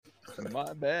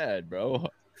My bad, bro.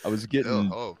 I was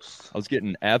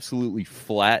getting absolutely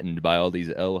flattened by all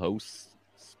these L hosts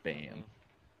spam.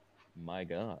 My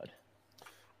God.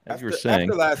 As you were saying,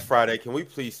 after last Friday, can we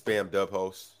please spam Dub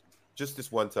host just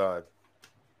this one time?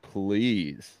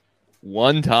 please.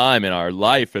 One time in our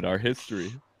life, in our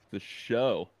history, the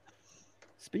show.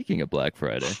 Speaking of Black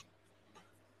Friday,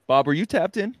 Bob, were you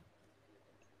tapped in?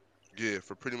 Yeah,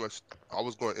 for pretty much, I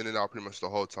was going in and out pretty much the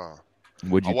whole time.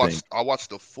 What'd you think? I watched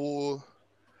the full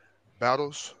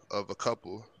battles of a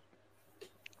couple.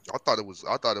 I thought it was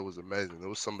amazing. It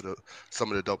was some of the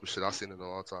dopest shit I've seen in a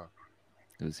long time.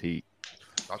 It was heat.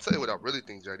 I'll tell you what I really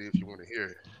think, JD, if you want to hear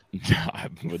it. I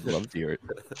would love to hear it.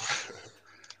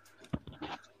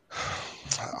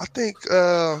 I think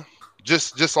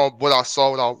just on what I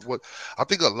saw, what I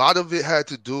think a lot of it had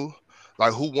to do,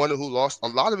 like who won and who lost. A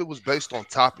lot of it was based on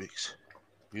topics,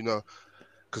 you know,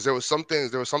 because there were some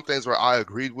things where I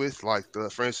agreed with, like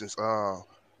for instance,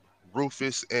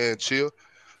 Rufus and Chill.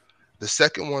 The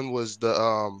second one was the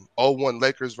 01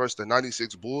 Lakers versus the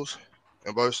 96 Bulls,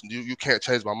 and you can't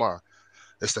change my mind.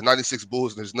 It's the 96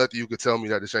 Bulls, and there's nothing you could tell me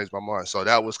that to change my mind. So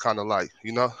that was kind of like,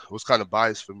 you know, it was kind of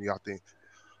biased for me, I think.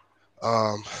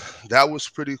 That was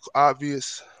pretty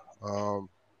obvious.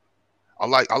 I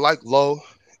like Low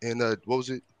and what was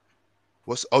it?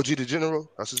 What's OG the General?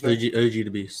 That's his name. OG the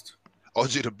Beast. OG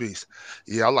the Beast.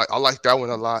 Yeah, I like that one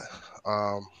a lot.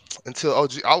 Until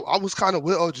OG, I was kind of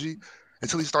with OG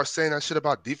until he started saying that shit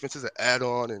about defense is an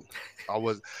add-on, and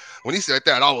when he said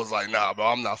that, I was like, nah, bro,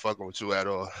 I'm not fucking with you at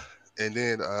all. And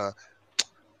then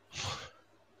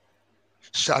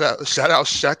shout out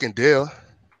Shaq and Dale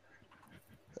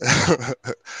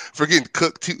for getting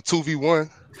cooked 2v1.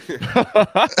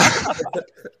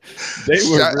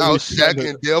 Shout out Shaq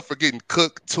and Dale for getting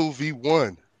cooked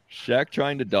 2v1. Shaq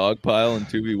trying to dogpile in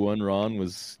 2v1 Ron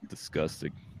was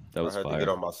disgusting. That was I had fire. to get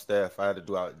on my staff. I had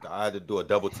to do a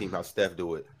double team how Steph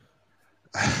do it.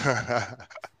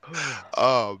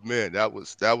 Oh man, that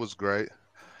was great.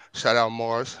 Shout out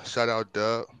Mars. Shout out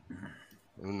Dub.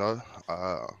 You know,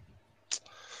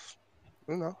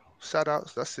 shout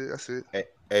outs. That's it.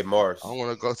 Hey Mars. I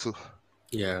want to go to.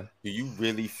 Yeah. Do you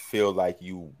really feel like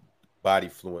you body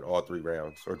flew in all 3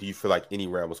 rounds, or do you feel like any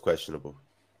round was questionable?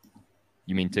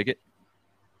 You mean Ticket?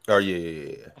 Oh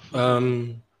yeah.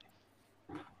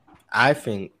 I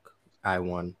think I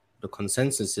won. The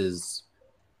consensus is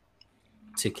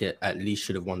Ticket at least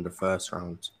should have won the first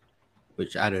round,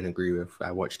 which I don't agree with.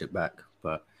 I watched it back,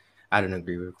 but I don't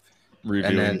agree with.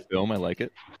 Reviewing film, I like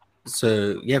it.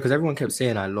 So, yeah, because everyone kept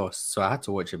saying I lost, so I had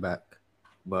to watch it back,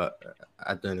 but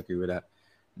I don't agree with that.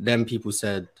 Then people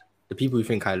said, the people who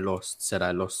think I lost said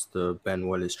I lost the Ben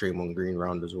Wallace Draymond Green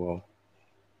round as well,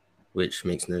 which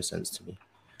makes no sense to me.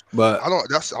 But I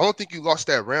don't think you lost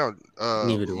that round,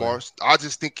 Mars. I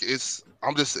just think it's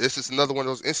just another one of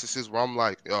those instances where I'm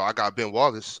like, yo, I got Ben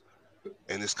Wallace,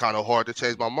 and it's kind of hard to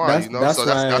change my mind,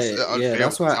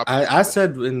 That's why I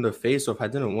said in the face-off, I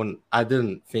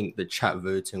didn't think the chat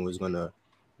voting was gonna,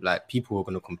 like, people were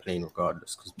gonna complain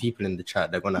regardless, because people in the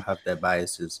chat, they're gonna have their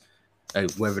biases,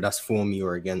 whether that's for me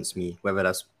or against me, whether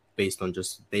that's based on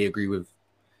just they agree with.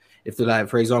 If they're like,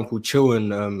 for example, Chill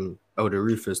and Elder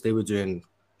Rufus, they were doing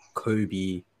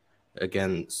Kobe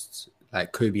against,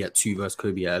 like, Kobe at 2 versus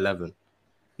Kobe at 11.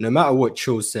 No matter what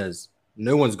Chill says,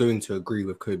 no one's going to agree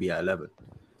with Kobe at 11.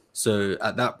 So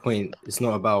at that point, it's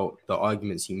not about the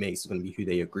arguments he makes, it's going to be who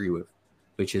they agree with,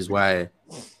 which is why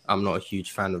I'm not a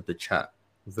huge fan of the chat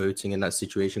voting in that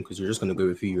situation, because you're just going to go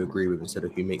with who you agree with instead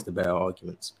of who makes the better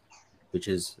arguments, which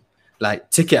is like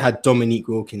Ticket had Dominique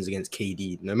Wilkins against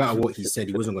KD. No matter what he said,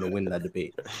 he wasn't going to win that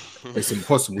debate. It's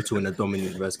impossible to win a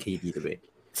Dominique versus KD debate.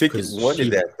 Ticket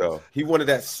wanted that though. He wanted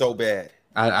that so bad.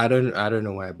 I don't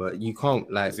know why, but you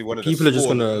can't, like, people are just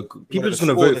gonna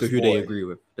vote for who they agree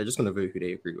with. They're just gonna vote who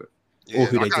they agree with, or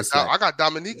who they dislike. I got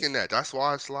Dominique in that. That's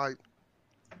why it's like,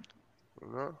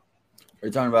 Are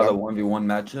you talking about a 1v1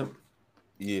 matchup?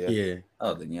 Yeah.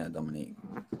 Oh, then yeah, Dominique.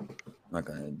 I'm not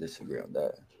gonna disagree on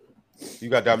that. You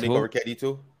got Dominique over KD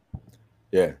too?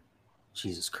 Yeah.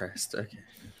 Jesus Christ. Okay.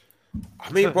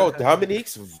 I mean, bro,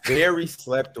 Dominique's very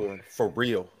slept on, for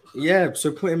real. Yeah,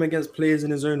 so put him against players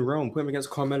in his own realm. Put him against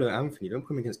Carmelo Anthony. Don't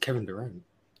put him against Kevin Durant.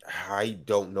 I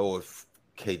don't know if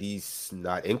KD's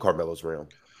not in Carmelo's realm.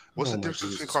 What's the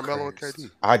difference between Carmelo and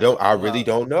KD? I really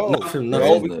don't know. Nothing.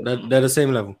 They're the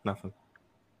same level. Nothing.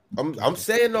 I'm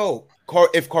saying though,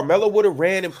 if Carmelo would have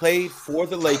ran and played for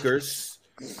the Lakers,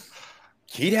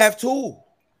 he'd have 2.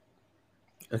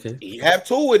 Okay. He'd have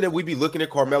 2, and then we'd be looking at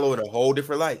Carmelo in a whole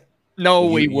different light. No,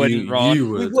 we wouldn't, Ron. You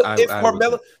would.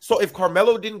 If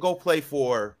Carmelo didn't go play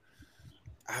for,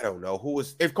 I don't know who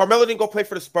was. If Carmelo didn't go play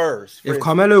for the Spurs, if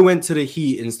Carmelo went to the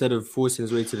Heat instead of forcing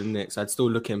his way to the Knicks, I'd still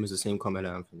look at him as the same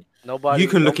Carmelo Anthony. You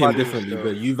can look at him differently,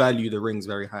 but you value the rings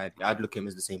very highly. I'd look at him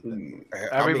as the same player.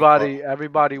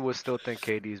 Everybody would still think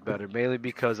KD is better, mainly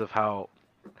because of how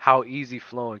easy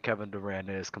flowing Kevin Durant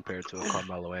is compared to a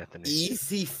Carmelo Anthony.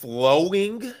 Easy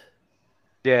flowing.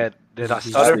 Yeah, did I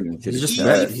stutter? He's just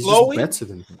better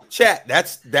than him. Chat.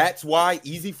 That's why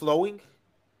easy flowing.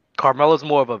 Carmelo's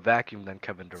more of a vacuum than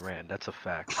Kevin Durant. That's a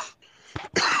fact.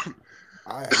 I mean,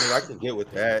 I can get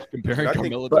with that. Comparing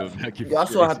Carmelo to a vacuum. You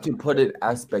also have to put an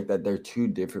aspect that they're two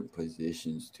different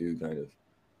positions, too, kind of.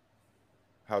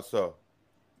 How so?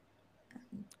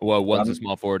 Well, one's a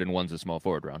small forward and one's a small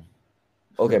forward, Ron.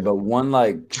 Okay, but one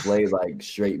plays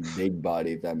straight big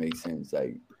body, if that makes sense.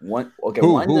 Like one. Okay,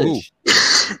 who?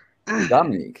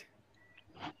 Dominique.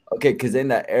 Okay, because in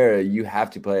that era, you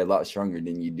have to play a lot stronger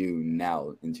than you do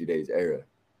now in today's era.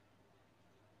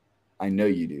 I know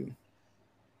you do.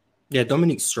 Yeah,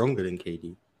 Dominique's stronger than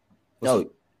KD. No,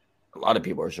 a lot of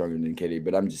people are stronger than KD,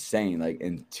 but I'm just saying,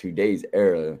 in today's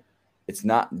era, it's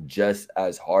not just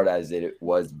as hard as it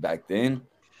was back then,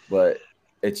 but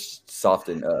it's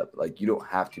softened up. You don't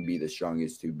have to be the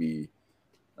strongest to be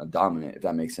dominant, if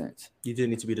that makes sense. You didn't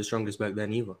need to be the strongest back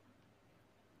then either.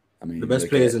 I mean, the best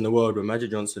players in the world were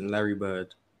Magic Johnson, Larry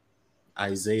Bird,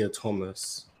 Isaiah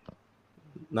Thomas.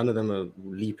 None of them are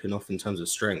leaping off in terms of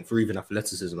strength or even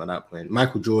athleticism at that point.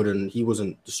 Michael Jordan, he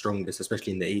wasn't the strongest,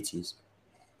 especially in the 80s.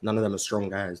 None of them are strong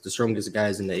guys. The strongest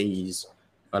guys in the 80s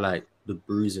are the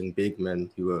bruising big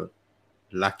men who are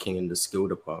lacking in the skill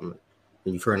department.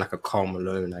 And you throw in a Karl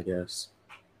Malone, I guess.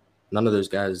 None of those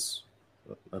guys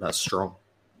are that strong.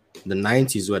 The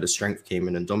 90s where the strength came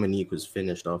in and Dominique was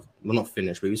finished off. Well, not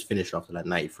finished, but he was finished after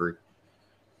 93.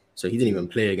 So he didn't even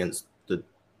play against the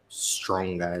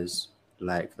strong guys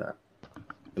like that,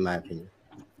 in my opinion.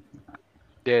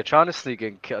 Yeah, trying to sneak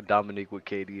in Dominique with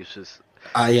KD is just...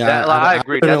 I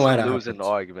agree. That's a losing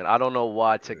argument. I don't know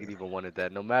why Ticket even wanted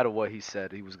that. No matter what he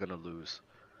said, he was going to lose.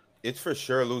 It's for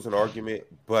sure a losing argument,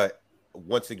 but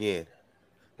once again,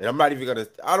 and I'm not even going to...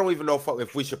 I don't even know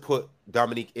if we should put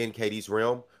Dominique in KD's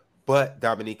realm, but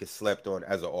Dominique is slept on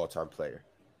as an all-time player.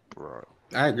 Right.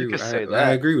 I agree with that. I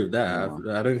agree with that.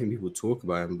 I don't think people talk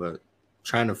about him, but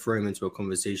trying to throw him into a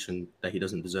conversation that he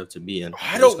doesn't deserve to be in.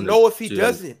 I don't know if he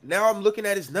doesn't. Now I'm looking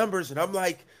at his numbers, and I'm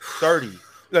 30,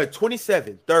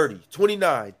 27, 30,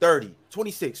 29, 30,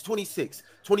 26, 26,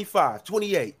 25,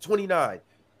 28, 29,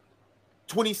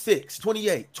 26,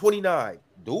 28, 29.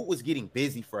 Dude was getting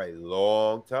busy for a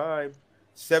long time.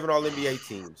 7 All-NBA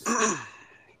teams.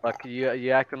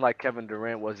 You're acting like Kevin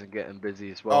Durant wasn't getting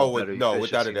busy as well.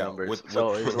 Without a doubt.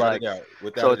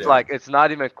 It's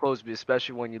not even close,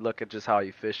 especially when you look at just how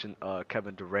efficient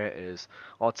Kevin Durant is.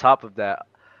 On top of that,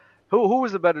 who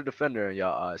was the better defender in your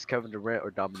eyes, Kevin Durant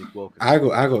or Dominique Wilkins? I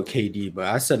got KD, but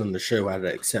I said on the show I'd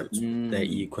accept they're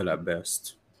equal at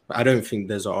best. But I don't think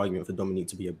there's an argument for Dominique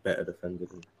to be a better defender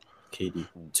than KD,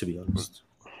 to be honest.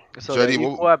 So they're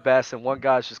equal at best, and one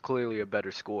guy's just clearly a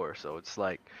better scorer. So it's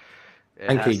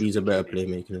and KD's a better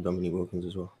playmaker than Dominique Wilkins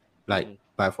as well, by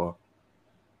far.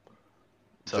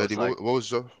 So JD, what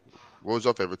was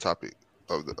your favorite topic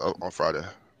on Friday?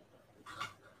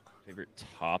 Favorite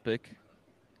topic?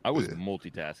 I was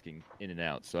multitasking in and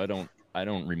out, so I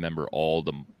don't remember all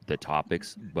the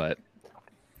topics, but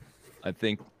I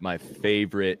think my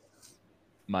favorite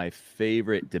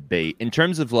debate in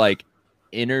terms of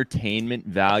entertainment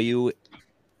value,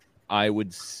 I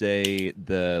would say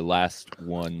the last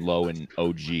one, Low and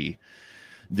OG,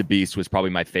 the Beast, was probably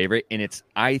my favorite. And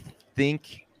I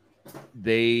think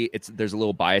there's a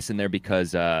little bias in there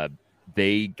because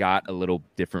they got a little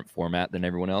different format than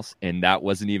everyone else, and that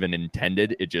wasn't even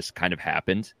intended. It just kind of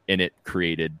happened, and it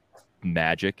created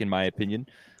magic, in my opinion.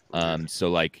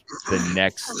 So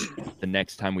the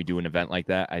next time we do an event like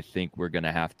that, I think we're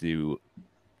gonna have to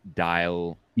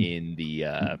dial in the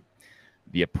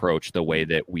approach, the way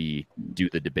that we do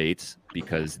the debates,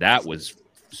 because that was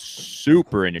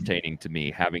super entertaining to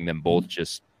me, having them both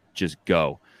just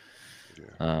go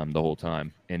the whole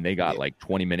time, and they got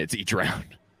 20 minutes each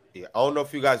round. Yeah, I don't know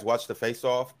if you guys watched the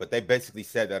face-off, but they basically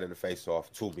said that in the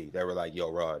face-off to me. They were like, "Yo,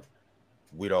 Ron,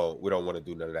 we don't want to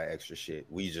do none of that extra shit.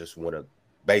 We just want to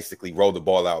basically roll the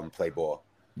ball out and play ball."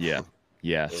 Yeah.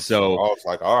 So I was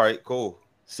like, "All right, cool."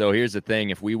 So here's the thing.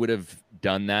 If we would have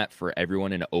done that for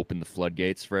everyone and opened the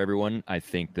floodgates for everyone, I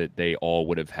think that they all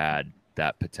would have had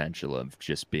that potential of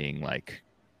just being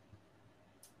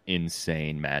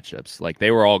insane matchups. They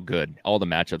were all good. All the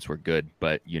matchups were good,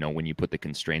 but when you put the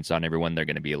constraints on everyone, they're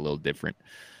going to be a little different.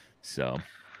 So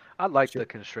I like the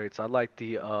constraints. I like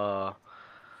the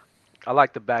I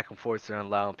like the back and forth and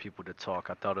allowing people to talk.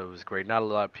 I thought it was great. Not a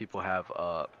lot of people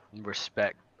have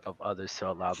respect of others to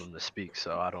allow them to speak.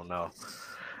 So I don't know.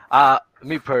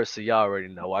 Me personally, y'all already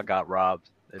know I got robbed.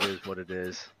 It is what it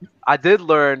is. I did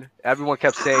learn. Everyone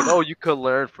kept saying, "Oh, you could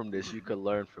learn from this. You could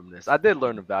learn from this." I did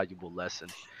learn a valuable lesson,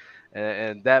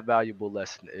 and that valuable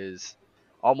lesson is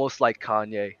almost like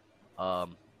Kanye.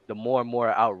 The more and more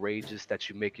outrageous that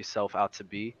you make yourself out to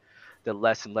be, the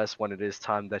less and less when it is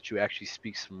time that you actually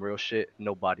speak some real shit,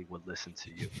 nobody would listen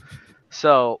to you.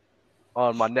 So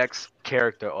on my next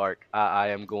character arc, I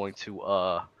am going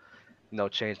to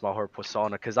change my whole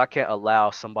persona because I can't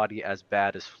allow somebody as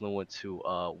bad as Fluent to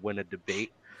win a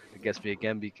debate against me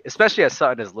again, especially at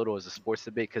something as little as a sports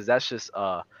debate, because that's just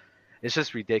it's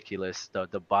just ridiculous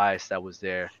the bias that was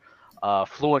there.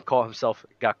 Fluent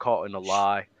got caught in a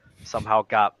lie, somehow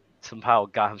got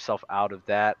himself out of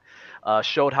that.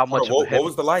 Showed how much What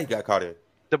was the lie he got caught in?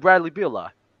 The Bradley Beal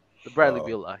lie. The Bradley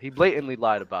Beal lie. He blatantly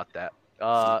lied about that.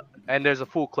 And there's a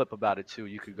full clip about it too.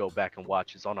 You could go back and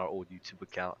watch. It's on our old YouTube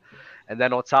account. And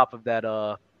then on top of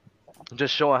that,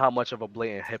 just showing how much of a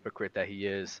blatant hypocrite that he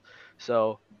is.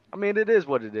 So, I mean, it is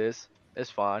what it is. It's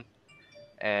fine.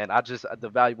 And the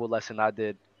valuable lesson I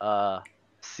did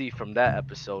see from that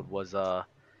episode was I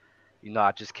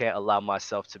just can't allow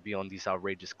myself to be on these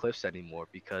outrageous cliffs anymore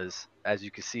because as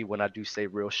you can see when I do say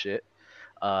real shit,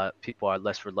 people are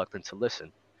less reluctant to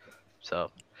listen.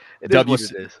 So it is what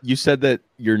it is. You said that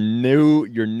your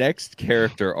next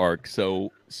character arc.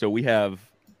 So we have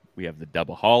the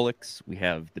Dubaholics, we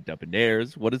have the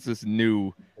Debonaires. What is this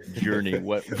new journey?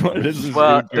 What is this?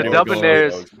 Well, new the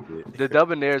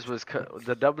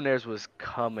Debonaires was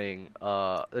coming.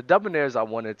 The Debonaires I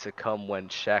wanted to come when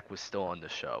Shaq was still on the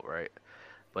show, right?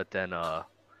 But then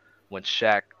when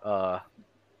Shaq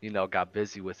got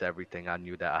busy with everything, I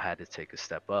knew that I had to take a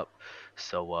step up.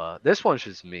 So this one's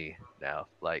just me now.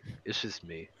 Like it's just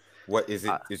me. What is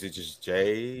it? Is it just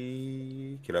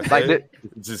Jay? Can I like say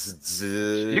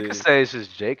you can say it's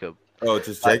just Jacob. Oh,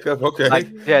 just Jacob.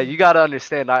 Okay. Yeah, you gotta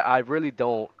understand. I really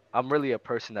don't. I'm really a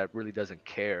person that really doesn't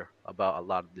care about a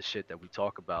lot of the shit that we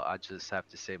talk about. I just have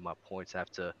to say my points. I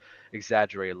have to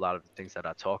exaggerate a lot of the things that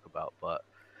I talk about. But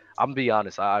I'm gonna be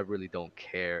honest. I really don't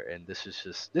care, and this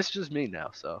is just me now.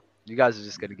 So you guys are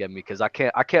just gonna get me because I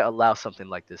can't allow something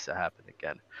like this to happen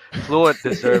again. Fluent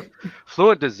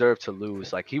deserved to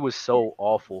lose. Like he was so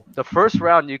awful. The first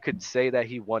round, you could say that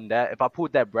he won that. If I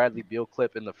pulled that Bradley Beal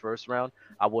clip in the first round,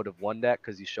 I would have won that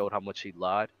because he showed how much he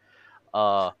lied.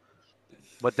 But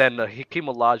then the Hakeem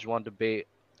Olajuwon debate,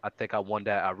 I think I won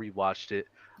that. I rewatched it.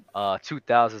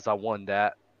 2000s, I won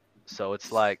that. So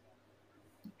it's like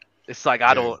it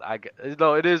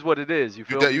is what it is. You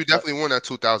feel me? You definitely won that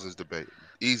 2000s debate.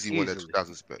 Easy win that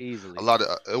 2000s debate. Easily. A lot of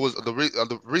it was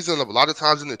the reason of a lot of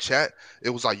times in the chat. It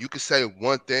was like you could say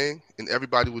one thing and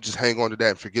everybody would just hang on to that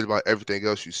and forget about everything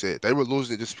else you said. They were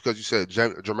losing it just because you said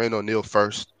Jermaine O'Neal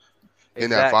first in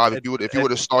that vibe. If you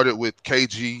would have started with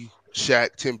KG,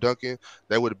 Shaq, Tim Duncan,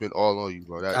 they would have been all on you,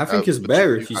 bro. I think it's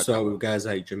better if you start with guys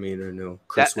like Jermaine O'Neal,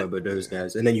 Chris Webber, those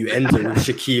guys, and then you end it with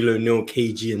Shaquille O'Neal,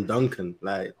 KG, and Duncan.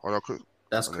 Like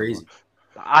that's crazy.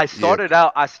 I started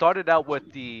out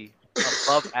with the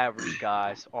above average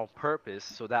guys on purpose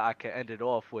so that I can end it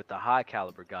off with the high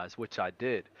caliber guys, which I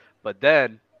did. But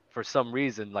then for some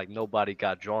reason, like nobody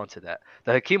got drawn to that.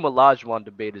 The Hakeem Olajuwon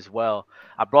debate as well.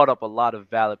 I brought up a lot of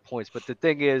valid points, but the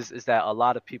thing is that a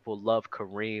lot of people love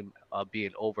Kareem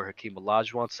being over Hakeem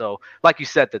Olajuwon. So, like you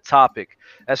said, the topic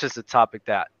that's just a topic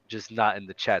that just not in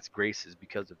the chat's graces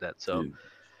because of that. So.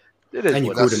 It is and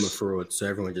you called him a fraud, so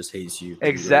everyone just hates you.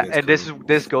 Exactly, and this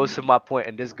goes to my point,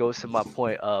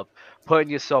 of putting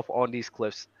yourself on these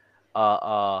cliffs,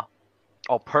 on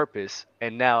purpose,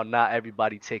 and now not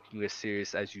everybody taking you as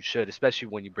serious as you should, especially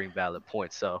when you bring valid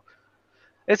points. So,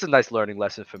 it's a nice learning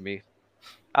lesson for me.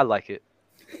 I like it.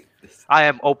 I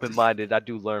am open-minded. I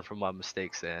do learn from my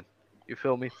mistakes, and you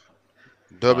feel me?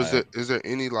 Dub, is there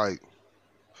any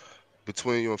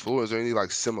between you and Fluent, is there any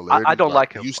similarity? I don't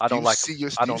like him. I don't like him.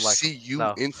 I don't like him.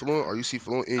 You in Fluent, or you see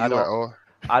Fluent in you at all?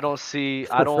 I don't see me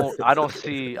in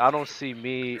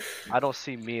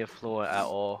Fluent at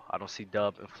all. I don't see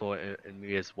Dub and Fluent in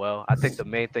me as well. I think the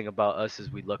main thing about us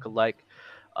is we look alike.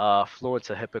 Fluent's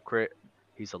a hypocrite.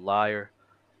 He's a liar.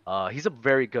 He's a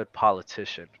very good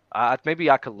politician. Maybe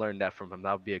I could learn that from him.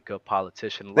 That would be a good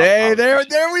politician.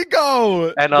 There we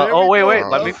go. And wait.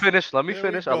 Let me finish. A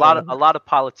lot of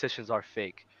politicians are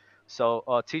fake. So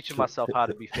teaching myself how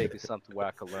to be fake is something where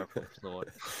I could learn from Fluent.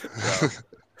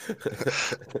 So,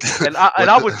 And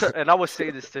I would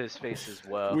say this to his face as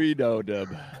well. We know, Dub.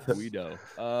 We know.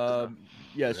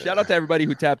 Yeah, shout out to everybody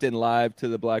who tapped in live to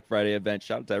the Black Friday event.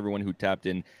 Shout out to everyone who tapped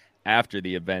in after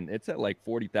the event. It's at like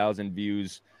 40,000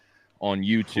 views on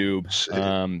YouTube.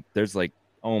 There's like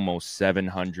almost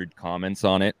 700 comments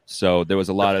on it. So there was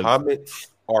a lot of comments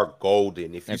are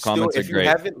golden. If you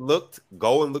haven't looked,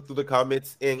 go and look through the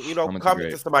comments and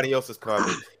comment to somebody else's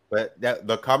comment. But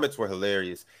the comments were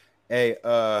hilarious. Hey,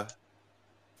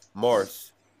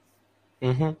 Morris,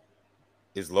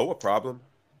 is low a problem?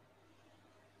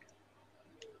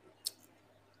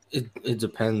 It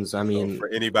depends. I mean, for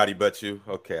anybody but you.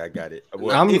 Okay, I got it.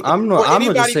 Well, I'm not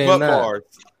just saying that. Mars.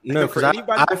 No, because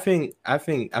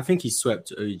I think he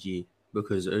swept OG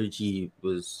because OG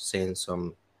was saying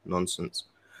some nonsense.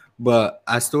 But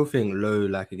I still think low,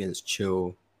 like against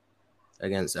Chill,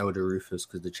 against Elder Rufus,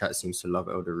 because the chat seems to love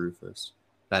Elder Rufus.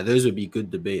 Like those would be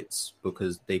good debates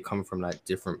because they come from like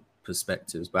different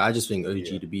perspectives. But I just think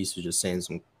OG the Beast was just saying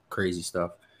some crazy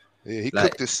stuff. Yeah, he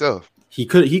cooked himself. He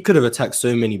could have attacked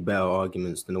so many better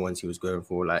arguments than the ones he was going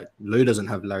for. Like Low doesn't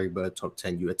have Larry Bird top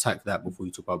 10. You attack that before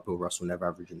you talk about Bill Russell never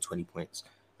averaging 20 points.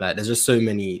 Like there's just so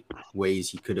many ways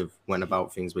he could have went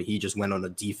about things, but he just went on a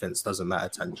defense doesn't matter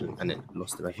tangent and it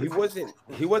lost the record.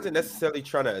 He wasn't necessarily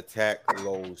trying to attack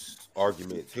Low's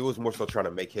arguments. He was more so trying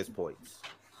to make his points.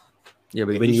 Yeah,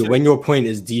 but when your point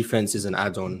is defense is an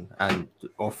add-on and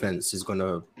offense is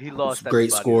gonna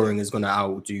great scoring is gonna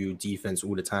outdo defense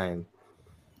all the time.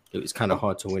 It's kind of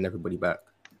hard to win everybody back.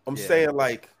 I'm saying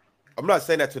like, I'm not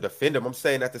saying that to defend him. I'm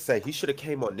saying that to say he should have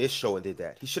came on this show and did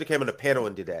that. He should have came on the panel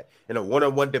and did that. In a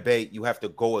one-on-one debate, you have to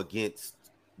go against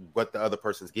what the other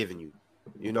person's giving you.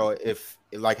 You know, if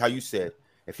like how you said,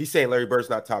 if he's saying Larry Bird's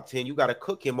not top 10, you got to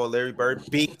cook him on Larry Bird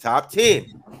being top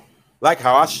 10. Like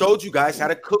how I showed you guys how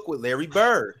to cook with Larry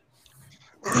Bird.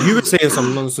 You were saying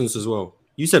some nonsense as well.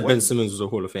 You said Ben Simmons was a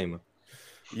Hall of Famer.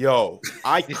 Yo,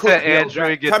 you said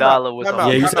Andre Iguodala was.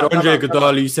 Yeah, you said Andre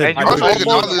Iguodala. You said Andre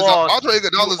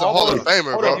Iguodala is a Hall of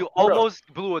Famer, bro. You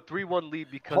almost blew a 3-1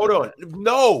 lead because. Hold on,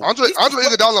 no. Andre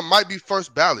Iguodala might be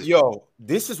first ballot. Yo,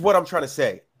 this is what I'm trying to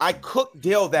say. I cooked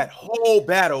Dale that whole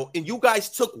battle, and you guys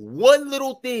took one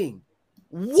little thing,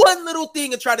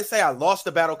 and tried to say I lost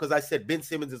the battle because I said Ben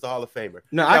Simmons is a Hall of Famer.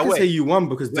 No, I can say you won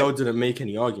because Dell didn't make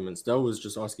any arguments. Dell was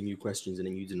just asking you questions and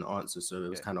then you didn't answer, so it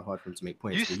was kind of hard for him to make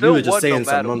points. You were just saying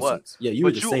some nonsense. Yeah, you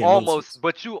were just saying nonsense.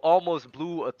 But you almost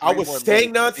blew a 3-1 I was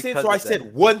saying nonsense, so I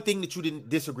said one thing that you didn't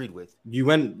disagree with.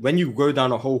 When you go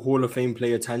down a whole Hall of Fame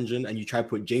player tangent and you try to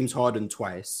put James Harden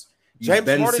twice. Ben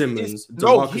Simmons,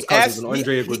 DeMarcus Cousins, and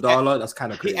Andre Iguodala. That's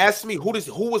kind of crazy. He asked me who was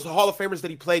the Hall of Famers that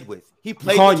he played with. He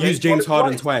can't use James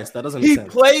Harden twice. That doesn't make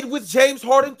sense. He played with James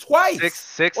Harden twice.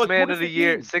 Six man of the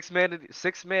year. Six man.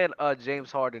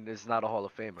 James Harden is not a Hall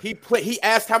of Famer. He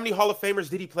asked how many Hall of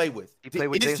Famers did he play with? He played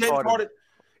with James Harden.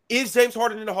 Is James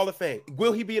Harden in the Hall of Fame?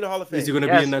 Will he be in the Hall of Fame? Is he going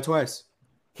to be in there twice?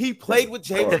 He played with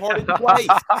James Harden twice.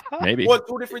 Maybe on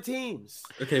 2 different teams.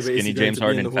 Okay, but skinny James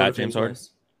Harden and fat James Harden.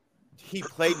 He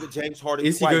played with James Harden.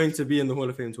 Is he going to be in the Hall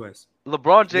of Fame twice?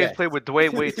 LeBron James played with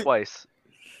Dwayne Wade twice.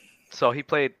 So he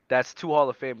played. That's 2 Hall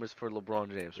of Famers for LeBron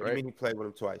James, right? I mean, he played with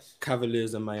him twice.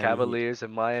 Cavaliers and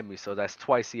Miami. So that's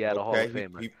twice he had a Hall of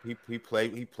Famer. He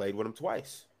played with him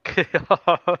twice.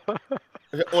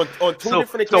 on 2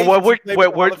 different occasions. So when we're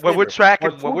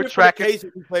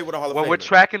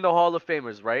tracking the Hall of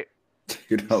Famers, right?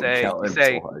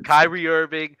 Say Kyrie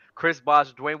Irving, Chris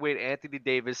Bosh, Dwayne Wade, Anthony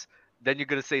Davis. Then you're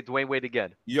gonna say Dwayne Wade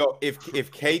again. Yo, if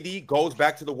KD goes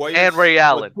back to the Warriors and Ray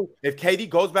Allen, if KD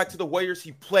goes back to the Warriors,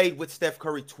 he played with Steph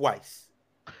Curry twice.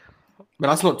 But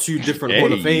that's not 2 different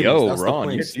Hall of Famers. Yo, that's Ron,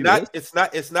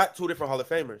 it's not 2 different Hall of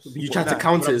Famers. You tried to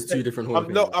count it as 2 different Hall of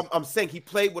Famers. No, I'm saying he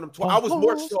played with him twice.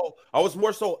 I was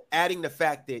more so adding the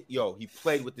fact that he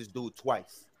played with this dude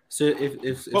twice. So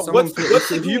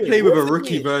if you play with a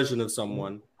rookie version of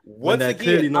someone. When they're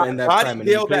clearly not in their prime, and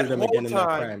you play them again in their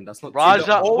prime. That's not.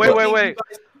 Raja, wait.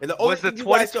 Was the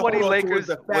 2020 Lakers?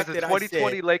 Was the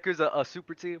 2020 Lakers a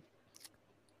super team?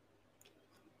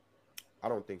 I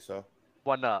don't think so.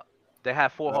 Why not? They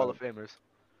had 4 Hall of Famers.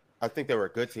 I think they were a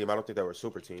good team. I don't think they were a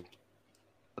super team.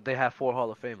 But they had 4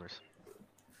 Hall of Famers.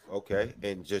 Okay,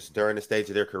 and just during the stage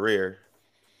of their career.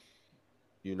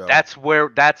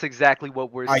 That's exactly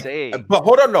what we're saying. But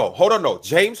hold on, no.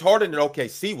 James Harden in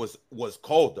OKC was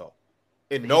cold though,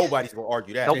 and nobody's gonna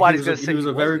argue that. Nobody's gonna say he was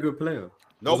a very good player.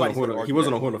 He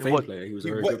wasn't a Hall of Fame player. He was a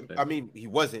very good player. I mean, he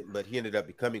wasn't, but he ended up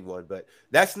becoming one. But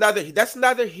that's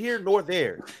neither here nor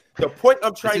there. The point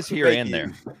I'm trying to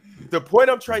make the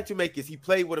point I'm trying to make is he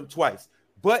played with him twice.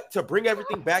 But to bring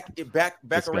everything back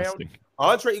around,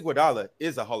 Andre Iguodala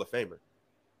is a Hall of Famer.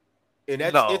 And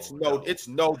it's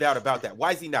no doubt about that.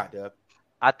 Why is he not, Dub?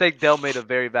 I think Dell made a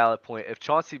very valid point. If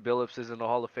Chauncey Billups isn't a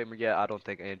Hall of Famer yet, I don't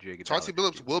think Andre Iguodala. Chauncey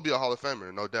Billups will be a Hall of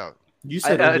Famer, no doubt. You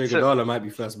said Andre Iguodala might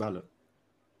be first ballot.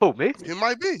 Who, me? He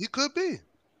might be. He could be.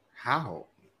 How?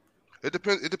 It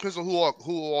depends. It depends on who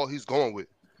all he's going with.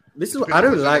 This is I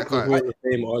don't like the Hall of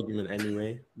Fame argument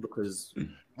anyway because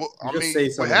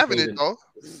we're having it though.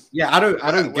 Yeah, I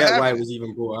don't get why it was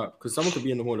even brought up because someone could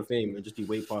be in the Hall of Fame and just be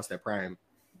way past their prime,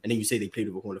 and then you say they played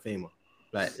with a Hall of Famer.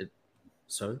 Like,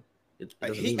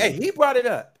 he brought it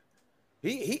up.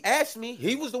 He asked me.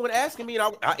 He was the one asking me,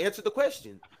 and I answered the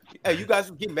question. Hey, you guys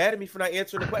were getting mad at me for not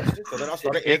answering the question, so then I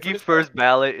started answering. Iggy's first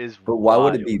ballot is. But why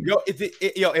would it be?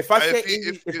 If I said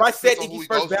Iggy's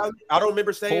first ballot, I don't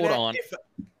remember saying that. On.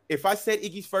 If I said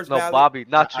Iggy's first ballot, no, Bobby,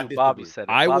 not you. Bobby said it.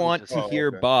 I want to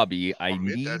hear Bobby. I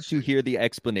need to hear the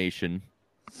explanation.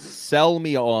 Sell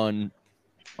me on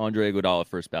Andre Iguodala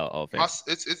first ballot Hall of Fame.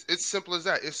 It's simple as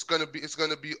that. It's gonna be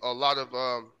a lot of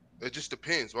It just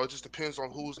depends, bro. It just depends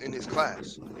on who's in his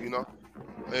class, you know.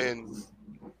 And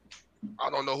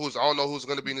I don't know who's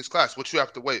going to be in his class. What you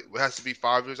have to wait? It has to be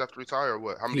 5 years after retire, or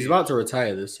what? How many? He's about to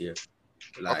retire this year.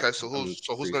 Okay, so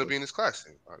who's going to be in his class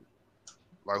then?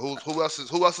 Like who else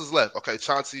is left? Okay,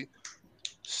 Chauncey,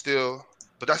 still,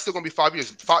 but that's still going to be 5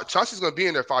 years. Chauncey's going to be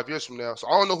in there 5 years from now. So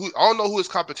I don't know who his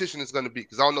competition is going to be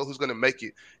because I don't know who's going to make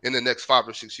it in the next 5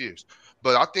 or 6 years.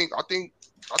 But I think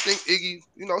Iggy,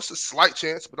 you know, it's a slight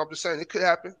chance, but I'm just saying it could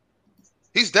happen.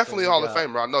 He's definitely a Hall of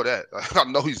Famer. I know that. I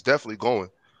know he's definitely going.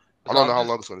 I don't know how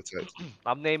long it's going to take.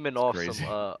 I'm naming off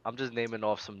some. I'm just naming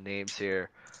off some names here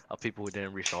of people who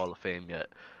didn't reach the Hall of Fame yet.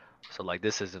 So like,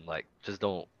 this isn't like this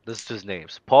is just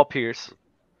names. Paul Pierce,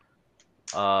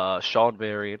 Sean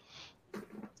Marion,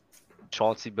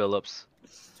 Chauncey Billups.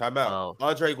 Time out.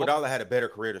 Andre Iguodala had a better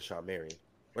career than Sean Marion.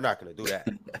 We're not going to do that.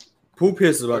 Paul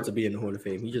Pierce is about to be in the Hall of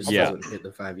Fame. He just hasn't hit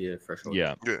the 5-year threshold.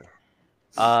 Yeah.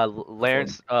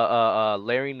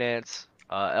 Larry Nance,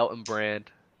 Elton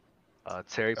Brand,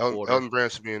 Terry Porter. Elton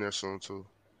Brand should be in there soon too.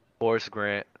 Horace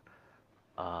Grant,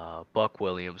 Buck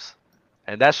Williams,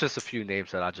 and that's just a few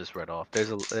names that I just read off.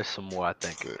 There's some more, I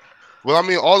think. Yeah. Well, I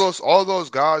mean, all those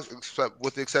guys, except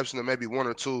with the exception of maybe one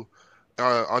or two,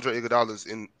 Andre Iguodala is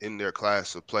in their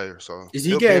class of players. So is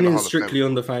he getting in strictly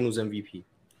on the Finals MVP?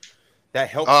 That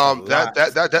helps.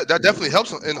 That definitely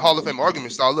helps in Hall of Fame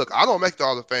arguments. Now, look, I don't make the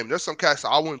Hall of Fame. There's some cats that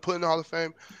I wouldn't put in the Hall of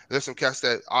Fame. There's some cats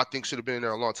that I think should have been in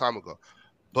there a long time ago.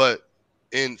 But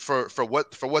for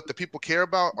what the people care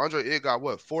about, Andre Iguodala got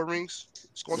what, 4 rings?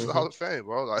 He's going to the Hall of Fame,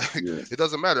 bro. Like it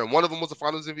doesn't matter. And one of them was the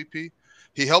Finals MVP.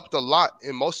 He helped a lot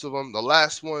in most of them. The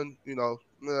last one, you know,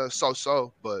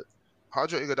 so. But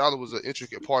Andre Iguodala was an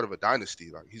intricate part of a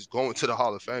dynasty. Like he's going to the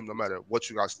Hall of Fame no matter what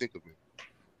you guys think of him.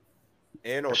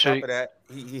 And on top of that,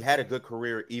 he had a good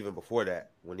career even before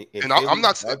that. I'm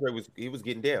not saying he was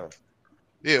getting down.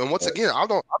 Yeah, and once again, I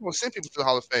don't send people to the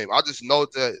Hall of Fame. I just know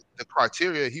that the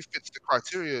criteria, he fits the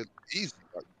criteria easy.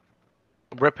 Like,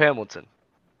 Rip Hamilton.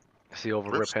 Is he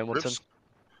over Rip Hamilton?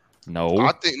 No.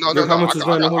 I think no.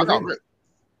 I got Rip.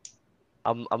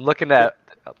 I'm looking at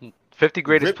 50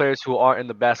 greatest players who aren't in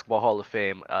the Basketball Hall of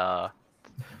Fame.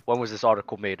 When was this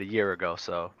article made? A year ago.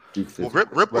 So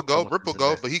Rip will go,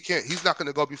 but he can't. He's not going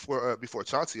to go before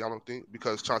Chauncey. I don't think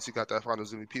because Chauncey got that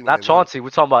Finals MVP. Not Chauncey.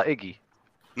 We're talking about Iggy.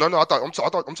 No. I'm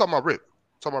talking about Rip.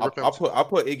 I'll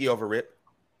put Iggy over Rip.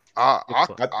 I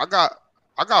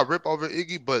got Rip over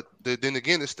Iggy, but then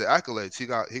again, it's the accolades. He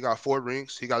got 4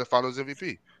 rings. He got a Finals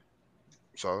MVP.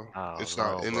 So it's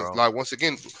not. And it's like once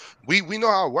again, we know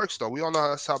how it works though. We all know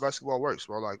that's how basketball works,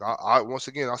 bro. Like I once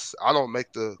again, I don't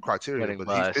make the criteria,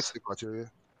 but he fits the criteria.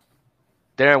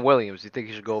 Darren Williams. You think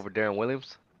he should go over Darren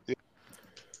Williams? Yeah.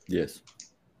 Yes.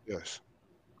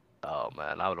 Oh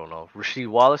man, I don't know. Rasheed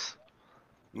Wallace.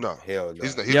 No, hell no.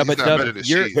 He's not better than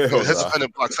Sheed. That's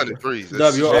 100 blocks,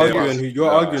 103s. You're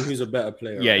arguing who's a better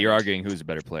player. Yeah, you're arguing who's a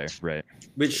better player, right?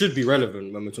 But it should be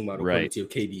relevant when we're talking about the quality of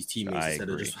KD's teammates instead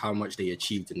of just how much they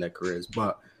achieved in their careers.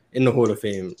 But in the Hall of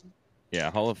Fame,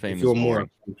 Hall of Fame. If you're more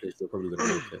accomplished, you're probably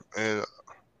gonna make it. And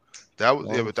that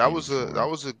was a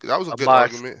good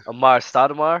argument. Amari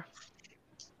Stoudemire.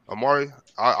 Amari,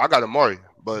 I got Amari.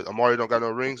 But Amari don't got no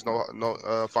rings, no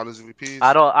Finals MVPs.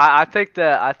 I think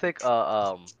the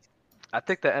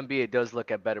NBA does look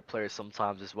at better players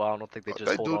sometimes as well. I don't think they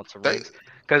just hold on to rings.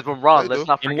 Because when Ron, let's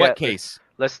not forget. In what case?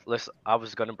 I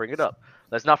was gonna bring it up.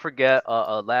 Let's not forget.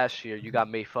 Last year you got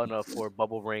made fun of for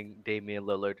bubble ring Damian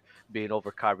Lillard being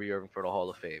over Kyrie Irving for the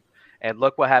Hall of Fame, and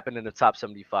look what happened in the top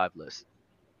 75 list.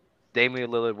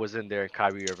 Damian Lillard was in there and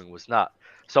Kyrie Irving was not.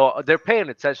 So they're paying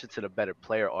attention to the better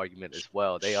player argument as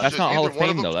well. That's not Hall of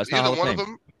Fame though. That's not Hall of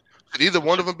Fame. Should either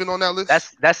one of them been on that list?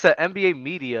 That's the NBA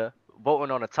media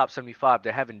voting on a top 75.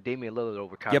 They're having Damian Lillard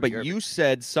over Kyrie Yeah, but Irving. you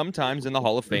said sometimes in the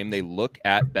Hall of Fame they look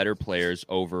at better players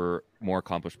over more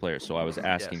accomplished players. So I was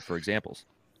asking for examples.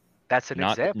 That's an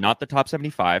example. Not the top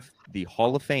 75, the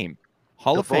Hall of Fame.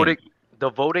 Fame.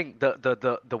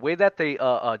 The way that they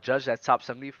judge that top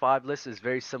 75 list is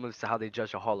very similar to how they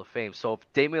judge a Hall of Fame. So if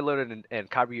Damian Lillard and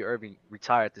Kyrie Irving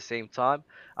retire at the same time,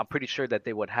 I'm pretty sure that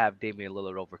they would have Damian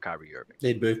Lillard over Kyrie Irving.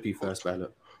 They'd both be first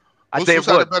ballot. Who's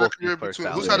had a better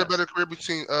career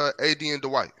between AD and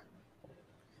Dwight?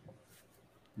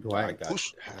 Dwight. Who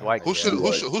should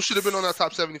have been on that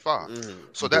top 75?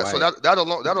 So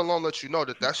that alone lets you know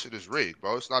that shit is rigged,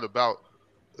 bro. It's not about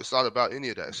any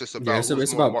of that. It's just about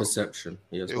it's about perception.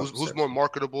 Who's more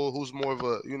marketable? Who's more of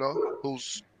a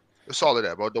it's all of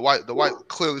that, bro. Dwight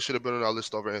clearly should have been on our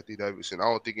list over Anthony Davis, and I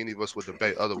don't think any of us would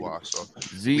debate otherwise. So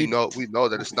we know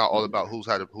that it's not all about who's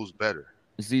better.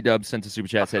 Z-Dub sent a super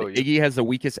chat, said, Iggy has the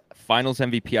weakest finals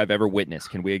MVP I've ever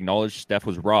witnessed. Can we acknowledge Steph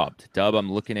was robbed? Dub,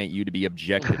 I'm looking at you to be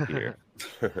objective here.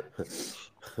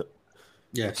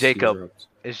 Yes, Jacob.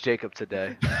 It's Jacob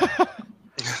today.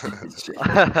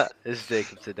 It's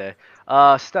Jacob today.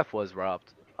 Steph was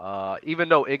robbed. Even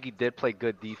though Iggy did play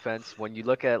good defense, when you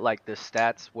look at like the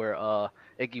stats where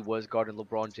Iggy was guarding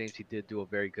LeBron James, he did do a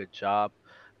very good job.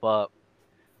 But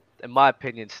in my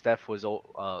opinion, Steph was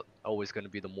always going to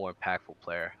be the more impactful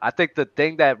player. I think the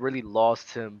thing that really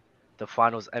lost him the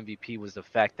Finals MVP was the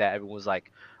fact that everyone was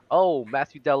like, "Oh,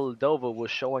 Matthew Dellavedova was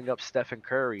showing up Stephen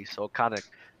Curry," so it kind of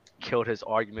killed his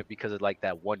argument because of like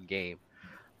that one game.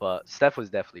 But Steph was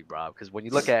definitely robbed because when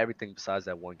you look at everything besides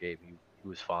that one game, he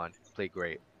was fine, played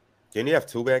great. Didn't he have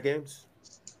 2 bad games?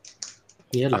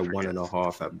 He had like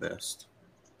 1.5 at best.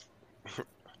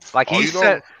 Like he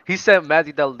sent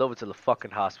Matthew Dellavedova to the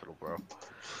fucking hospital, bro.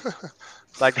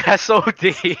 Like that's so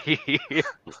deep.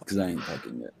 Because I ain't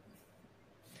fucking it.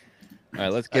 All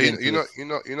right, let's get into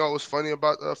you know what's funny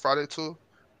about Friday 2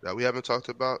 that we haven't talked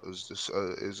about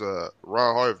is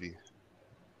Ron Harvey.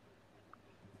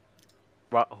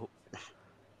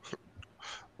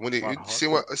 When you see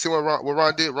what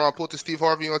Ron did? Ron pulled to Steve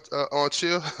Harvey on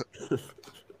chill.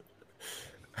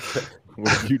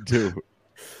 What did you do?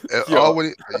 Y'all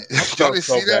didn't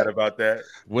see that about that.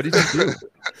 What did you do?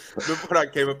 Remember when I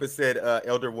came up and said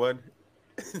Elder won?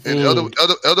 And Elder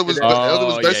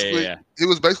was basically he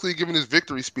was basically giving his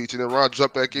victory speech, and then Ron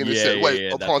jumped back in and said,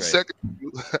 "Wait, upon second."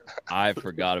 I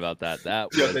forgot about that. That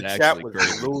was the chat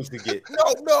was losing it.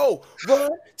 No,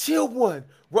 Ron, chill one.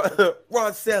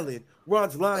 Ron selling.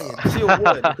 Ron's lying. Chill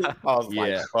one. I was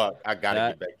like, fuck, I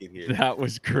gotta get back in here. That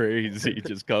was crazy. He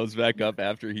just comes back up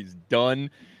after he's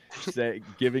done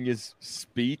giving his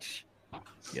speech.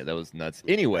 Yeah, that was nuts.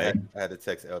 Anyway, I had to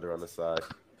text Elder on the side.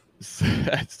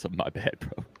 That's my bad,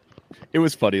 bro. It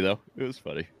was funny though. It was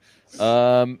funny.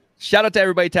 Shout out to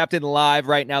everybody tapped in live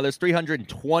right now. There's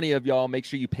 320 of y'all. Make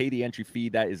sure you pay the entry fee.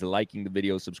 That is liking the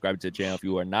video, subscribe to the channel if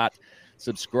you are not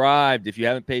subscribed. If you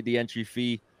haven't paid the entry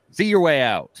fee, see your way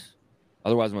out.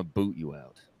 Otherwise, I'm gonna boot you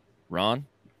out. Ron,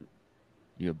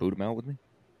 you gonna boot him out with me?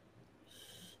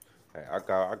 Hey, I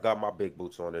got my big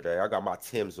boots on today. I got my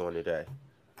Timbs on today.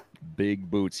 Big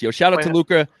boots. Yo, shout out to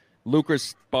Luca.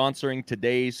 Luca's sponsoring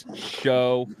today's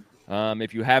show.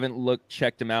 If you haven't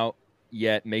checked him out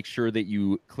yet, make sure that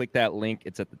you click that link.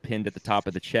 It's pinned at the top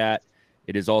of the chat.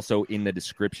 It is also in the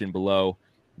description below.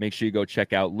 Make sure you go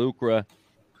check out Lucra.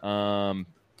 Shout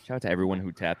out to everyone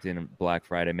who tapped in on Black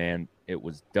Friday, man. It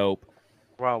was dope.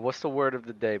 Ron, what's the word of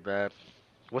the day, man?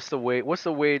 What's the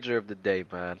wager of the day,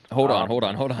 man? Hold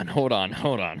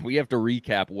on. We have to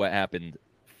recap what happened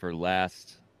for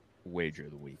last wager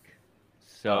of the week.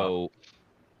 So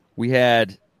we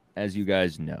had, as you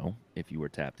guys know, if you were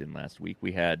tapped in last week,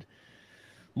 we had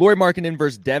Lauri Markkanen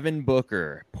versus Devin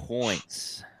Booker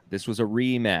points. This was a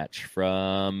rematch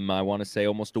from, I want to say,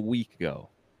 almost a week ago,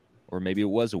 or maybe it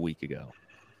was a week ago.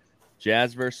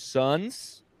 Jazz versus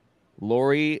Suns.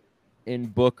 Lauri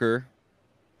and Booker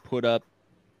put up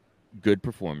good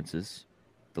performances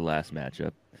the last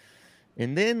matchup.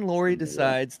 And then Lauri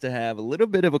decides to have a little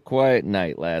bit of a quiet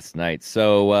night last night.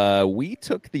 So we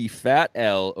took the fat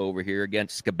L over here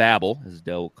against Skababble, as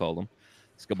Dell called him,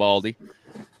 Scabaldi.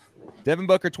 Devin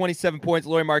Booker, 27 points.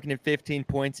 Lauri Markkanen, 15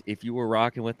 points. If you were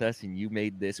rocking with us and you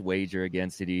made this wager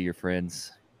against any of your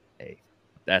friends, hey,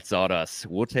 that's on us.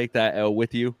 We'll take that L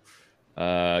with you.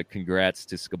 Congrats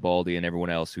to Scabaldi and everyone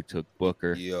else who took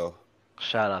Booker. Yo.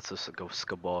 Shout out to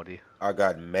Scabaldi. I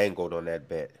got mangled on that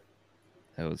bet.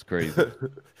 That was crazy.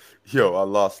 Yo, I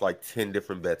lost like 10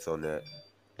 different bets on that.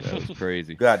 That was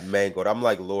crazy. Got mangled. I'm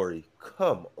like, Lauri,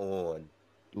 come on.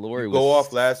 Lauri go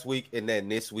off last week, and then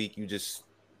this week you just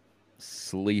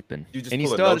sleeping. You just And he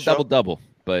pull a still had a no-show? double-double,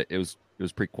 but it was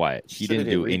pretty quiet. He Shoulda didn't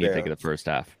did do anything in the rebounds. first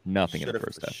half. Nothing in the Shoulda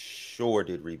first for half. Sure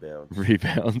did rebounds.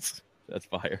 Rebounds. That's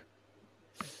fire.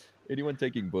 Anyone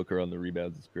taking Booker on the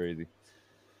rebounds is crazy.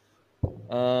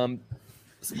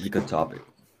 It's a good topic.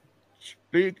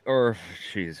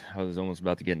 Jeez, I was almost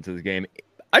about to get into the game.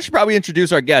 I should probably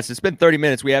introduce our guest. It's been 30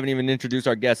 minutes. We haven't even introduced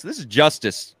our guest. This is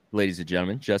Justice, ladies and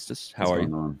gentlemen. Justice, how are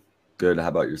you? On? Good. How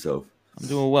about yourself? I'm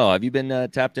doing well. Have you been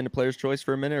tapped into Player's Choice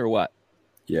for a minute or what?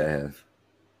 Yeah, I have.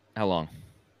 How long?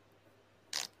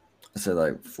 I said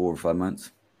like 4 or 5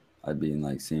 months. I'd be in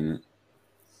like seeing it.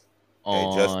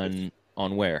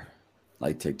 On where?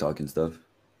 Like TikTok and stuff.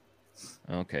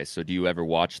 Okay, so do you ever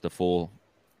watch the full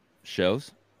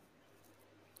shows?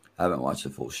 I haven't watched the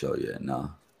full show yet.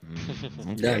 No.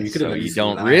 Okay, Yeah, you could so have you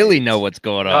don't really know what's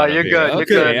going on. Oh, up you're here. good. You're Okay,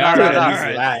 good. all No, right, no, all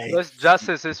no. right. Listen,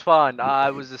 Justice is fun. I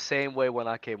was the same way when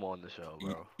I came on the show,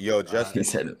 bro. Yo, He Justin,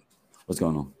 said it. What's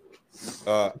going on?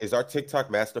 is our TikTok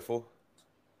masterful?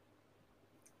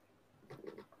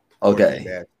 Okay.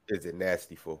 Or is it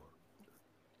nastyful?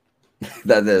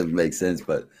 That doesn't make sense,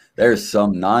 but there's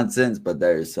some nonsense, but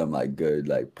there's some like good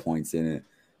like points in it.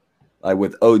 Like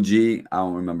with OG, I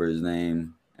don't remember his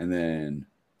name, and then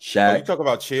Oh, Shaq. you talk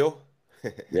about chill?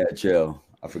 Yeah, chill.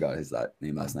 I forgot his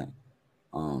name last night.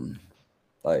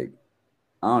 Like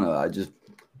I don't know. I just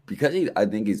because I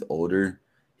think he's older.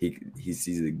 He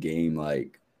sees the game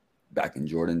like back in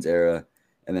Jordan's era,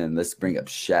 and then let's bring up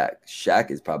Shaq. Shaq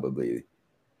is probably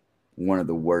one of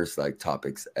the worst like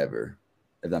topics ever,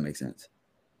 if that makes sense.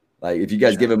 Like if you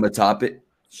guys give him a topic,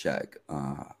 Shaq.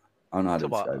 I don't know how to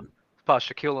Talk describe it. about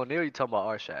Shaquille O'Neal, you talking about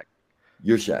our Shaq?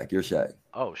 You're Shaq.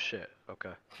 Oh shit.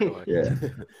 Okay. Go ahead.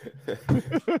 Yeah.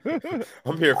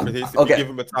 I'm here for this. If Okay. you give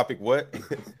him a topic, what?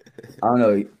 I don't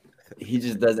know. He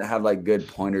just doesn't have like good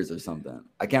pointers or something.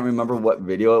 I can't remember what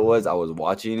video it was. I was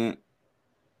watching it,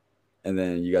 and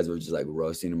then you guys were just like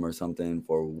roasting him or something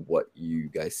for what you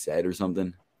guys said or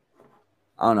something.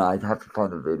 I don't know. I'd have to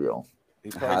find the video. He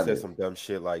Have probably said it. some dumb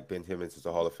shit like Ben Simmons is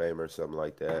a Hall of Famer or something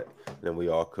like that. And then we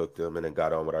all cooked him and then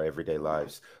got on with our everyday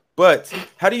lives. But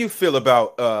how do you feel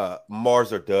about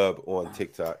Mars or Dub on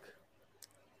TikTok?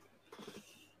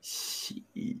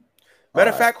 Matter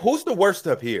of fact, who's the worst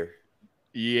up here?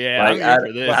 Yeah, Like, I'm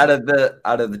here for this.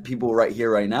 out of the people right here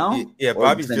right now. Yeah, Or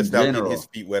Bobby's in just now getting general? his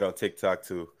feet wet on TikTok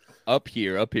too. Up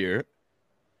here.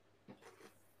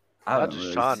 I'm don't just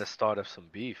really trying see- to start up some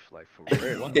beef, like for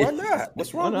real. Why not?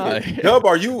 What's wrong Why with not? it? Dub,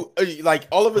 are you like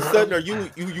all of a sudden? Are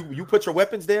you put your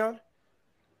weapons down?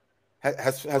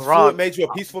 Has Ron, Fluid made you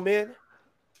a peaceful man?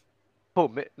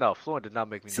 No, Floyd did not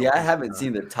make me. See, no I peaceful haven't man.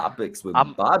 seen the topics with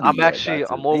I'm Bobby. I'm yet. actually That's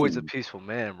the I'm always a thing peaceful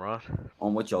man, Ron.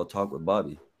 on what y'all talk with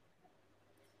Bobby.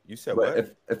 You said But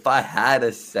what? if I had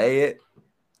to say it,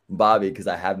 Bobby, because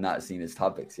I have not seen his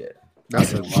topics yet.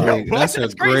 That's a great. What? That's a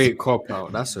That's crazy. great cop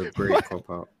out. That's a great cop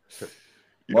out.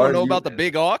 You don't Mars, know you- about the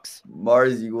big ox?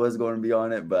 Mars, you was going to be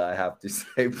on it, but I have to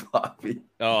say Bobby.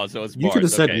 Oh, so it's You Mars. could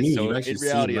have said Okay, me. so You've in actually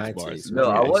reality, seen it's my Mars. taste. No,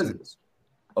 I Okay. wasn't.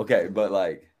 Okay, but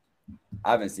like,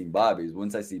 I haven't seen Bobby's.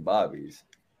 Once I see Bobby's,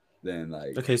 then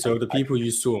like, Okay, so the people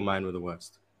you saw, mine were the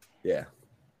worst. yeah.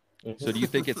 So do you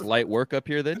think it's light work up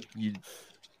here then?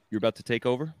 You're about to take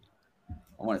over?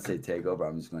 I want to say take over.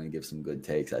 I'm just going to give some good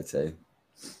takes, I'd say.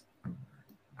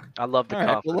 I love the All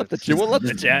right, we'll let confidence.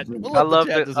 the chat. We'll I let love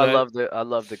the chat it. decide. I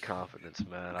love the confidence,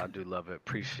 man. I do love it.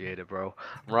 Appreciate it, bro.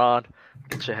 Ron,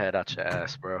 get your head out your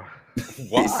ass, bro.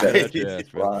 Why? said yes,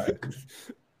 bro.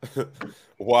 Why?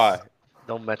 Why?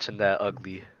 Don't mention that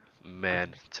ugly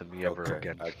man to me ever Okay,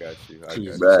 again. I got you.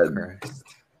 Jesus Brad. Christ.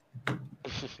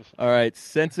 All right,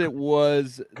 since it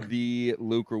was the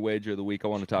lucre wager of the week, I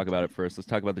want to talk about it first. Let's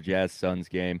talk about the Jazz Suns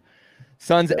game.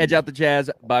 Suns edge out the Jazz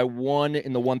by 1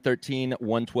 in the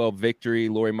 113-112 victory.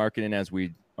 Lauri Markkanen, as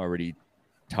we already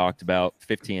talked about,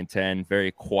 15-10,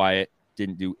 very quiet,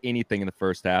 didn't do anything in the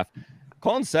first half.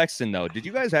 Colin Sexton, though, did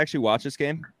you guys actually watch this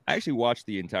game? I actually watched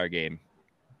the entire game.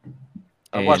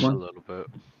 I watched a And little bit.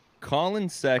 Colin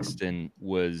Sexton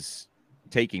was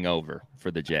taking over for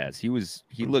the Jazz. He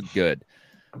looked good.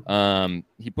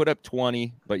 He put up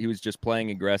 20, but he was just playing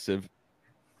aggressive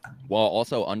while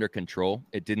also under control.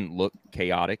 It didn't look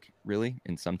chaotic, really.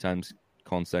 And sometimes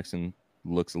Colin Sexton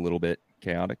looks a little bit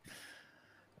chaotic.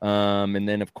 And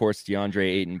then, of course, Deandre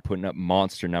Ayton putting up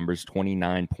monster numbers,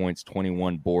 29 points,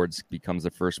 21 boards, becomes the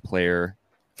first player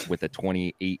with a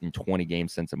 28-20 game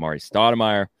since Amari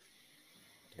Stoudemire.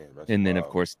 Damn, that's And then, of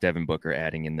wild. course, Devin Booker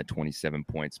adding in the 27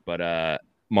 points. But,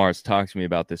 Mars, talk to me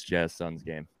about this Jazz Suns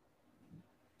game.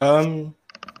 I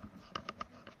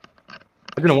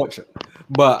didn't watch it,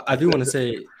 but I do want to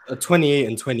say A 28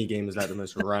 and 20 game is like the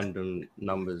most random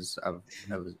numbers I've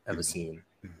ever seen.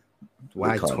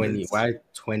 Why 20? Why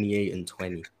 28 and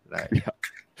 20? Like,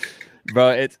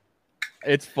 bro,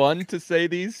 it's fun to say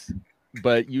these,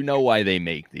 but you know why they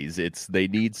make these. They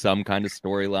need some kind of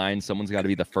storyline. Someone's got to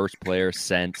be the first player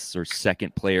since or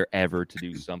second player ever to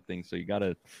do something. So you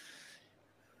gotta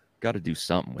do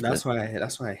something with that's it.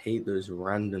 That's why I hate those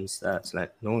random stats.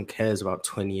 Like, no one cares about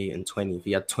 28 and 20. If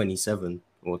he had 27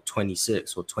 or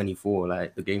 26 or 24,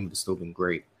 like, the game would have still been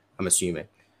great, I'm assuming.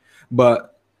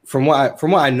 But from what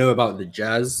I know about the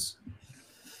Jazz,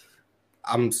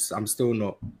 I'm still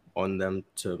not on them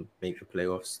to make the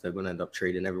playoffs. They're gonna end up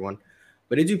trading everyone,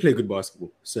 but they do play good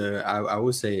basketball. So I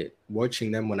will say,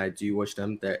 watching them, when I do watch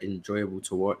them, they're enjoyable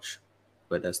to watch,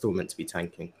 but they're still meant to be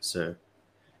tanking. So,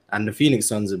 and the Phoenix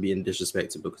Suns are being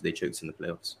disrespected because they choked in the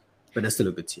playoffs, but they're still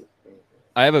a good team.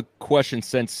 I have a question.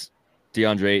 Since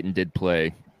Deandre Ayton did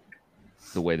play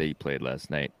the way that he played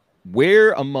last night,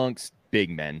 where amongst big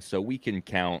men, so we can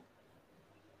count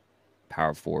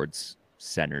power forwards,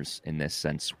 centers in this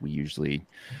sense, we usually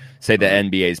say the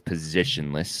NBA is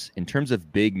positionless. In terms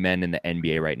of big men in the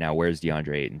NBA right now, where's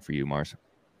Deandre Ayton for you, Mars?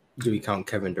 Do we count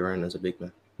Kevin Durant as a big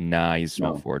man? Nah, he's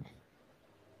small forward.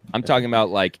 I'm talking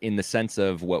about like in the sense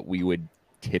of what we would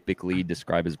typically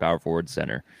describe as power forward,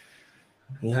 center.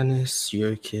 Giannis,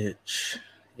 Jokic,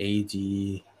 AD,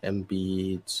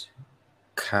 Embiid,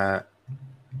 Kat,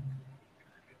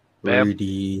 Bam.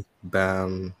 Rudy,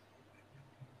 Bam.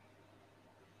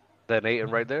 Then Ayton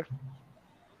right there.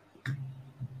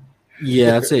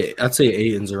 Yeah, I'd say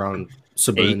Ayton's around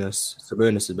Sabonis.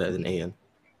 Sabonis is better than Ayton.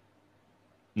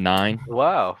 9.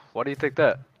 Wow. Why do you think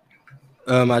that?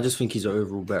 I just think he's an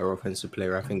overall better offensive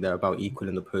player. I think they're about equal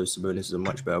in the post. Sabonis is a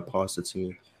much better passer to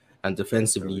me. And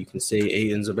defensively, you can say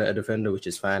Ayton's a better defender, which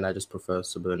is fine. I just prefer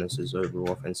Sabonis'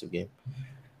 overall offensive game.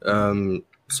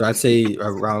 So I'd say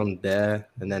around there,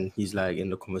 and then he's like in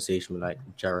the conversation with like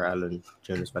Jarrett Allen,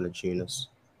 Jonas Valanciunas.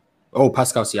 Oh,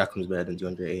 Pascal Siakam's better than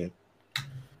Deandre Ayton.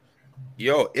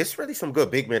 Yo, it's really some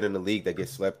good big men in the league that get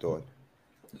slept on.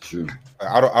 True.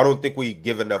 I don't think we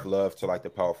give enough love to like the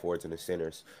power forwards and the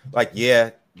centers. Like,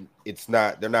 yeah,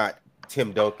 they're not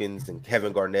Tim Duncans and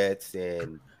Kevin Garnett's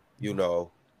and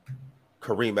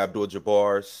Kareem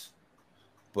Abdul-Jabbar's,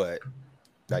 but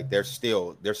like they're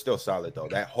still solid though.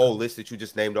 That whole list that you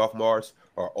just named off, Mars,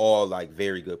 are all like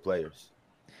very good players.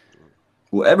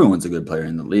 Well, everyone's a good player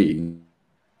in the league.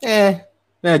 Yeah,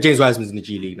 James Wiseman's in the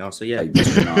G League now, so yeah.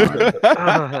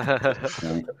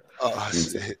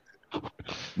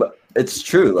 But it's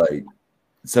true. Like,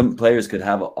 some players could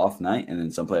have an off night, and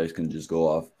then some players can just go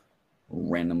off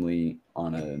randomly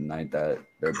on a night that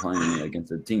they're playing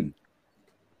against a team.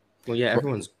 Well, yeah,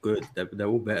 everyone's good. They're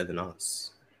all better than us.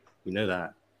 We know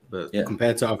that. But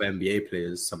compared to other NBA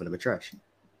players, some of them are trash.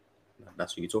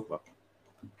 That's what you talk about.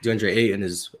 DeAndre Ayton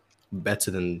is better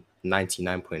than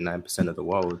 99.9% of the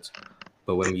world.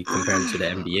 But when we compare him to the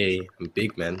NBA and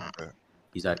big men,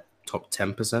 he's at top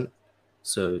 10%.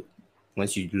 So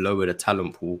once you lower the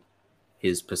talent pool,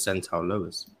 his percentile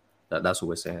lowers. That's what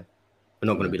we're saying. We're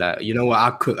not going to be like, you know what,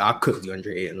 I cook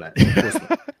DeAndre Ayton. Like, of course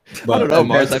not. But I don't know,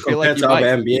 Mars. I feel like you might.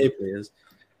 Other NBA players,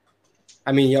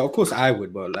 I mean, yeah, of course I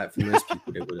would, but like for most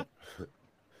people, they wouldn't.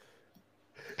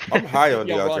 I'm high on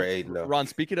DeAndre Ayton, though. Ron,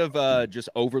 speaking of just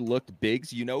overlooked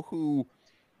bigs, you know who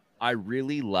I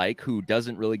really like, who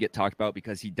doesn't really get talked about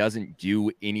because he doesn't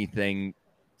do anything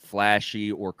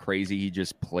flashy or crazy. He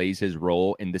just plays his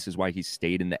role, and this is why he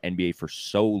stayed in the NBA for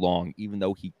so long, even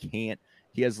though he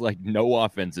has like no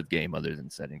offensive game other than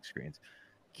setting screens.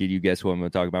 Can you guess who I'm going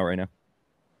to talk about right now?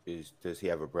 Does he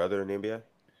have a brother in the NBA?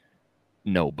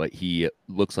 No, but he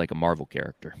looks like a Marvel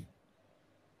character.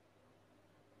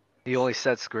 He only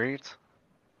sets screens?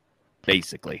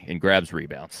 Basically, and grabs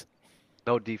rebounds.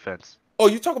 No defense. Oh,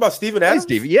 you talk about Steven Adams?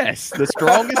 Hey, Steve, yes, the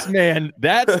strongest man.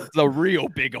 That's the real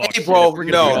big off. Hey, bro,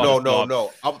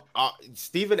 no.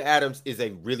 Steven Adams is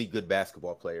a really good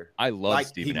basketball player. I love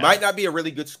Steven Adams. He might not be a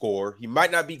really good scorer. He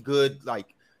might not be good,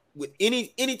 like, with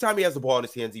anytime he has the ball in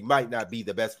his hands, he might not be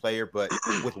the best player, but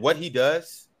with what he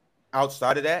does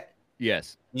outside of that,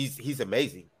 yes, he's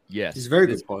amazing. Yes, he's a very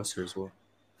good passer as well.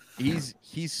 He's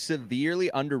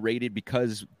severely underrated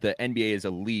because the NBA is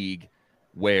a league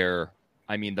where,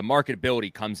 I mean, the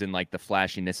marketability comes in like the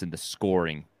flashiness and the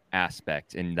scoring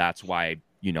aspect, and that's why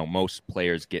most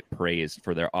players get praised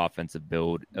for their offensive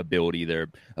ability, their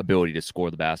ability to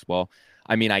score the basketball.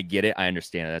 I mean, I get it, I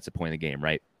understand it. That's the point of the game,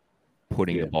 right?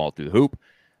 Putting the ball through the hoop.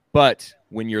 But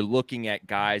when you're looking at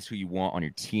guys who you want on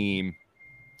your team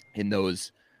in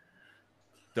those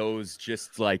those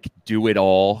just like do it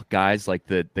all guys, like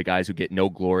the guys who get no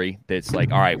glory. That's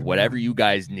like, all right, whatever you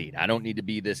guys need. I don't need to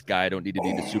be this guy. I don't need to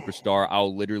be the superstar.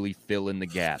 I'll literally fill in the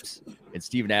gaps. And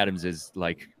Steven Adams is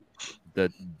like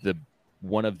the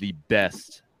one of the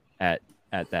best at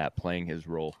that, playing his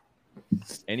role.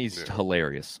 And he's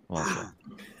hilarious also.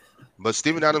 But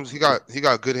Steven Adams, he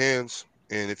got good hands,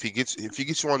 and if he gets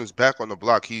you on his back on the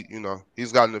block,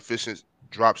 he's got an efficient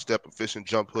drop step, efficient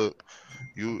jump hook.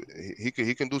 He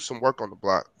can do some work on the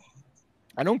block.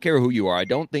 I don't care who you are. I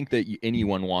don't think that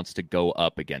anyone wants to go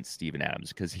up against Steven Adams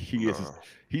because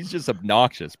he's just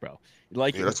obnoxious, bro.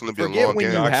 Like, that's gonna be a long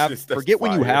game. Forget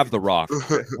when you have the rock.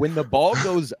 When the ball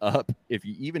goes up,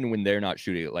 even when they're not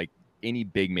shooting it, like any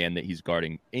big man that he's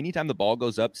guarding, anytime the ball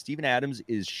goes up, Steven Adams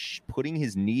is putting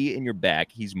his knee in your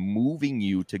back. He's moving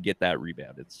you to get that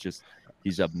rebound. It's just,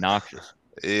 he's obnoxious.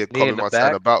 Yeah, Kobe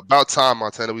Montana. About time,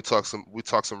 Montana. We talk some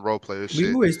role players.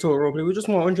 We always talk role play. We just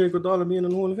want Andre Iguodala being in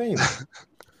the Hall of Fame.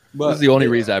 But this is the only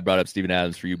reason I brought up Steven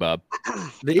Adams for you, Bob.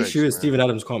 The issue is Steven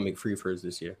Adams can't make free throws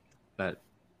this year.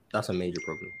 That's a major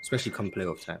problem, especially come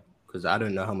playoff time. Because I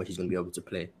don't know how much he's going to be able to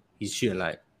play. He's shooting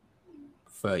like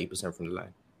 30% from the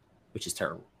line, which is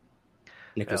terrible.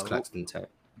 Nicholas Claxton type.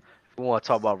 We want to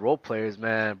talk about role players,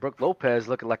 man. Brook Lopez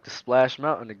looking like the Splash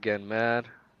Mountain again, man.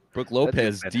 Brook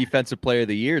Lopez, Defensive Player of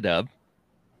the Year, Dub.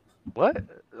 What?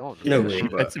 No way,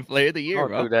 Defensive Player of the Year,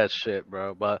 don't do that shit,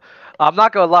 bro. But I'm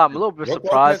not gonna lie, I'm a little bit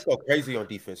surprised. Lopez go crazy on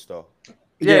defense, though.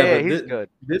 Yeah, he's good.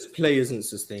 This play isn't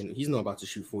sustained. He's not about to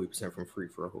shoot 40% from free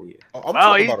for a whole year.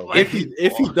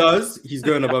 If he does, he's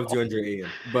going above DeAndre Ayton,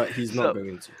 but he's not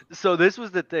going to. So this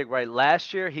was the thing, right?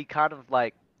 Last year he kind of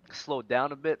like slowed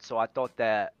down a bit, so I thought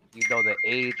that the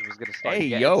age was gonna start. Hey,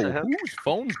 yo, whose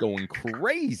phone's going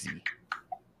crazy?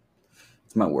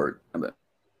 It's my word. I bet.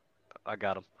 I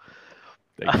got him.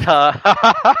 Thank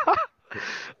you.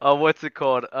 What's it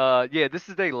called? Yeah, this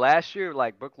is the last year.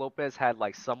 Like Brook Lopez had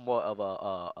like somewhat of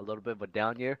a little bit of a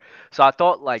down year, so I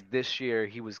thought like this year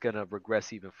he was gonna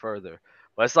regress even further.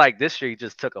 But it's like this year he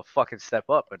just took a fucking step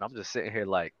up, and I'm just sitting here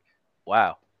like,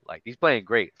 wow, like he's playing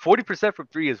great. 40% from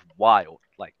three is wild.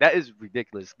 Like that is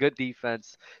ridiculous. Good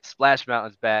defense. Splash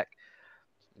Mountain's back.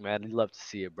 Man, I'd love to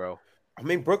see it, bro. I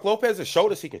mean, Brook Lopez has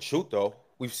showed us he can shoot, though.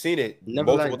 We've seen it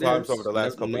multiple times over the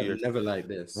last couple of years. Never like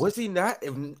this. Was he not?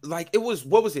 Like, it was,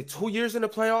 what was it, 2 years in the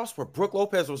playoffs where Brook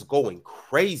Lopez was going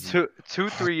crazy?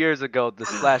 3 years ago, the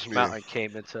Splash Mountain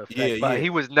came into effect, but he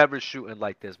was never shooting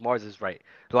like this. Mars is right.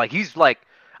 Like, he's like,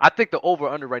 I think the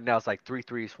over-under right now is like 3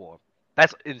 threes for him.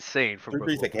 That's insane for Brook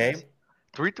Lopez. 3 threes a game?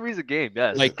 3 threes a game,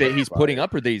 yes. Like that he's putting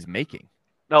up or that he's making?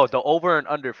 No, the over and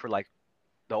under for like,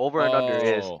 the over and under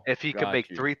is if he can make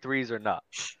 3 threes or not.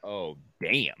 Oh,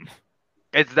 damn.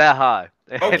 It's that high.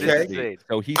 Okay.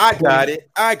 So I got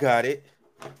it.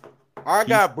 I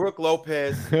got Brook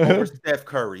Lopez over Steph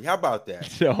Curry. How about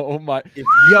that? Oh my! If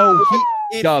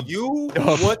you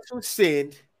want to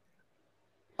send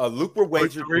a Looper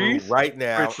wager right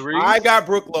now, I got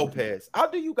Brook Lopez. I'll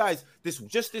do you guys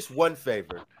this one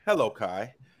favor. Hello,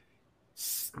 Kai.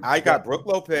 I got Brook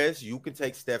Lopez. You can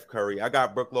take Steph Curry. I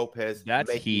got Brook Lopez. That's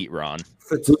heat, Ron.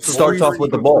 Starts off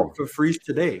with the ball for freeze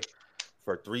today.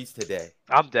 For threes today.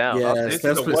 I'm down. Yeah,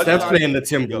 Steph's playing the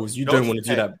Timberwolves. You don't want to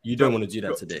do that. You don't want to do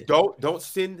that today. Don't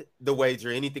send the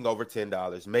wager anything over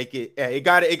 $10. Make it. It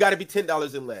got to be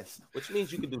 $10 and less, which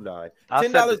means you can do $9.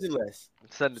 $10 and less.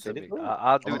 Send it to me.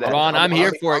 I'll do that. Ron, I'm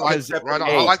here for it because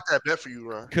I like that bet for you,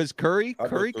 Ron. Because Curry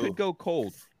could go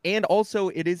cold. And also,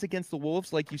 it is against the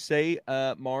Wolves, like you say,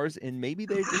 Mars, and maybe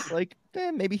they're just like,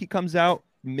 maybe he comes out,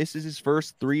 misses his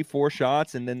first 3-4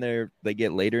 shots, and then they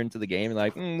get later into the game and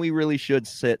like, we really should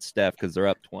sit Steph because they're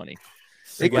up 20.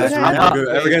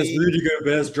 Against Rudy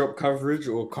Gobert's drop coverage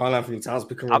or Karl Anthony Towns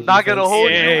becoming. I'm not gonna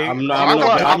hold you. I'm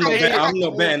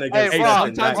not betting against.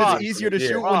 Sometimes it's easier to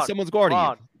shoot when someone's guarding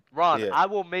you. Ron, I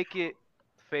will make it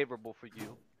favorable for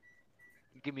you.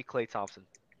 Give me Klay Thompson.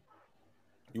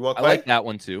 You want Klay? I like that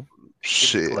one too.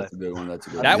 Shit, that's a good one.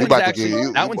 That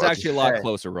one's actually a lot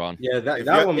closer, Ron. Yeah,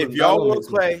 that one. If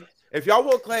y'all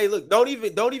want Klay, look, don't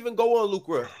even go on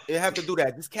Lucra and have to do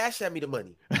that. Just cash at me the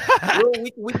money.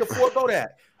 we can forego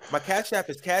that. My cash app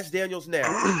is Cash Daniels now.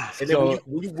 And then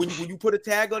when you put a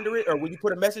tag under it or when you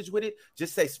put a message with it,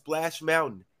 just say Splash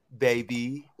Mountain,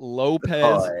 baby.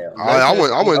 Lopez.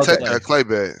 I wouldn't take that Klay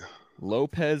bet.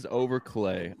 Lopez over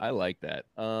Klay. I like that.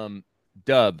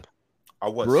 Dub.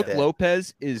 Brook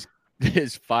Lopez is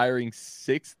firing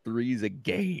 6 threes a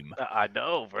game. I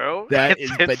know, bro. That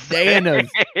is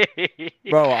bananas.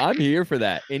 Bro, I'm here for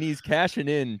that. And he's cashing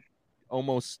in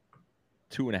almost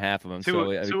 2.5 of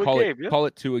them. Call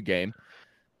it 2 a game.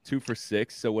 2 for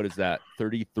 6. So what is that?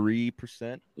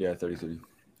 33%? Yeah, 33.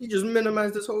 He just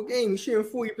minimized this whole game. He's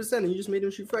shooting 40%, and you just made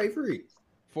him shoot 33.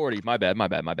 40. My bad.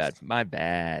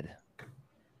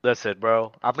 Listen,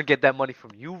 bro, I'm gonna get that money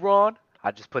from you, Ron. I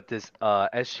just put this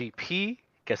SGP,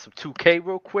 get some 2K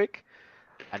real quick.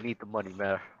 I need the money,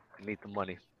 man. I need the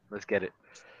money. Let's get it.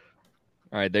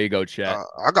 All right, there you go, chat.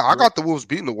 I got the Wolves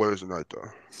beating the Warriors tonight, though.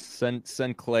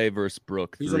 Send Clay versus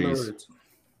Brook Who's on the threes. roads?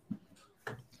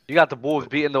 You got the Wolves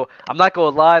beating the. I'm not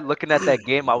gonna lie. Looking at that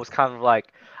game, I was kind of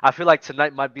like, I feel like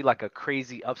tonight might be like a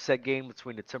crazy upset game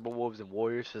between the Timberwolves and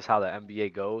Warriors. Just how the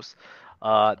NBA goes.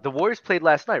 The Warriors played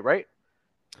last night, right?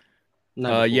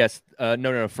 Yes.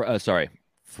 No. Sorry.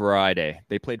 Friday.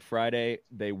 They played Friday.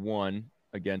 They won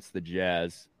against the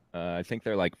Jazz. I think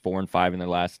they're like 4-5 in their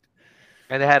last.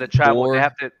 And they had to travel.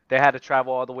 Four. They had to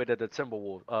travel all the way to the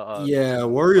Timberwolves. Yeah,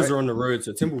 Warriors right? are on the road,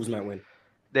 so Timberwolves might win.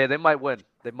 They might win.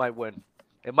 They might win.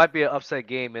 It might be an upset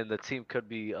game, and the team could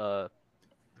be a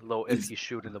little iffy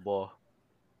shooting the ball.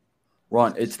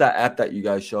 Ron, it's that app that you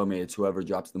guys show me. It's whoever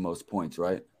drops the most points,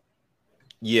 right?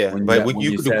 Yeah, but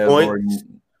you could do points.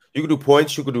 You could do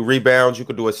points. You could do rebounds. You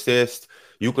could do assists.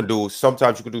 You can do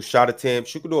sometimes you can do shot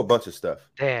attempts. You can do a bunch of stuff.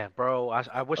 Damn, bro.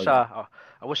 I wish I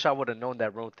wish I would have known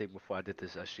that road thing before I did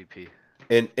this SGP.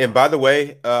 And by the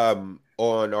way, on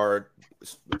our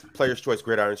Players Choice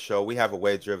Gridiron show, we have a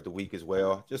wager of the week as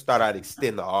well. Just thought I'd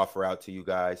extend the offer out to you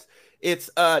guys. It's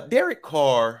Derek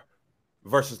Carr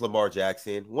versus Lamar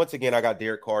Jackson. Once again, I got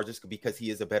Derek Carr just because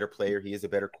he is a better player. He is a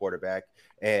better quarterback,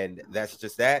 and that's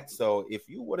just that. So if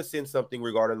you want to send something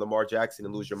regarding Lamar Jackson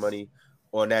and lose your money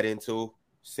on that end too,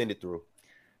 send it through.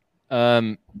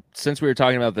 Since we were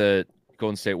talking about the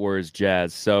Golden State Warriors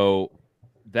Jazz, so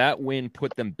that win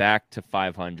put them back to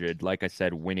 500. Like I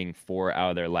said, winning 4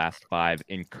 out of their last 5.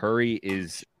 And Curry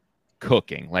is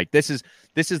cooking. Like this is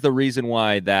the reason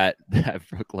why that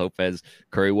Brook Lopez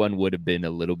Curry one would have been a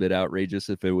little bit outrageous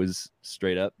if it was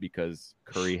straight up, because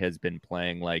Curry has been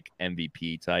playing like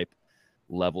MVP type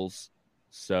levels.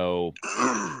 So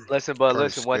listen,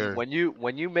 when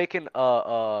you making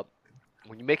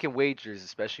when you're making wagers,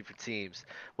 especially for teams,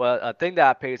 well, a thing that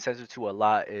I pay attention to a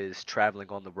lot is traveling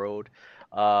on the road.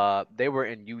 They were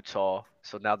in Utah,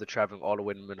 so now they're traveling all the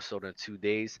way to Minnesota in 2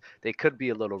 days. They could be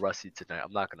a little rusty tonight.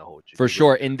 I'm not going to hold you. For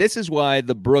sure. And this is why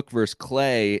the Brook versus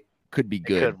Clay could be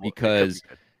good, because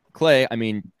Clay, I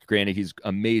mean, granted, he's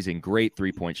amazing, great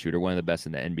 3-point shooter, one of the best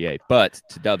in the NBA. But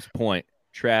to Dub's point,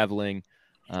 traveling.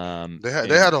 They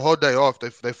had a whole day off. They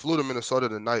flew to Minnesota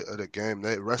the night of the game.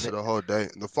 They rested a whole day.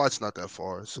 The flight's not that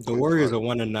far. The Warriors are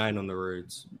 1-9 on the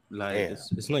roads. Like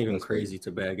it's not even crazy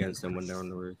to bet against them when they're on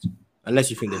the roads, unless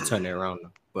you think they turn it around.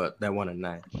 But they're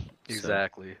 1-9.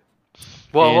 Exactly. So.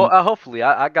 Well, hopefully,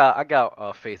 I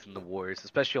got faith in the Warriors,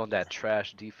 especially on that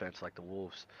trash defense like the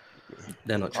Wolves.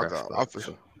 They're not trash.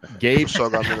 Gabe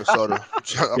got Minnesota.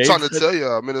 I'm trying to tell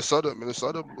you, Minnesota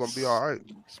gonna be all right.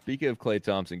 Speaking of Klay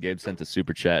Thompson, Gabe sent a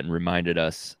super chat and reminded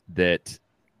us that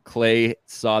Clay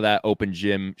saw that open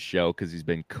gym show because he's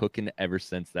been cooking ever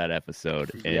since that episode.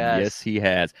 And yes he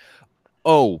has.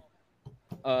 Oh,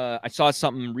 I saw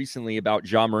something recently about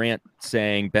Ja Morant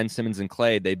saying Ben Simmons and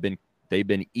Clay they've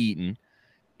been eaten,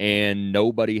 and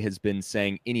nobody has been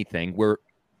saying anything.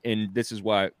 And this is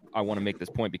why I want to make this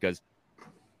point, because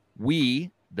we,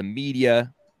 the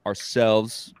media,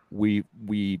 ourselves, we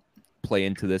play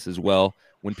into this as well.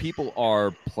 When people are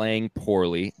playing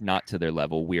poorly, not to their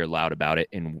level, we are loud about it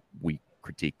and we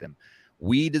critique them.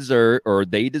 They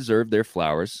deserve their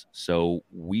flowers, so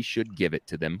we should give it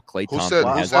to them. Klay Thompson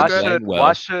has been playing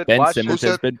well. Ben Simmons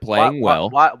has been playing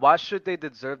well. Why should they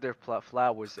deserve their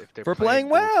flowers if they're playing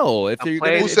well? If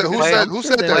they're who said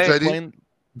that, JD?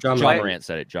 Ja Morant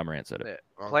said it. Ja Morant said it.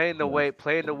 Playing the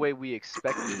way we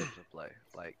expected them to play.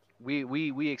 Like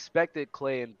we expected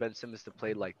Clay and Ben Simmons to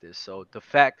play like this. So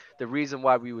the reason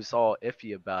why we was all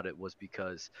iffy about it was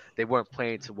because they weren't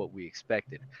playing to what we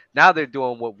expected. Now they're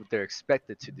doing what they're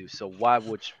expected to do. So why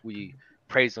would we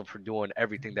praise them for doing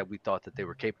everything that we thought that they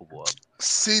were capable of?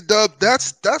 See, Dub,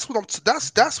 that's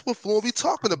what we'll be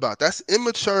talking about. That's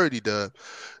immaturity, Dub.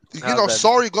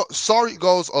 Sorry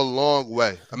goes a long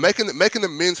way. Making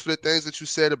amends for the things that you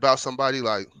said about somebody,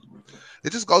 like,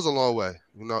 it just goes a long way.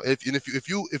 You know, if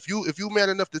you man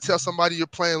enough to tell somebody you're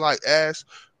playing like ass,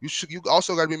 you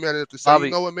also got to be man enough to say, Bobby,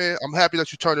 you know what, man, I'm happy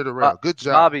that you turned it around. Good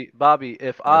job, Bobby.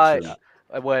 If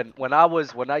when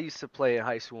I used to play in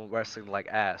high school and wrestling like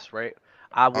ass, right?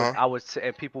 I would say,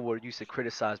 and people used to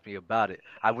criticize me about it.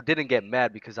 I didn't get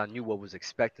mad because I knew what was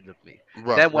expected of me.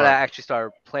 Then when I actually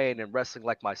started playing and wrestling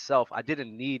like myself, I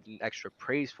didn't need an extra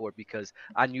praise for it because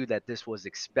I knew that this was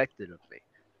expected of me.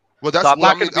 Well, that's so I'm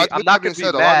not going to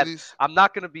be mad. These... I'm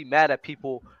not going to be mad at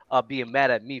people being mad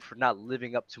at me for not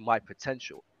living up to my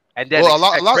potential. And then well,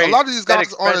 a lot of these guys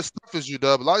expect- aren't as tough as you,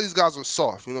 Dub. A lot of these guys are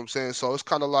soft. You know what I'm saying? So it's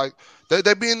kind of like they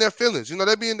be in their feelings. You know,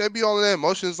 they be all in their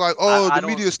emotions. Like, oh, I the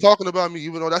media is talking about me,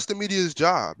 even though that's the media's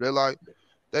job. They're like,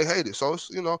 they hate it. So it's,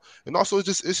 you know, and also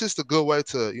it's just a good way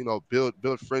to, you know,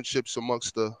 build friendships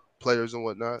amongst the players and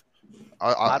whatnot.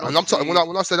 And I'm talking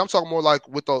when I said I'm talking more like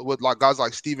with like guys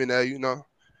like Stephen A. You know,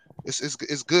 it's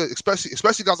good,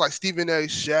 especially guys like Stephen A.,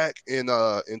 Shaq,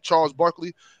 and Charles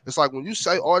Barkley. It's like when you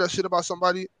say all that shit about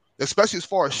somebody, especially as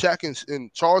far as Shaq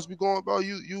and Charles be going, bro,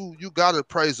 you gotta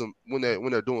praise them when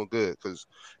they're doing good, because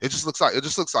it just looks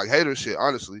like hater shit,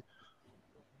 honestly.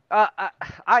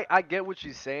 I get what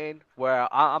you're saying. Where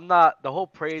I'm not the whole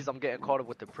praise. I'm getting caught up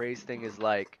with the praise thing. Is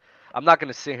like I'm not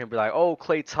gonna sit here and be like, oh,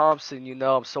 Klay Thompson, you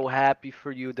know, I'm so happy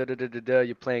for you. Da da da da da.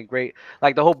 You're playing great.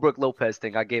 Like the whole Brook Lopez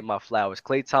thing. I gave my flowers.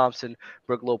 Klay Thompson,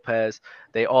 Brook Lopez,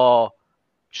 they all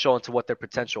showing to what their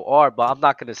potential are. But I'm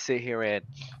not gonna sit here and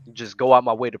just go out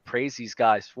my way to praise these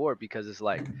guys for it, because it's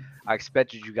like I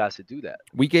expected you guys to do that.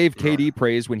 We gave KD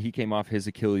praise when he came off his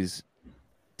Achilles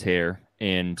tear,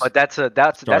 and But that's a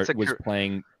was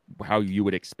playing how you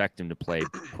would expect him to play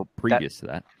previous to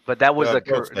that. But that was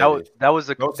Yeah,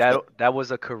 that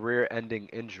was a career-ending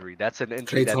injury. That's an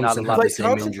injury Klay that not a Thompson lot had of the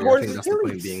same injury. I think that's the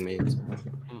point being made.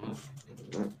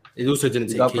 Mhm. It also didn't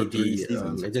take got for 3 KD.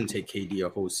 seasons. It didn't take KD a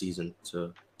whole season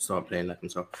to start playing like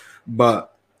himself.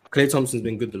 But Klay Thompson's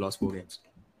been good the last 4 games.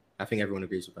 I think everyone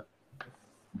agrees with that.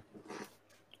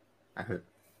 I heard.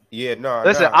 Yeah, no.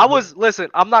 Listen,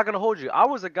 I'm not gonna hold you. I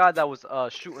was a guy that was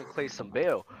shooting Klay some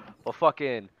bail, but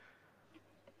fucking,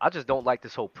 I just don't like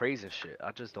this whole praising shit.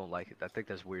 I just don't like it. I think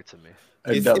that's weird to me.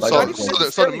 It's Dub, I not got a even question. So the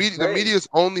necessarily media is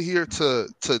only here to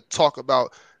talk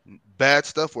about bad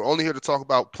stuff. We're only here to talk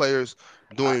about players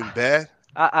doing bad.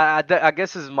 I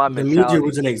guess this is my The mentality. media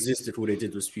wouldn't exist if all they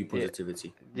did was spew Yeah.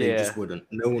 positivity. They just wouldn't.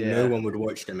 No one would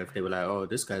watch them if they were like, "Oh,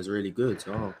 this guy's really good."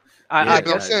 Oh, Yeah, I but I'm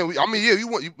guess saying,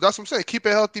 that's what I'm saying. Keep a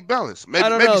healthy balance. Maybe I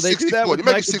don't maybe know. They do 60 that 40. with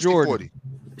Maybe Michael 60 Jordan.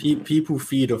 40. people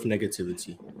feed off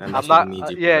negativity, and I'm that's what not.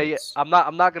 the media Yeah. promotes.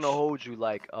 I'm not gonna hold you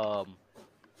like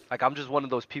I'm just one of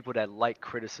those people that like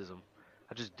criticism.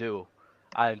 I just do.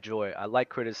 I enjoy it. I like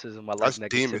criticism. I like That's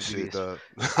demon negativity. shit, dog.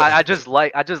 I just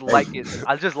like it.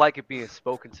 I just like it being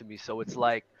spoken to me. So it's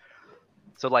like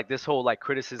this whole like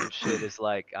criticism shit is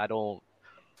like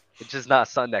it's just not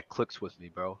something that clicks with me,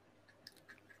 bro.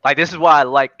 Like this is why I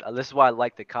like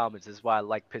the comments. This is why I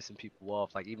like pissing people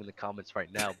off. Like even the comments right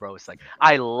now, bro. It's like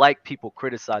I like people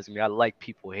criticizing me. I like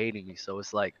people hating me. So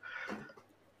it's like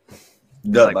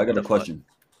Dub, like, I what got the a fuck? question.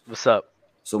 What's up?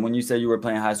 So when you say you were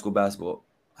playing high school basketball,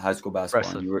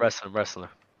 and you were Wrestling.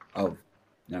 oh,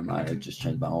 never mind. I just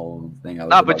changed my whole thing.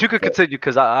 Nah, but you could continue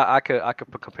because I could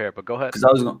compare. But go ahead. Because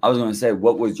I was going to say,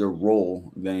 what was your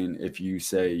role then if you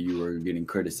say you were getting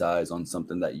criticized on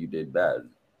something that you did bad?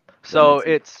 So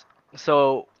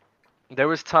there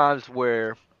was times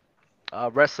where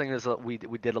wrestling is we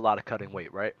did a lot of cutting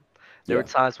weight, right? There were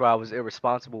times where I was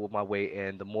irresponsible with my weight,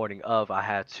 and the morning of I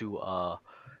had to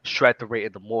shred the weight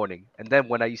in the morning. And then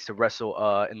when I used to wrestle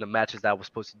in the matches that I was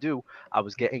supposed to do, I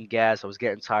was getting gassed, I was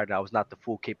getting tired, and I was not the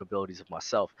full capabilities of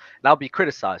myself. And I'll be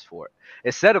criticized for it.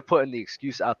 Instead of putting the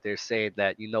excuse out there saying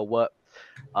that, you know what,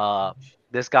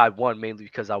 this guy won mainly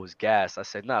because I was gassed, I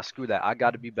said, nah, screw that. I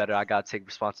got to be better. I got to take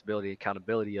responsibility and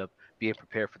accountability of being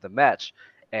prepared for the match.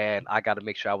 And I got to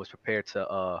make sure I was prepared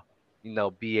to,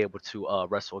 be able to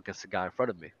wrestle against the guy in front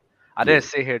of me. I didn't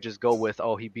sit here and just go with,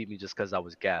 oh, he beat me just because I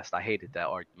was gassed. I hated that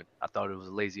argument. I thought it was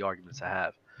a lazy argument to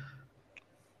have.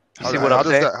 See what I'm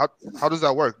saying? How does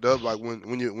that work, Dub? Like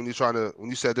when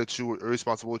you said that you were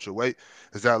irresponsible with your weight,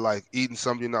 is that like eating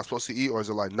something you're not supposed to eat, or is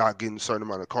it like not getting a certain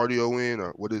amount of cardio in,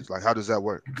 or what is like how does that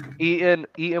work? Eating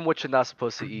what you're not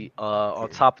supposed to eat. On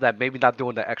top of that, maybe not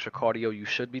doing the extra cardio you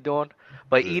should be doing,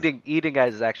 but eating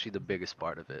is actually the biggest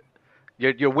part of it.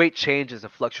 Your weight changes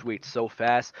and fluctuates so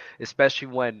fast, especially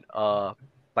when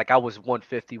like I was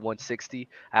 150, 160.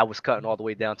 I was cutting all the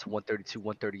way down to 132,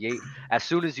 138. As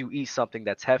soon as you eat something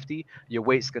that's hefty, your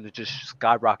weight's going to just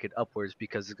skyrocket upwards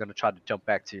because it's going to try to jump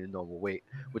back to your normal weight,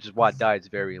 which is why diet is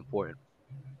very important.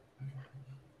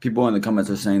 People in the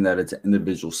comments are saying that it's an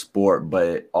individual sport, but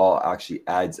it all actually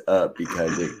adds up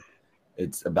because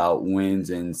it's about wins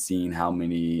and seeing how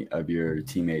many of your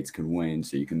teammates can win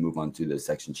so you can move on to the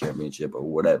section championship or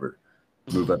whatever,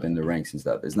 move up in the ranks and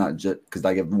stuff. It's not just because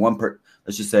like if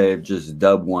let's just say if just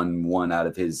Dub won one out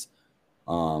of his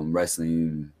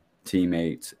wrestling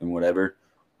teammates and whatever,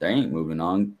 they ain't moving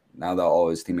on now that all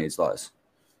his teammates lost.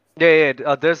 Yeah.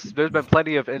 There's been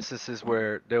plenty of instances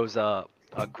where there was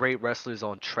great wrestlers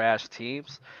on trash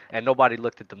teams, and nobody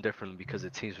looked at them differently because the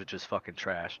teams were just fucking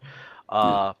trash.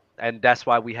 And that's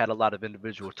why we had a lot of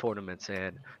individual tournaments,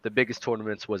 and the biggest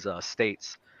tournaments was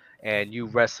states, and you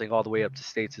wrestling all the way up to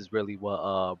states is really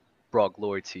what brought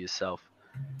glory to yourself.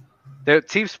 The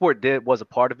team sport was a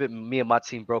part of it. Me and my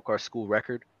team broke our school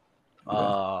record,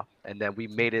 and then we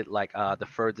made it like the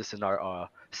furthest in our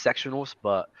sectionals,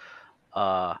 but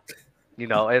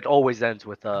it always ends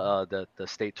with the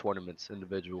state tournaments,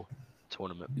 individual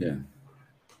tournament. Yeah.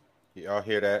 Y'all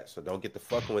hear that? So don't get the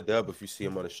fucking with Dub if you see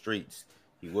him on the streets.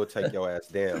 He will take your ass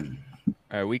down.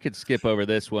 All right, we could skip over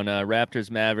this one.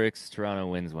 Raptors, Mavericks, Toronto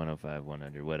wins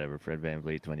 105-100, whatever. Fred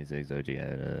VanVleet, 26,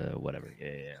 OG, whatever.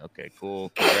 Yeah, okay, cool.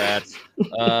 Congrats.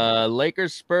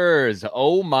 Lakers, Spurs.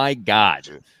 Oh, my God.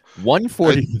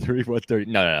 143, 130.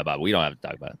 No, Bob, we don't have to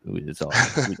talk about it. It's all.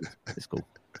 It's cool.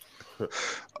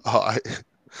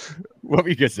 What were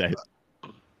you going to say?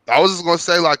 I was just going to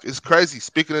say, like, it's crazy.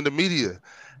 Speaking in the media,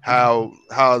 how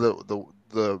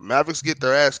the Mavericks get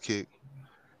their ass kicked.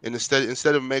 And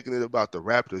instead of making it about the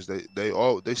Raptors,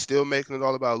 they still making it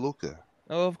all about Luka.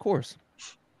 Oh, of course.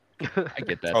 I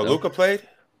get that. Oh, Luka played?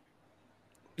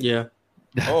 Yeah.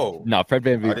 Oh. No, Fred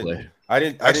VanVleet played. I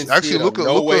didn't Actually, see it. Luka,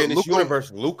 no way in this Luka,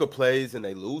 universe Luka plays and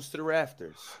they lose to the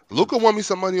Raptors. Luka won me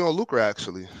some money on Luka,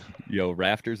 actually. Yo,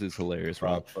 Raptors is hilarious,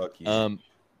 Rob. Fuck you.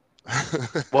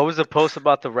 What was the post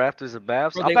about the Raptors and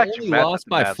Mavs? Bro, they only lost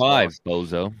by 5,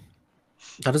 bozo.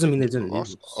 That doesn't mean they didn't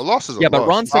lose. A loss is a Yeah, loss. but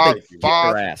Ron said they kicked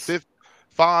their ass.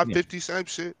 50, same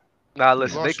shit. Nah,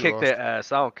 listen, they kicked their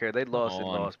ass. I don't care. They lost and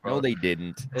lost, bro. No, they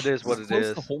didn't. It is what it Close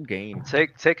is. the whole game.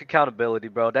 Take accountability,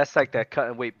 bro. That's like that cut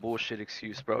and weight bullshit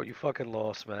excuse, bro. You fucking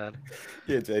lost, man.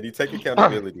 Yeah, JD, take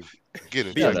accountability. Get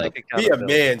it. Be a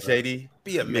man, JD.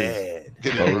 Be a man.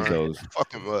 Get Bozos.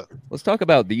 Fuck him up. Let's talk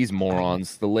about these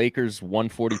morons. The Lakers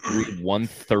 143,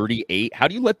 138. How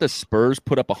do you let the Spurs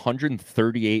put up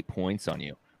 138 points on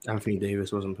you? Anthony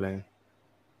Davis wasn't playing.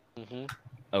 Mm-hmm.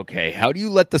 Okay, how do you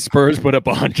let the Spurs put up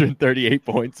 138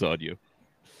 points on you?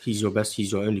 He's your best.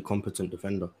 He's your only competent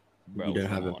defender. Bro, you don't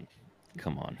have him.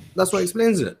 Come on. That's what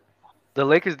explains it. The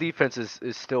Lakers' defense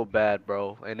is still bad,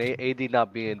 bro. And AD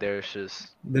not being there is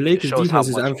just... The Lakers' defense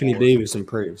is Anthony more. Davis and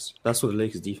praise. That's what the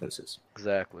Lakers' defense is.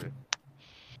 Exactly.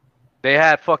 They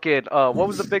had fucking... what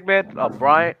was the big man?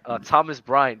 Thomas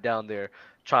Bryant down there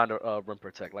trying to rim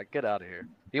protect. Like, get out of here.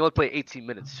 He only played 18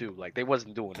 minutes, too. Like, they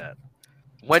wasn't doing that.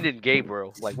 Wendell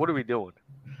Gabriel. Like, what are we doing?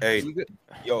 Hey,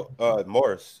 yo,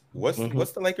 Morris, what's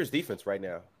the Lakers' defense right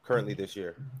now, currently this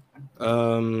year?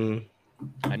 I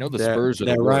know the Spurs are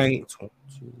they're ranked.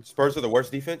 Spurs are the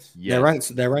worst defense? Yes.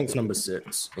 They're ranked number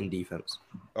 6 in defense.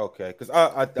 Okay, because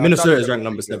I Minnesota is ranked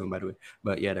number 7, by the way.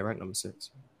 But yeah, they're ranked number 6.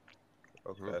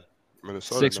 Okay.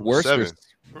 Minnesota, 6 worst. 7.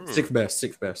 Sixth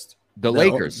best. The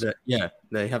Lakers.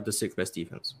 They have the 6th best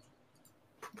defense.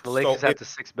 The Lakers have the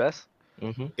 6th best?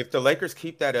 Mm-hmm. If the Lakers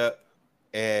keep that up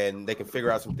and they can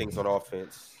figure out some things on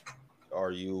offense,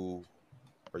 are you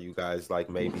guys like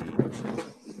maybe?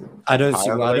 I don't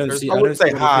see. I wouldn't say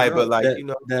high, but like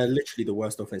they're literally the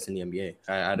worst offense in the NBA.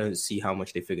 I don't see how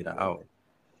much they figured that out,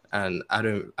 and I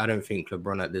don't think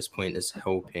LeBron at this point is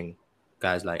helping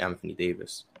guys like Anthony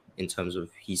Davis in terms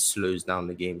of he slows down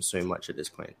the game so much at this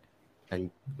point. And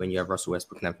when you have Russell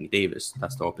Westbrook and Anthony Davis,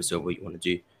 that's the opposite of what you want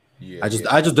to do. Yeah, I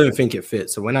just don't think it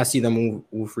fits. So when I see them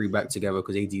all three back together,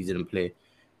 because AD didn't play,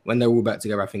 when they're all back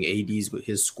together, I think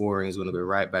his scoring is going to go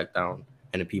right back down,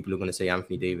 and the people are going to say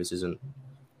Anthony Davis isn't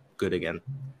good again.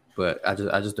 But I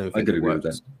just don't think it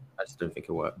works. I just don't think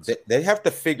it works. They have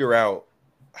to figure out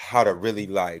how to really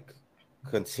like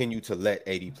continue to let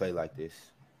AD play like this.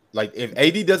 Like if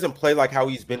AD doesn't play like how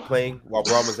he's been playing while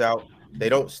Braun was out, they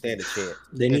don't stand a chance.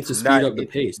 They need to speed up the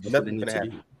pace. That's what they need to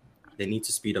do. They need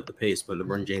to speed up the pace, but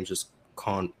LeBron James just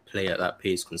can't play at that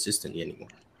pace consistently anymore,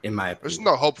 in my opinion. There's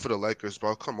no hope for the Lakers,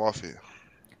 bro. Come off here.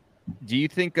 Do you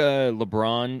think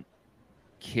LeBron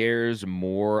cares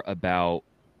more about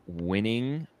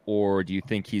winning, or do you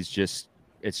think it's just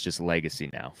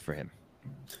legacy now for him?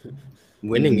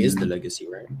 Winning is the legacy,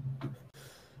 right?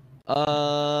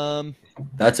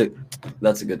 That's a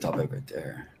good topic right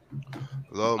there.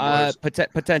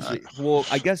 Potentially. Well,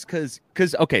 I guess because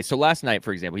okay, so last night,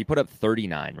 for example, he put up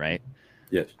 39, right?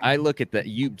 Yes. I look at that.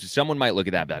 Someone might look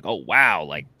at that and be like, oh wow,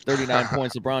 like 39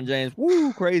 points, LeBron James,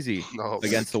 woo, crazy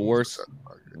against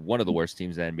one of the worst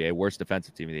teams in the NBA, worst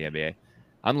defensive team in the NBA.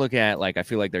 I'm looking at like I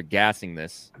feel like they're gassing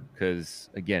this because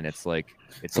again, it's like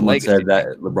it's someone said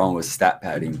that LeBron was stat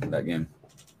padding that game.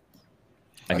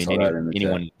 I mean,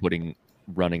 anyone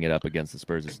running it up against the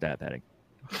Spurs is stat padding.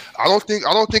 I don't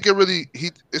think it really.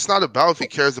 It's not about if he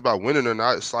cares about winning or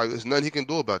not. It's like there's nothing he can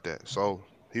do about that. So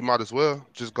he might as well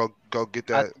just go get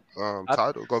that I,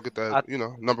 title, go get that I,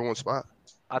 number one spot.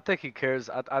 I think he cares.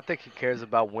 I think he cares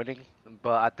about winning,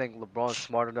 but I think LeBron's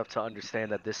smart enough to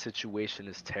understand that this situation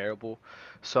is terrible.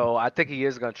 So I think he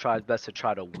is gonna try his best to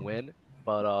try to win,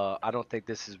 but I don't think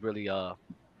this is really a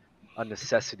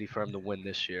necessity for him to win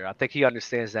this year. I think he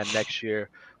understands that next year,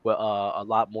 with a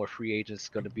lot more free agents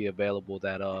going to be available,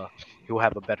 that he'll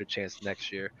have a better chance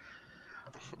next year.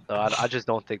 So I just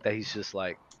don't think that he's just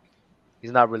like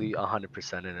he's not really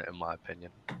 100% in it, in my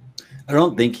opinion. I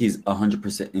don't think he's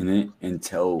 100% in it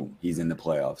until he's in the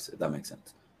playoffs, if that makes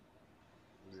sense.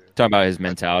 Talking about his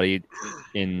mentality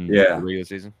in the regular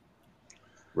season?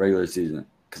 Regular season.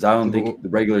 Because I don't think the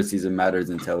regular season matters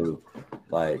until,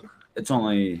 like, it's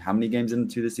only how many games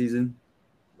into the season?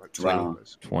 Like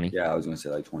 20. Yeah, I was going to say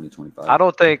like 20, 25. I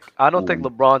don't think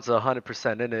LeBron's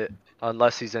 100% in it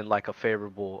unless he's in like a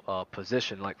favorable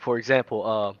position. Like, for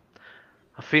example,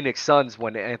 Phoenix Suns,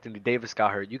 when Anthony Davis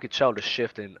got hurt, you could tell the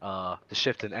shift in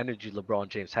energy LeBron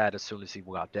James had as soon as he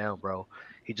got down, bro.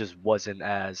 He just wasn't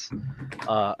as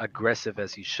aggressive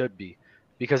as he should be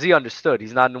because he understood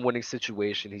he's not in a winning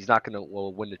situation. He's not gonna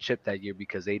win the chip that year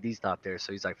because AD's not there.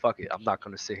 So he's like, fuck it, I'm not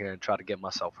gonna sit here and try to get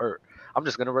myself hurt. I'm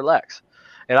just gonna relax.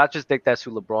 And I just think that's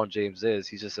who LeBron James is.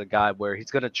 He's just a guy where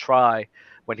he's gonna try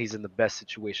when he's in the best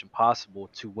situation possible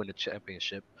to win a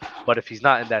championship. But if he's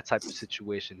not in that type of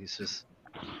situation, he's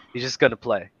just gonna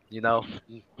play,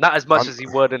 not as much as he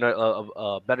would in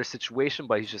a better situation,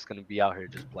 but he's just gonna be out here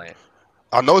just playing.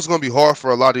 I know it's gonna be hard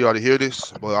for a lot of y'all to hear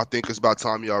this, but I think it's about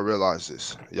time y'all realize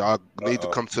this. Y'all need to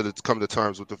come to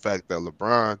terms with the fact that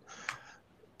LeBron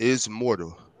is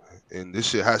mortal, and this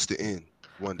shit has to end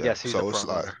one day. Yes, he's a front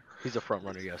runner. He's a front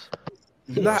runner. Yes.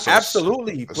 Not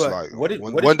absolutely, but like, what did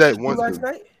one day last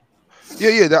night?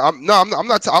 Yeah. I'm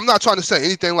not trying to say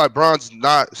anything like Bron's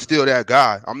not still that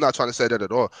guy. I'm not trying to say that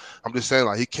at all. I'm just saying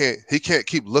like he can't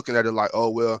keep looking at it like, oh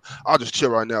well, I'll just chill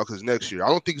right now because next year. I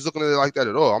don't think he's looking at it like that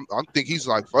at all. I think he's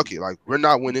like, fuck it, like we're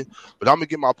not winning, but I'm gonna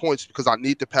get my points because I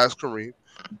need to pass Kareem.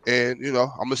 And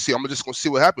I'm just gonna see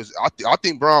what happens. I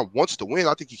think Bron wants to win.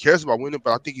 I think he cares about winning,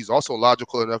 but I think he's also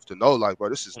logical enough to know, like, bro,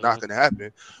 this is not gonna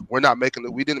happen. We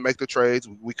didn't make the trades.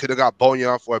 We could have got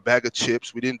Bojan for a bag of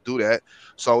chips. We didn't do that.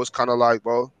 So it's kind of like,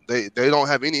 bro, they don't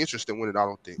have any interest in winning. I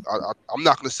don't think. I'm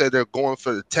not gonna say they're going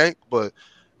for the tank, but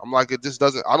I'm like, it just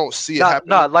doesn't. I don't see it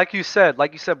happening. No, like you said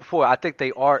before, I think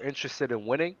they are interested in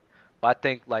winning, but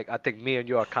I think me and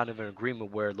you are kind of in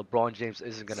agreement where LeBron James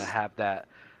isn't gonna have that.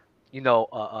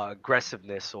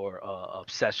 Aggressiveness or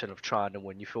obsession of trying to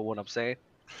win. You feel what I'm saying?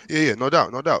 Yeah, no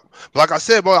doubt. But like I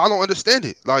said, bro, I don't understand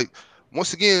it. Like,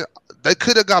 once again, they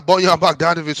could have got Bojan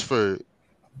Bogdanovic for,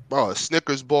 a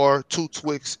Snickers bar, 2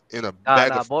 Twix, and a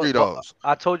bag of Fritos.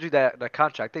 I told you that the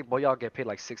contract, I think Bojan get paid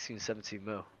like 16, 17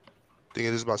 mil. I think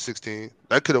it is about 16.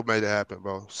 That could have made it happen,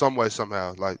 bro. Some way,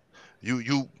 somehow. Like,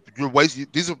 you're wasting.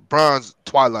 These are Bron's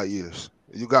twilight years.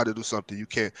 You got to do something. You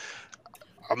can't.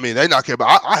 I mean, they not care,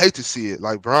 but I hate to see it.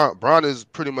 Like, Bron is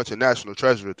pretty much a national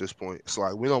treasure at this point. It's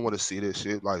like, we don't want to see this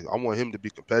shit. Like, I want him to be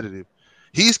competitive.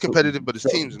 He's competitive, but his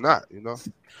team's not,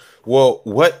 Well,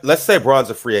 let's say Bron's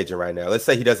a free agent right now. Let's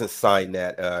say he doesn't sign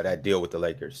that deal with the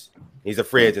Lakers. He's a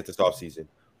free agent this offseason.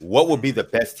 What would be the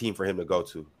best team for him to go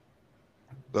to?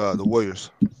 The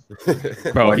Warriors.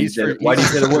 Bro, why do you say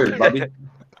the Warriors, Bobby?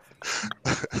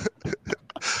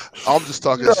 I'm just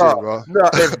talking shit, bro. No,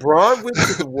 if Bron went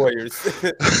to the Warriors,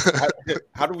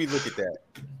 how do we look at that?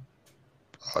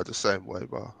 The same way,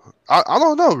 bro. I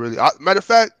don't know, really. Matter of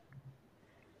fact,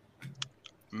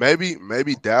 maybe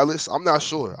Dallas. I'm not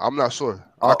sure.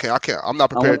 I can't. I'm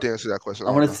not prepared to answer that question. I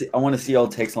want to see y'all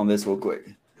takes on this real quick.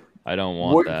 I don't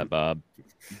want that, Bob.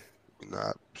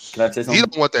 Nah. Can I say something? He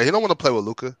don't want that. He don't want to play with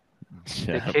Luka.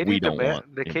 Yeah, we don't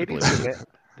want. Did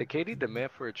KD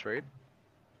demand for a trade?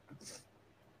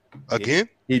 Again?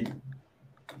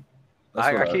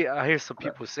 I hear some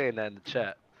people saying that in the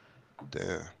chat.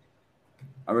 Damn.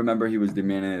 I remember he was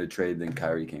demanding a trade, then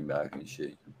Kyrie came back and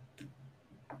shit.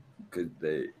 Because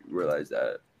they realized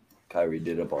that Kyrie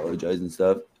did apologize and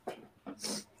stuff.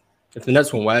 If the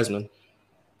Nets want Wiseman,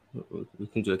 we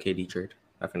can do a KD trade.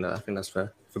 I think that's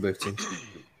fair for both teams.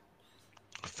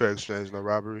 Fair exchange, no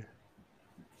robbery.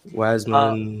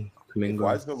 Wiseman, If Kuminga.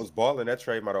 Wiseman was balling, that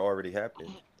trade might have already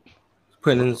happened.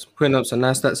 Putting up some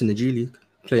nice stats in the G League,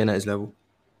 playing at his level.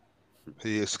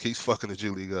 He's fucking the G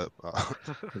League up.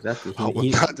 Exactly. I will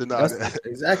not deny that.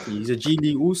 Exactly. He's a G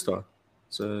League All-Star.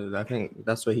 So I think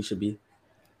that's where he should be.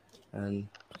 And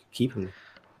keep him.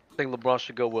 I think LeBron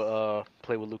should go with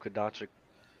play with Luka Doncic.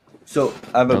 So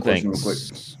I have a question real quick.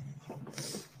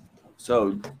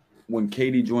 So when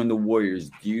KD joined the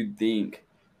Warriors, do you think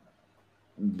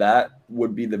that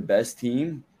would be the best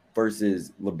team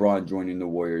versus LeBron joining the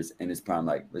Warriors in his prime.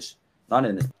 Like, let's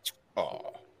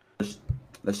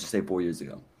just say 4 years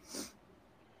ago.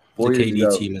 The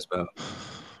KD team as well.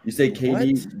 You say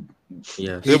KD?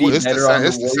 Yeah, it's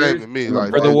the same to me.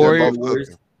 Like for the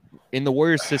Warriors, in the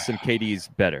Warriors system, KD is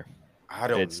better. I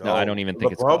don't know. I don't even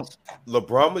think it's close.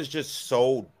 LeBron was just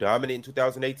so dominant in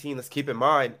 2018. Let's keep in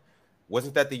mind,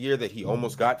 wasn't that the year that he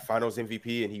almost got Finals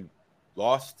MVP and he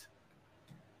lost?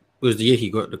 It was the year he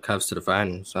got the Cavs to the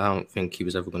finals. I don't think he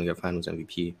was ever going to get Finals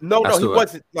MVP. No, he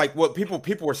wasn't. Like what people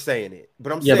were saying it,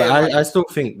 but I'm saying, but I still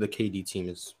think the KD team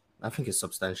is. I think it's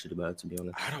substantially better, to be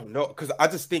honest. I don't know, because I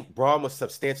just think Braun was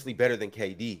substantially better than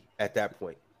KD at that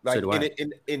point. Like,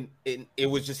 it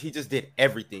was just, he just did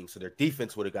everything. So their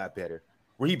defense would have got better,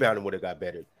 rebounding would have got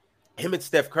better. Him and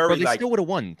Steph Curry, they still would have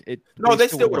won. They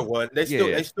still would have won. They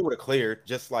still would have cleared,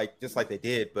 just like they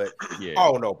did. But I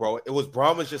don't know, bro.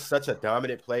 Braun was just such a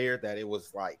dominant player that it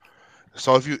was like.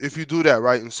 So if you do that,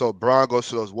 right, and so Braun goes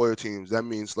to those Warrior teams, that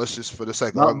means, let's just, for the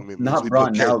sake of argument, not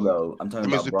Braun now though. I'm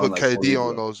talking about we Braun put KD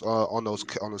on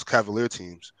those Cavalier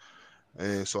teams,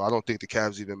 and so I don't think the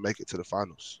Cavs even make it to the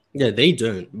finals. Yeah, they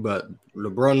don't. But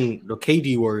LeBron, the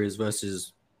KD Warriors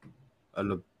versus a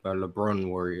LeBron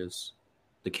Warriors,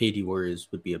 the KD Warriors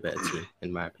would be a better team,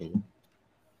 in my opinion.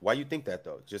 Why you think that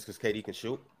though? Just because KD can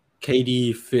shoot?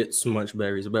 KD fits much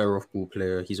better. He's a better off-ball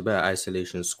player. He's a better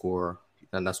isolation scorer.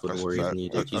 And that's what the Warriors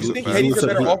need. You think KD's a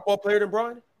better off-ball player than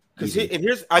Braun?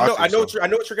 Because I know what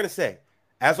you're gonna say.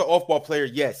 As an off-ball player,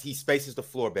 yes, he spaces the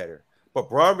floor better. But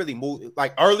Braun really moved,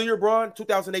 like earlier Braun,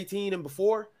 2018 and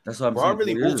before. That's what I'm Braun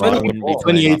saying. really moved.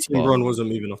 2018 Braun wasn't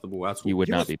moving off the ball at all. He would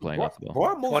not be playing off the ball.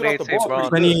 Braun moved off the ball.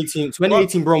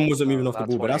 2018 Braun wasn't moving off the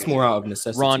ball, but that's more out of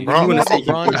necessity. Braun would have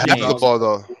the ball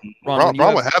though. Braun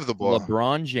would have the ball.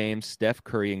 LeBron James, Steph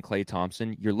Curry, and Klay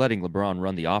Thompson. You're letting LeBron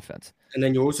run the offense. And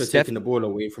then you're also taking the ball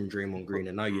away from Draymond Green,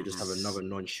 and now you just have another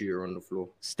non-shooter on the floor.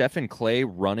 Steph and Klay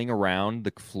running around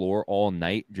the floor all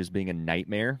night, just being a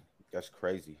nightmare. That's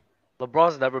crazy.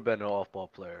 LeBron's never been an off-ball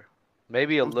player.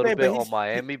 Maybe a little bit on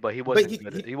Miami, but he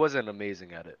wasn't. He wasn't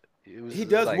amazing at it. He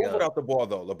does move without the ball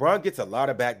though. LeBron gets a lot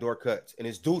of backdoor cuts, and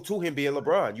it's due to him being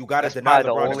LeBron. You got to deny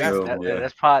LeBron.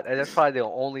 That's probably the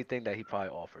only thing that he probably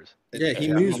offers. Yeah,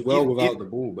 he moves well without the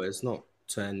ball, but it's not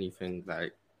to anything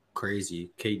like crazy.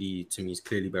 KD to me is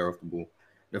clearly better off the ball.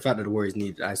 The fact that the Warriors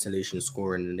need isolation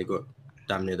scoring and they got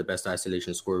damn near the best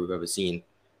isolation scorer we've ever seen,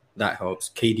 that helps.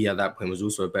 KD at that point was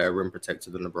also a better rim protector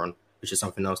than LeBron, which is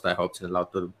something else that helped and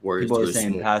allowed the Warriors to go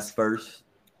small. Pass first.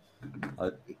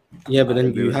 Yeah, but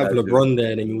then you have LeBron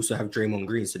there, and then you also have Draymond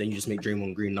Green. So then you just make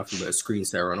Draymond Green nothing but a screen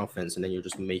setter on offense, and then you're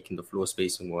just making the floor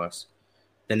spacing worse.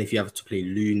 Then if you have to play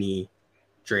Looney,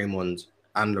 Draymond,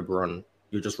 and LeBron,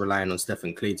 you're just relying on Steph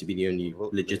and Klay to be the only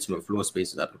legitimate floor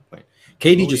spacers at that point.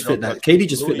 KD just fit that. KD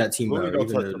just fit that team better, even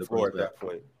though LeBron's at that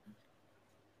point.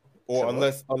 Or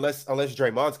unless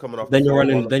Draymond's coming off. Then you're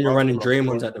running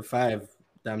Draymond at the 5,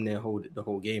 damn near hold the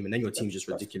whole game, and then your team's just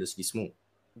ridiculously small.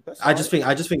 I just think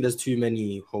there's too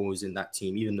many holes in that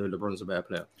team, even though LeBron's a better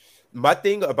player. My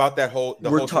thing about that whole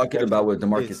we're talking about with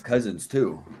DeMarcus Cousins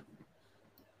too,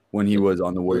 when he was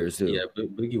on the Warriors too. Yeah,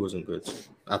 but Boogie wasn't good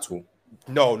at all.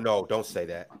 No, don't say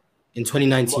that. In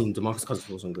 2019, DeMarcus Cousins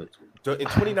wasn't good. In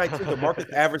 2019,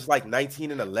 DeMarcus averaged like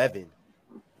 19 and 11.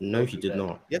 No, he did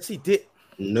not. Yes, he did.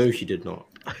 No, he did not.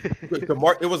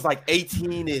 It was like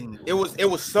 18 and it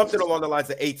was something along the lines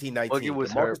of 18, 19. He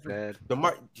was hurt, man.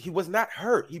 He was not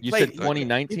hurt. You said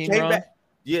 2019, Ron?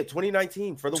 Yeah,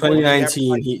 2019 for the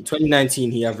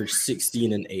 2019 he averaged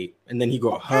 16 and 8, and then he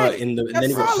got hurt in the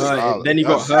playoffs.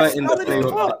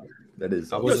 That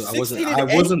is. I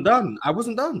wasn't done.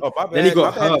 Oh, my bad. Then he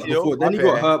got hurt before. Then he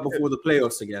got hurt before the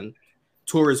playoffs again.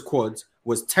 Tore his quads.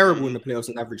 Was terrible in the playoffs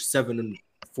and averaged 7 and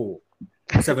 4,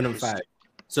 7 and 5.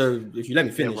 So if you let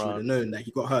me finish, you would have known that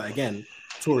he got hurt again,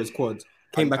 tore his quads,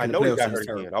 came back in the playoffs and was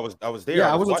terrible. I was there.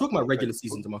 Yeah, I wasn't talking about regular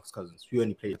season DeMarcus Cousins, who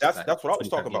only played. That's what I was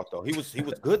talking about though. He was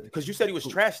good because you said he was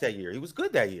trash that year. He was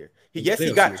good that year. He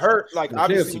got hurt. Like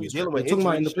obviously he was dealing with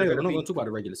injuries. In the playoffs. We're not going to talk about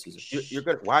the regular season. You're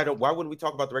good. Why wouldn't we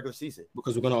talk about the regular season?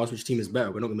 Because we're going to ask which team is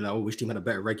better. We're not going to be like, which team had a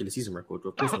better regular season record.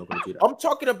 Of course, we're not going to do that. I'm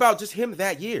talking about just him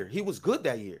that year. He was good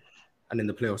that year. And in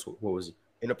the playoffs, what was he?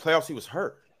 In the playoffs, he was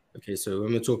hurt. Okay, so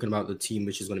when we're talking about the team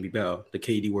which is going to be better, the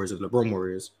KD Warriors or the LeBron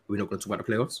Warriors, we're not going to talk about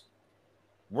the playoffs?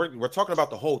 We're talking about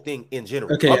the whole thing in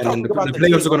general. Okay, and the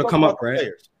playoffs are going to come up, right?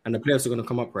 And the playoffs are going to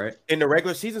come up, right? And the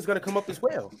regular season is going to come up as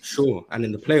well. Sure, and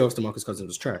in the playoffs, DeMarcus Cousins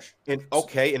was trash. In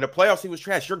the playoffs, he was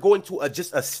trash. You're going to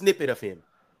just a snippet of him.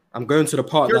 I'm going to the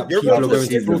part You're that people going are to going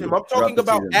to assist talk him. about. I'm talking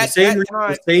about The at same that time.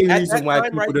 the same at reason that why time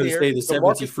people right don't there, say the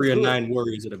DeMarcus was 73-9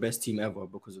 Warriors are the best team ever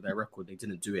because of their record. They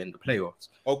didn't do it in the playoffs.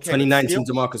 Okay, 2019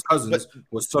 DeMarcus Cousins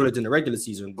was solid in the regular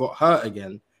season, got hurt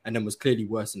again, and then was clearly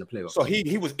worse in the playoffs. So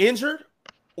he was injured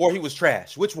or he was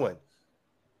trash? Which one?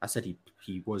 I said he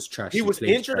was trash. He was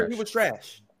injured or he was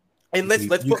trash? And let's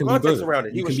put context around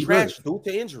it. He was trash due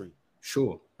to injury.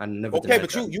 Sure. I never okay,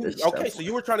 but so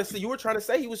you were trying to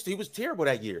say he was terrible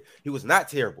that year. He was not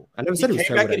terrible. I never said he was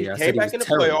terrible that year. He came back in the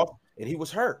playoff and he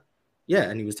was hurt. Yeah,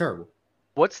 and he was terrible.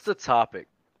 What's the topic?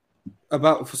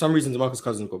 About for some reason DeMarcus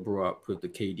Cousins got brought up with the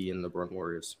KD and LeBron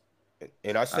Warriors.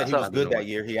 And I said he was good that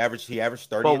year. He averaged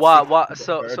 30. But why?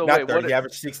 So wait, 30, he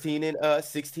averaged 16 and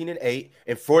 8.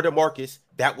 And for DeMarcus,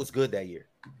 that was good that year.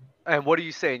 And what are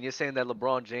you saying? You're saying that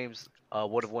LeBron James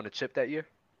would have won a chip that year?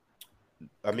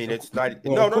 I mean, it's not.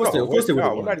 Well, no. Of course they would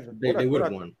have won. They would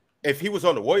have won. If he was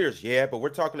on the Warriors, yeah. But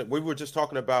we were just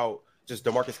talking about just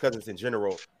DeMarcus Cousins in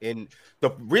general. And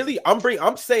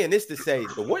I'm saying this to say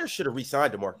the Warriors should have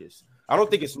re-signed DeMarcus. I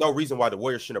don't think it's no reason why the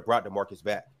Warriors shouldn't have brought DeMarcus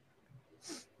back.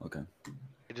 Okay.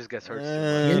 It just gets hurt.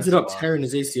 He ended up tearing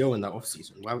his ACL in that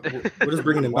offseason. What does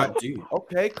bringing him back do?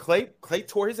 Okay, Clay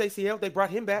tore his ACL. They brought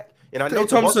him back, and I know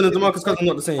Thompson and DeMarcus Cousins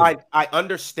not the same. I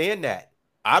understand that,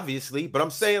 obviously, but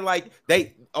I'm saying like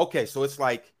so it's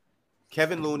like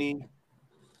Kevin Looney.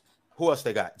 Who else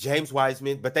they got? James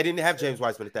Wiseman, but they didn't have James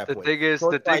Wiseman at that point. The thing is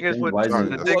with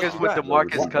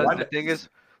DeMarcus Cousins.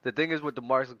 The thing is with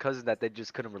DeMarcus Cousins that they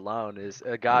just couldn't rely on is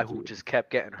a guy who just kept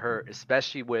getting hurt,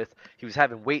 especially with he was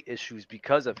having weight issues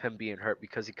because of him being hurt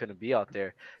because he couldn't be out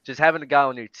there. Just having a guy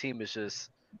on your team is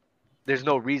just there's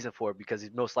no reason for it because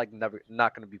he's most likely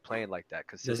not going to be playing like that.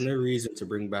 There's no reason to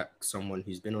bring back someone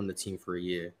who's been on the team for a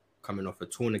year, coming off a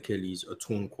torn Achilles, a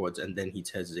torn quads, and then he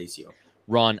tears his ACL.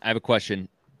 Ron, I have a question.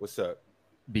 What's up?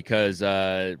 Because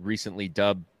recently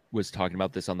Dub was talking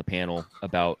about this on the panel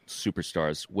about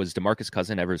superstars. Was DeMarcus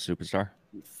Cousins ever a superstar?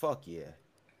 Fuck yeah.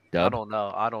 Dub? I don't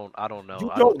know. You don't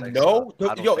know?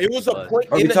 Yo, it was a point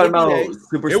in the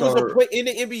NBA. It was a point in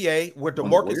the NBA where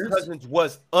DeMarcus Cousins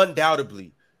was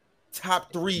undoubtedly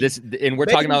top 3. And we're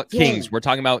talking about Kings. We're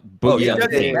talking about Boogie. It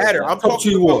doesn't matter. I'm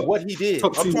talking about what he did.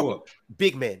 I'm talking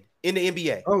big man in the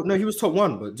NBA. Oh no, he was top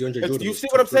 1, but Deandre Jordan. You see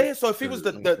what I'm saying? So if he was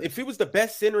the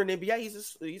best center in the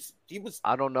NBA, he was.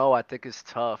 I don't know. I think it's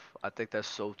tough. I think that's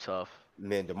so tough.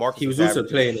 Man, DeMarcus. He was also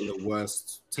playing in the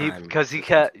worst time.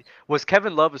 Was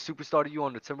Kevin Love a superstar to you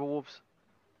on the Timberwolves?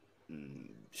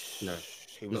 No,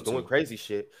 he was doing crazy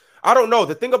shit. I don't know.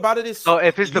 The thing about it is, so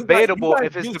if it's debatable, for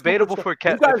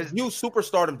Kevin, you guys view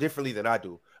superstardom differently than I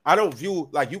do. I don't view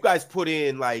like you guys put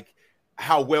in like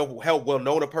how well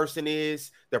known a person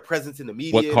is, their presence in the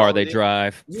media, what car they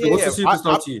drive. Yeah, what's the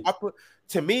superstar to you?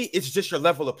 To me, it's just your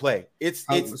level of play. It's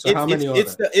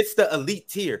the elite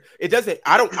tier. It doesn't.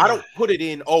 I don't put it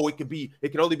in. Oh, it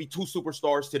can only be 2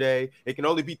 superstars today. It can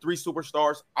only be 3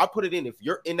 superstars. I put it in if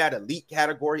you're in that elite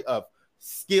category of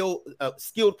skilled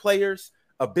players,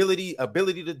 ability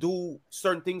to do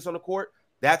certain things on the court.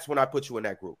 That's when I put you in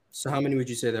that group. So how many would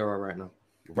you say there are right now?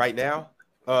 Right now,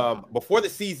 before the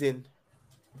season,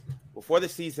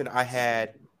 I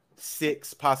had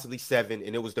 6, possibly 7,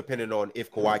 and it was dependent on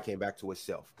if Kawhi came back to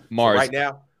himself. Mars. So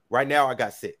right now, I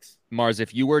got 6. Mars,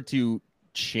 if you were to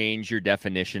change your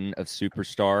definition of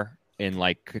superstar and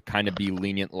like kind of be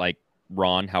lenient like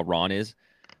Ron, how Ron is,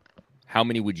 how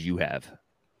many would you have?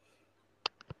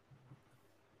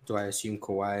 Do I assume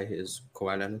Kawhi is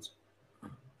Kawhi Leonard?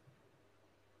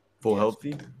 Full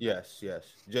healthy? Yes.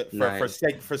 For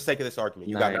sake of this argument,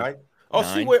 you got 9. Oh,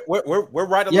 9. See, we're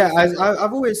right along. Yeah,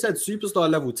 I've always said superstar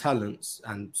level talents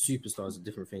and superstars are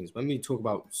different things. When we talk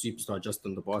about superstar just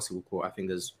on the basketball court, I think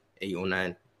there's 8 or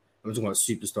 9. I'm talking about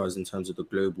superstars in terms of the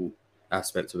global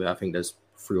aspect of it. I think there's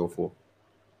 3 or 4.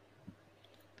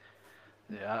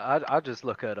 Yeah, I just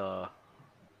look at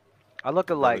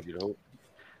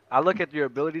I look at your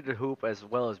ability to hoop as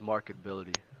well as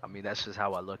marketability. I mean, that's just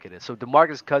how I look at it. So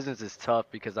DeMarcus Cousins is tough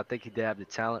because I think he did have the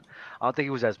talent. I don't think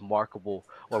he was as marketable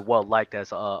or well liked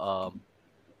as in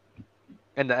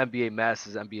the NBA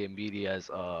masses, NBA media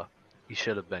as he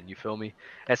should have been. You feel me?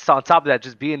 And so on top of that,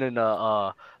 just being in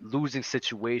a losing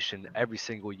situation every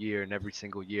single year,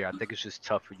 I think it's just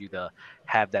tough for you to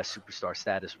have that superstar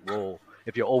status role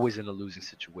if you're always in a losing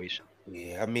situation.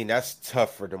 Yeah, I mean that's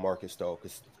tough for DeMarcus though,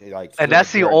 and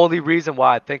that's the only reason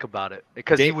why I think about it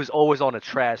because he was always on a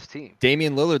trash team.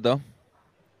 Damian Lillard though.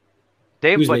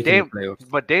 Dame's making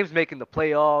the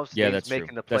playoffs. Yeah, Dame's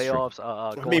making the playoffs.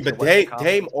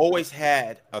 Dame always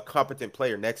had a competent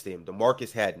player next to him.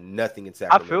 DeMarcus had nothing in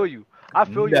Sacramento. I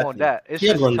feel you on that. It's he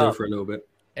had just run there tough. for a little bit.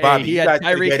 Hey, he had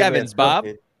Tyreek Evans, Bob.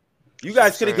 You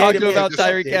guys could have Talk gave to him about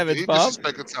Tyreek Evans, He Bob.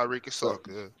 disrespected Tyreek. It's all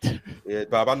good. Yeah,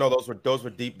 Bob. I know those were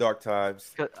deep dark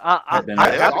times. I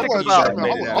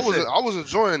was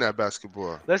enjoying that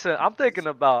basketball. Listen, I'm thinking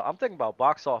about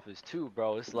box office too,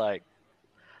 bro. It's like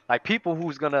people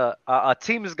who's gonna a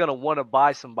team is gonna want to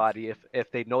buy somebody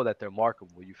if they know that they're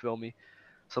marketable. You feel me?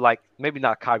 So like maybe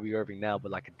not Kyrie Irving now,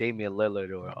 but like a Damian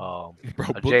Lillard or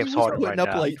a James Harden right up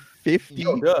now. like 50,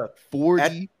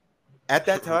 40. At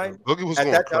that time, Boogie was at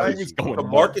going that time, crazy.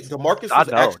 DeMarcus was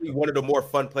actually one of the more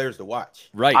fun players to watch.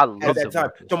 Right. I At love that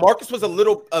time, DeMarcus. DeMarcus was a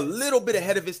little bit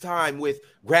ahead of his time with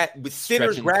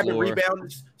centers Stretching grabbing floor.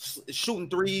 rebounds, shooting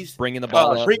threes, Bringing the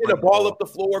ball up. bringing the ball up the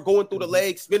floor, going through the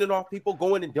legs, spinning off people,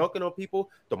 going and dunking on people.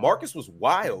 DeMarcus was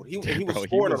wild. He was Bro, he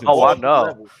scoring. was on all I know.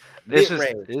 levels. This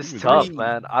Mid-range, is was tough, threes,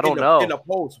 man. I don't in know. the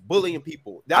post, bullying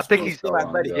people. That's think when he's still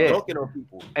athletic, yeah. dunking on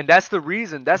people. And that's the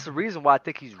reason why I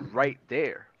think he's right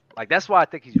there. Like that's why I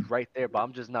think he's right there, but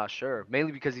I'm just not sure.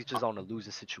 Mainly because he's just on a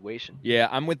losing situation. Yeah,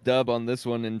 I'm with Dub on this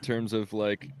one in terms of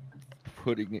like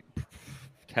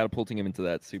catapulting him into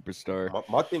that superstar.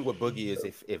 My thing with Boogie is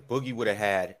if Boogie would have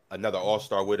had another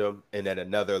All-Star with him and then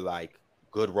another like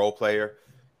good role player,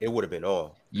 it would have been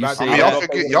on. You say Y'all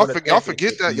that-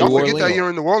 forget that New year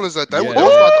in Orleans. New Orleans that they Yeah. would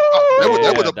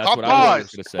have that's popped what the I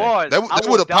Warriors. was gonna say. Boys, They I would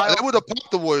will have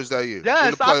popped the Warriors that year in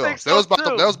Yes, the I think playoffs. so, They was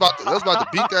about too. to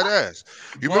beat that ass.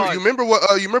 You Boys. remember what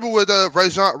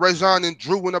Rajon and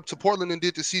Drew went up to Portland and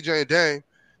did to CJ and Dame.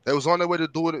 They was on their way to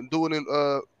do it in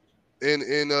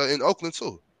Oakland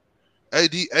too.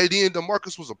 AD and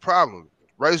DeMarcus was a problem.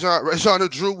 Rajon and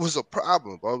Drew was a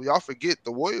problem, bro. Y'all forget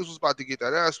the Warriors was about to get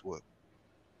that ass whooped.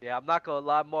 Yeah, I'm not gonna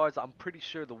lie, Mars. I'm pretty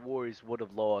sure the Warriors would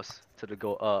have lost to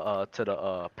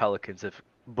the Pelicans if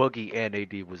Boogie and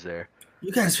AD was there.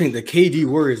 You guys think the KD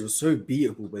Warriors were so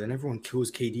beatable, but then everyone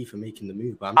kills KD for making the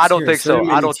move. But I'm I just don't hearing think so. many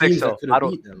I don't think teams so. that could have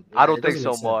beat them. I don't It think doesn't so,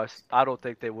 make sense. Mars. I don't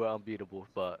think they were unbeatable,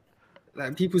 but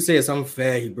Like people say it's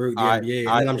unfair. He broke the NBA,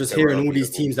 and then I'm just think they were hearing all these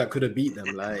unbeatable. teams that could have beat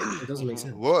them. Like it doesn't make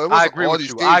sense. Well, it I wasn't agree all with these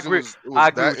you. teams. I agree. It was I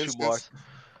agree that with you, instance.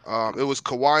 Mars. It was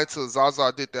Kawhi until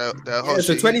Zaza did that whole Yeah, so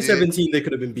shit he did. 2017 they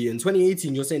could have been beaten.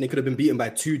 2018 you're saying they could have been beaten by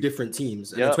two different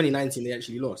teams, and Yep. in 2019 they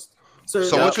actually lost. So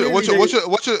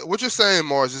what you're saying,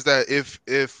 Mars, is that if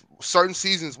certain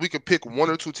seasons we could pick one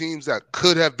or two teams that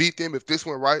could have beat them if this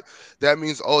went right, that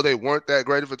means they weren't that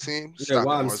great of a team. what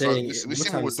I'm saying, we see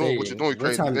what we're doing. What you're doing,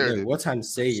 creating the narrative. what I'm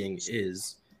saying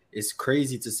is, it's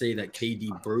crazy to say that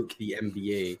KD broke the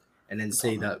NBA and then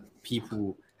say that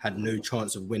people had no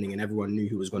chance of winning and everyone knew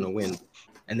who was going to win.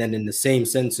 And then in the same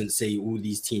sentence, say all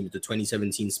these teams, the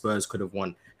 2017 Spurs could have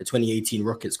won, the 2018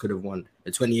 Rockets could have won,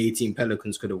 the 2018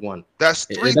 Pelicans could have won. That's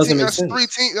It three doesn't teams. make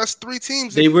That's sense. three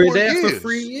teams. They in were 4 there years. for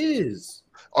 3 years.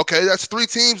 Okay, that's 3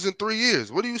 teams in 3 years.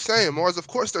 What are you saying, Mars? Of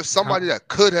course, there's somebody that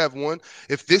could have won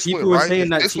if this People went were right. saying If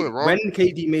that this went wrong. when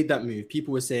KD made that move,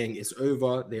 people were saying it's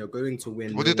over. They are going to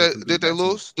win. Well, no did one can beat they that team.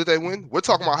 lose? Did they win? We're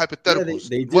talking about Yeah, hypotheticals.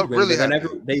 they did what win. really But then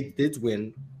happened? they did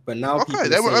win. But now Okay, people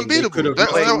they are were saying unbeatable. They could They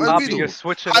have were Wait, unbeatable. you're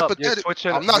switching up. You're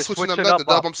switching. I'm not you're switching up switching nothing,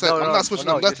 Dub. I'm saying No, I'm not switching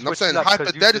no, up you're nothing. I'm saying switching up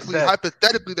 'cause you just said-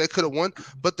 hypothetically they could have won,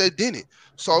 but they didn't.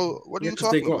 So what are you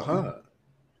because they talking got about? hurt.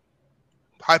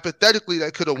 Hypothetically, they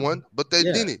could have won, but they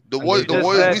Yeah. didn't. The And Warriors. they The just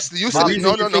Warriors. said- You The said reason no.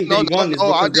 you think they won is I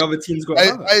because the didn't. other teams got Hey,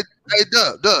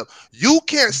 hurt. Dub. You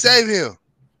can't save him.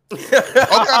 Okay,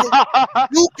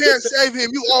 you can't save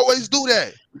him. You always do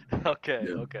that. Okay.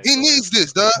 He needs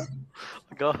this, Dub.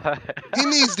 Go ahead. He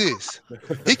needs this.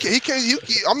 He can't.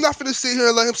 I'm not finna sit here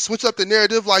and let him switch up the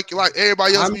narrative like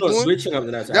everybody else I'm be not doing. switching up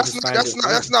the narrative.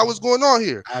 That's not what's going on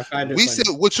here. I find it We funny. said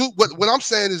what I'm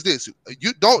saying is this: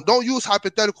 you don't use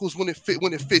hypotheticals when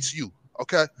it fits you,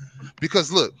 okay?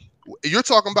 Because look, you're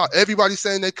talking about everybody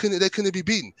saying they couldn't be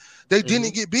beaten. They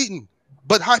didn't get beaten,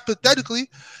 but hypothetically,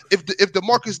 if the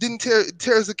Marcus didn't tear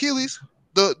his Achilles,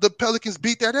 the Pelicans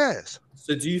beat that ass.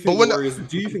 So do you think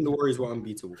the Warriors were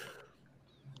unbeatable?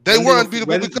 They When were they were-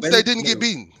 unbeatable when- because when- they didn't no. get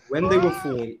beaten. When they were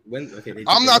formed,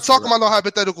 I'm not talking about no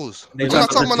hypotheticals. They We're were not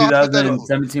talking about no hypotheticals.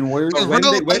 2017 Warriors. In when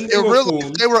real they life, they were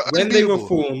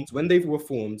unbeatable. when they were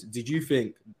formed, did you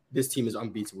think this team is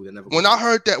unbeatable? They never. When I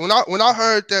heard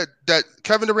that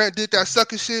Kevin Durant did that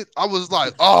sucker shit, I was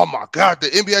like, oh my god, the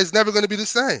NBA is never going to be the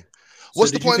same.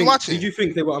 What's the point of watching? Did you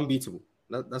think they were unbeatable?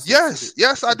 That's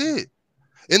Yes, I did,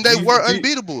 and they were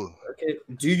unbeatable. Okay.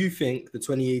 Do you think the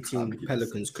 2018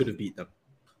 Pelicans could have beat them?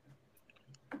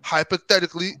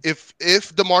 Hypothetically, if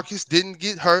DeMarcus didn't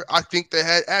get hurt, I think they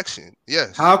had action.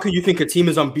 Yes. How can you think a team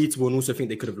is unbeatable and also think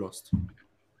they could have lost?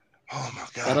 Oh my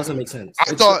god, That doesn't make sense.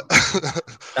 I thought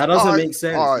that doesn't make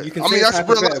sense. all right. You can I mean, say that's it's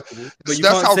real life. hypothetical, but you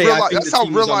That's can't how say real I life. think That's the how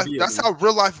team real is life. unbeatable. That's how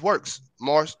real life works,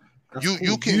 Mars.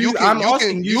 I'm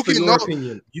asking you for your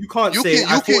opinion. You can't say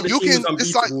I thought the team was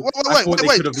unbeatable. I thought they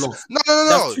could have lost.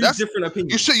 No. That's two different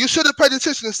opinions. You should have paid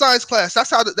attention in science class. That's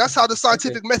how the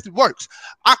scientific method works.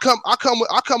 I come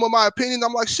with my opinion.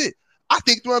 I'm like, shit, I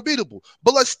think they're unbeatable.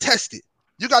 But let's test it.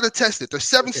 You got to test it. There's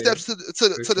 7 steps to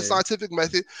the scientific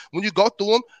method. When you go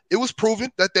through them, it was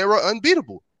proven that they were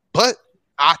unbeatable. But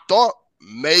I thought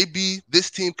maybe this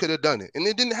team could have done it, and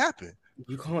it didn't happen.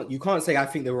 You can't say I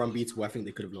think they were unbeatable. I think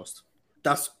they could have lost.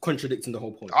 That's contradicting the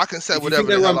whole point. I can say if whether you think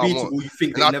they were unbeatable. You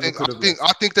think they never could have lost.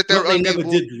 I think that they're unbeatable.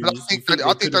 They never did lose. I think that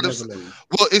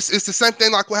well, it's the same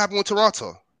thing like what happened with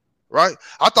Toronto, right?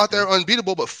 I thought they were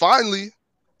unbeatable, but finally,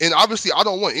 and obviously, I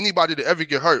don't want anybody to ever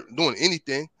get hurt doing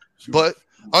anything, but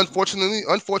unfortunately,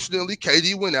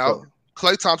 KD went out,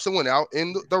 Klay Thompson went out,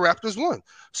 and the Raptors won.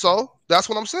 So that's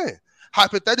what I'm saying.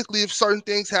 Hypothetically, if certain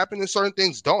things happen and certain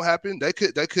things don't happen, they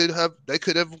could have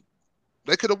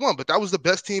won. But that was the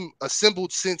best team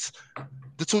assembled since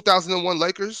the 2001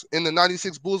 Lakers and the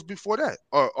 96 Bulls before that,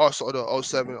 or also the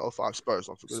 07 and 05 Spurs.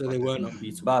 So they weren't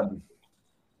unbeatable.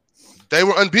 They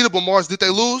were unbeatable. Mars, did they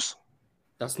lose?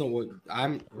 That's not what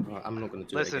I'm not going to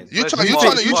do. Listen, it again.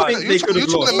 You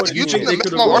trying to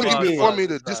make my argument for me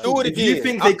to just do it again. You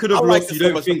think they could have lost? You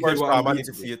don't think they were I need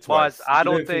to see it twice. I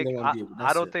don't think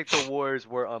the Warriors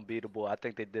were unbeatable. I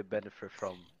think they did benefit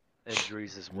from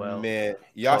injuries as well. Man,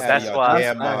 y'all So have that's your why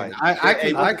damn mind.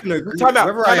 I can agree. Time out,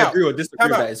 Whether time I out. agree or disagree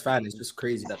Time out. that is fine. It's just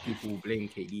crazy that people blame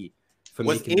KD for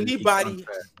Was making these anybody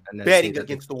unfair and then betting say that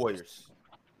against the Warriors?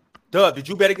 Dub, did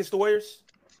you bet against the Warriors?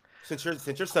 Since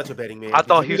you're such a betting man, I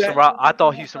thought did you do Houston that? I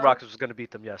thought Houston Rockets was going to beat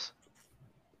them. Yes.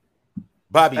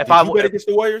 Bobby, If did I you w- bet against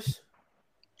the Warriors?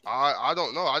 I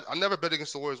don't know. I never bet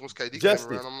against the Warriors once KD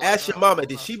Justin, came around. ask your mama.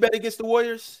 Did she bet against the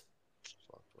Warriors?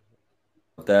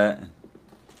 That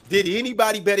Did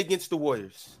anybody bet against the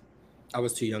Warriors? I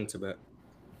was too young to bet.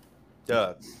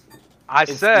 Dub. I And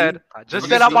said, I just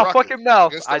said out my fucking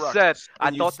mouth. I said I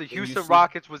And you thought see- the and you Houston see-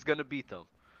 Rockets was going to beat them.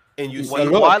 And you When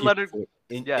see, Kawhi Leonard,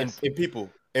 and yes. people,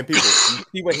 you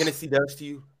see what Hennessy does to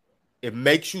you? It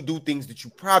makes you do things that you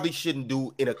probably shouldn't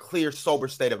do in a clear, sober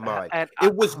state of mind. And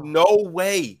It was no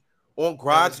way on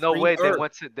God's no green way earth, they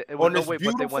went to. It was on no this way, but they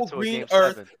beautiful went to a green game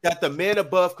earth 7. that the man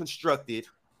above constructed,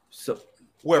 so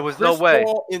where There was Chris no way.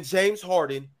 Paul and James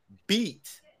Harden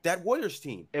beat that Warriors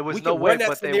team. It was We no can way, run that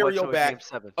but they went scenario to a back. game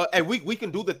 7. And we can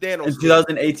do the Thanos. in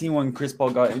 2018 when Chris Paul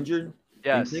got injured.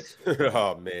 Yes. Game 6?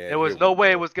 Oh man, It was here no we way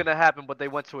go. it was going to happen, but they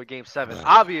went to a game 7.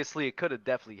 Obviously, it could have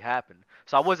definitely happened.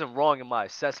 So I wasn't wrong in my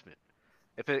assessment.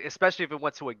 Especially if it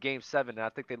went to a game 7, and I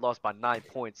think they lost by 9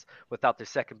 points without their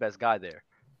second best guy there.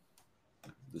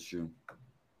 That's true.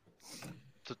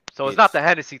 So it's not the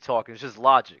Hennessy talking, it's just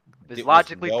logic. It's It was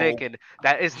logically no- thinking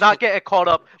that it's not getting caught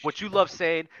up, what you love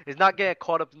saying, is not getting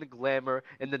caught up in the glamour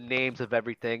and the names of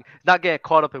everything. Not getting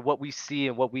caught up in what we see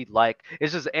and what we like.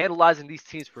 It's just analyzing these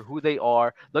teams for who they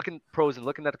are, looking at the pros and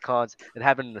looking at the cons, and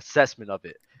having an assessment of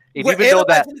it. And We're even though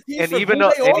that, analyzing the teams and for even who though,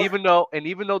 they and are.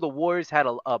 even though the Warriors had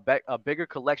a bigger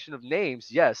collection of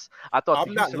names, yes, I thought I'm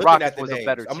the not Houston looking Rockets at the was names. a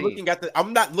better I'm team. looking at the.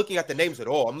 I'm not looking at the names at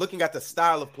all. I'm looking at the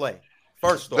style of play.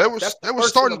 First off, They were That's the starting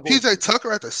first thing I'm going PJ to.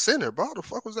 Tucker at the center, bro. How the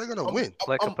fuck was they gonna win?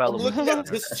 Clay I'm Capella. looking at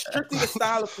just strictly the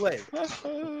style of play.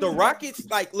 The Rockets,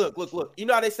 like, look. You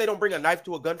know how they say don't bring a knife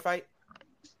to a gunfight?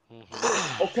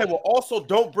 Mhm. Okay, well, also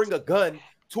don't bring a gun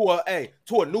to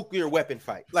a nuclear weapon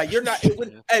fight. Like you're not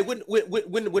when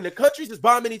the countries is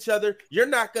bombing each other, you're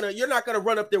not gonna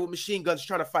run up there with machine guns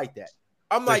trying to fight that.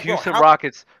 I'm The like, bro, Houston how-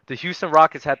 Rockets. The Houston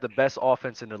Rockets had the best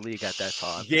offense in the league at that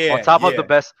time. Yeah, On top of yeah, the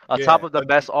best, yeah. top of the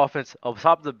best offense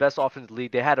in the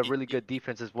league, they had a really good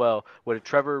defense as well with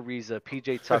Trevor Ariza,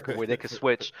 PJ Tucker, where they could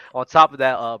switch. On top of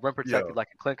that, rim protected Yo. like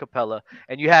a Clint Capella,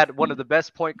 and you had one of the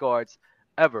best point guards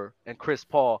ever, and Chris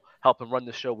Paul helping run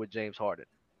the show with James Harden.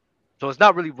 So it's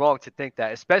not really wrong to think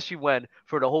that, especially when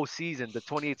for the whole season, the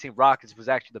 2018 Rockets was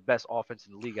actually the best offense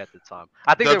in the league at the time.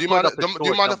 I think Doug, they do you were mind? putting up Do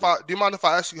you mind if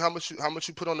historic I ask you how much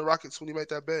you put on the Rockets when you made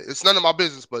that bet? It's none of my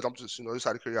business, but I'm just just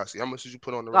out of curiosity. How much did you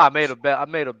put on the No, I Rockets? made a bet. I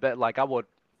made a bet. Like I would.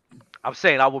 I'm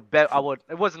saying I would bet. I would.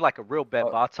 It wasn't like a real bet,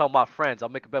 but I'll tell my friends. I'll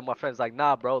make a bet with my friends. Like,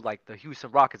 nah, bro. Like the Houston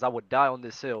Rockets, I would die on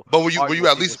this hill. But were you arguing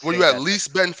at with least people saying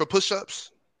that. betting for push-ups?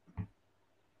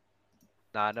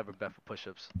 Nah, I never bet for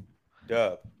push-ups.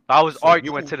 Dub. I was So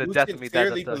arguing you- to the you death of me that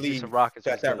sincerely the believe Houston Rockets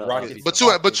that was that gonna. Rockets But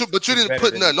offense you is didn't better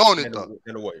put than- nothing on it than though.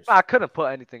 the Warriors. I couldn't put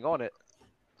anything on it.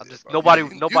 I'm just Bro, nobody. you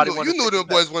Nobody knew, wanted you knew to them take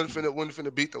the bet. boys wasn't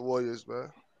finna beat the Warriors,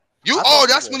 man. I thought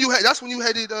That's they when you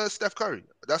hated Steph Curry.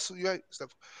 That's who you hate, Steph.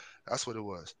 That's what it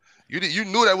was. You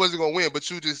knew that wasn't gonna win, but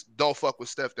you just don't fuck with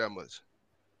Steph that much.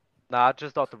 Nah, I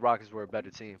just thought the Rockets were a better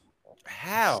team.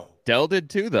 How? Dell did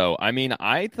too, though. I mean,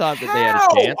 I thought that they had How?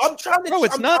 a chance. I'm trying to. Bro,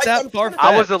 it's not that far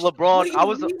I was a fetched. LeBron. What do you I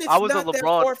was mean it's a not that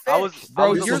LeBron. I was. far-fetched? Bro, I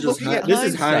was you're a looking at this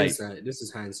is hindsight. hindsight. This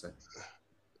is hindsight.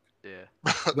 Yeah.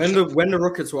 When the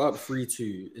Rockets were up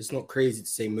 3-2, it's not crazy to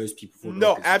say most people thought the No,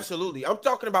 Rockets were- absolutely. I'm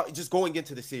talking about just going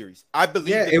into the series. I believe.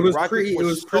 Yeah, that it the was Rockets pretty. It were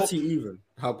was so- pretty even.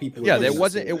 How people. Yeah, were there losing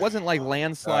wasn't. to It wasn't like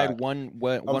landslide one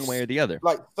way or the other.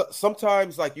 Like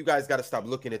sometimes, like you guys got to stop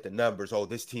looking at the numbers. Oh,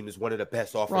 this team is one of the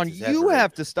best Ron, offenses you ever.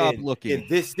 have to stop And looking.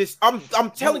 this. I'm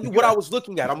telling you what I was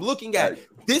looking at. I'm looking at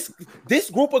this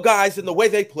group of guys and the way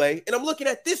they play, and I'm looking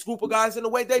at this group of guys and the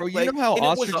way they Bro, play. you know how and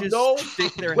it was ostriches no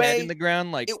stick their way, head in the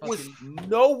ground like it was fucking-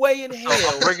 no way in hell.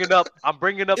 I'm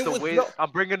bringing up It the was way no-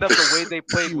 I'm bringing up the way they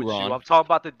played You, with you. Ron. I'm talking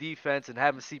about the defense and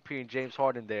having CP and James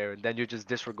Harden there, and then you're just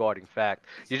disregarding fact.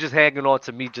 You're just hanging on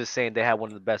to me just saying they had one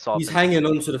of the best He's offenses. hanging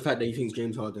on to the fact that he thinks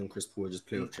James Harden and Chris Paul are just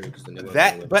playoff chokers.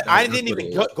 But I didn't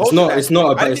even go to It's that. it's not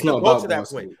I about. didn't It's even not go about to that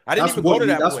basketball. point. I didn't That's even go what to you-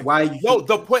 that That's point. why you. No, think-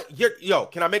 the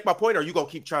point. Can I make my point, or are you gonna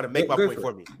keep trying to make my Go point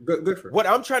for me? Go for it. What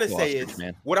I'm trying to Go say Ostrich, is,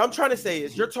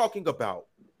 man. you're talking about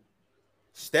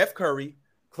Steph Curry,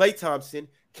 Klay Thompson,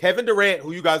 Kevin Durant,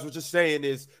 who you guys were just saying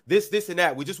is this, and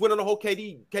that. We just went on a whole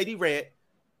KD rant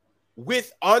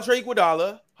with Andre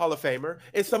Iguodala, Hall of Famer,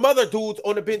 and some other dudes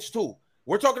on the bench too.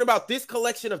 We're talking about this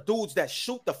collection of dudes that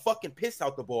shoot the fucking piss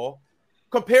out the ball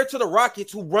compared to the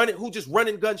Rockets who just run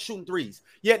and gun shooting threes.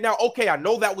 Yeah, now, okay, I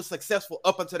know that was successful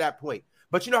up until that point.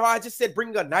 But you know how I just said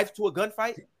bringing a knife to a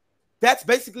gunfight? That's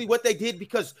basically what they did,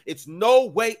 because it's no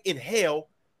way in hell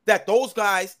that those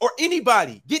guys or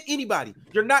anybody,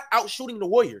 you're not out shooting the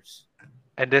Warriors.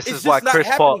 And this It's is why just not Chris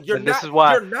happening. Paul. You're and this not, is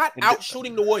why. you're not and out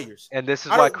shooting the Warriors. And this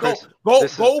is I why don't- Chris.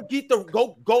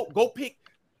 Go pick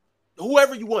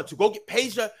whoever you want to. Go get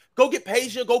Peja, go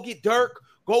get Dirk,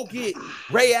 go get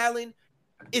Ray Allen.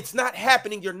 It's not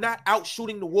happening. You're not out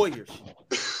shooting the Warriors.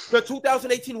 The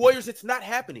 2018 Warriors, it's not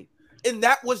happening. And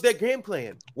that was their game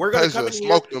plan. We're going to come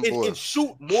in here and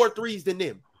shoot more threes than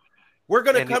them. We're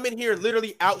going to come in here and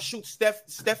literally outshoot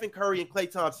Stephen Curry and Klay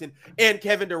Thompson and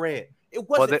Kevin Durant. It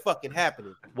wasn't fucking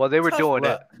happening. Well, they were Tough doing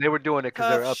luck. it. They were doing it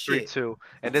because they were Tough up shit. 3-2.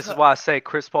 And this is why I say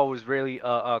Chris Paul was really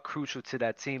crucial to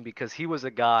that team, because he was a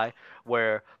guy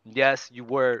where, yes, you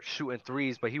were shooting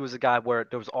threes, but he was a guy where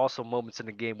there was also moments in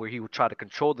the game where he would try to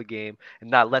control the game and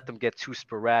not let them get too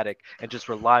sporadic and just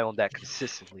rely on that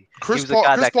consistently. Chris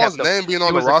Paul's name being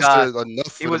on the roster is enough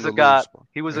for He was them a to guy. lose.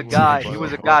 He was a guy. He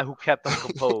was a guy who kept them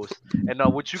composed. And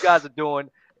what you guys are doing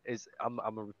is, I'm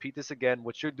gonna repeat this again.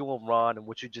 What you're doing, Ron, and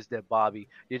what you just did, Bobby.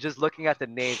 You're just looking at the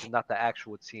names and not the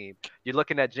actual team. You're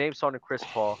looking at James Harden, Chris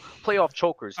Paul, playoff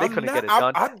chokers. They couldn't get it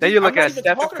done. Then you're looking at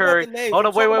Stephen Curry. Oh no,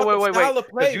 wait.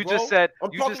 Because you just said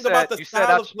you said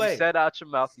out your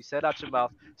mouth. You said out your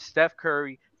mouth. Steph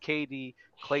Curry, KD,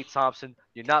 Klay Thompson.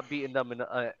 You're not beating them in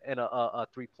a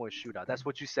 3-point shootout. That's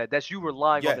what you said. That's you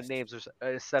relying on the names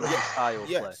instead of the style of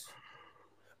play.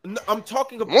 No, I'm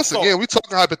talking about once again, we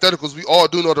talking hypotheticals. We all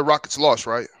do know the Rockets lost,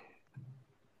 right?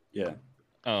 Yeah.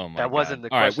 Oh my! That wasn't the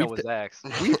question that was asked.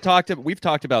 We've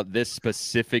talked about this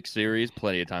specific series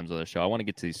plenty of times on the show. I want to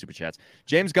get to these super chats.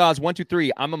 James Goss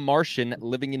 123. I'm a Martian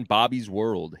living in Bobby's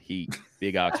world. Heat.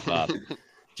 Big Ox Bob.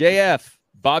 JF.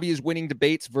 Bobby is winning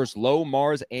debates versus Low,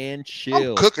 Mars, and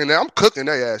Chill. I'm cooking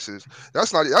their asses.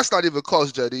 That's not even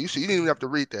close, JD. You didn't even have to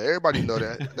read that. Everybody know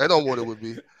that. They don't want it with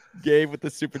me. Gabe with the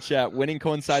super chat. Winning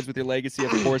coincides with your legacy.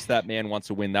 Of course, that man wants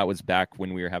to win. That was back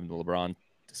when we were having the LeBron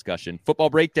discussion. Football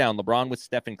breakdown. LeBron with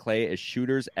Steph and Klay as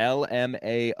shooters.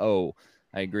 LMAO.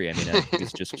 I agree. I mean, I think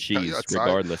it's just cheese,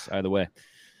 regardless. Either way.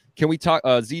 Can we talk,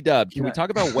 Z-Dub, can we talk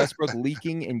about Westbrook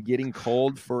leaking and getting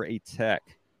called for a tech?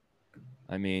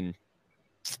 I mean,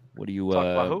 what do you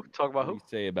Talk about who?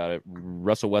 say about it?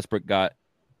 Russell Westbrook got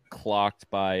clocked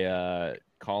by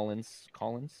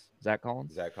Zach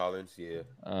Collins, yeah.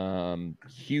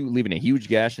 leaving a huge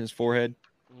gash in his forehead.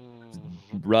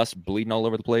 Russ bleeding all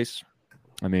over the place.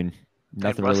 I mean,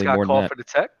 nothing really more than that. For the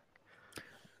tech?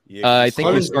 Yeah, I think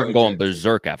he's starting going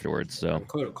berserk afterwards. So,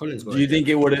 do you think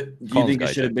it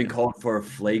should have been called for a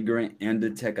flagrant and a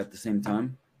tech at the same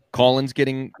time? Collins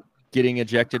getting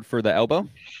ejected for the elbow?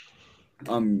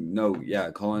 No,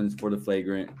 yeah, Collins for the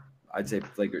flagrant. I'd say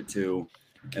flagrant 2,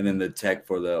 and then the tech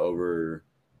for the over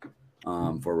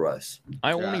for Russ.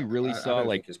 I only really saw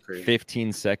like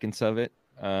 15 seconds of it.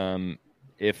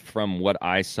 If from what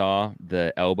I saw,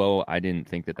 the elbow, I didn't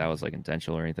think that was like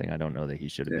intentional or anything. I don't know that he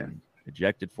should have been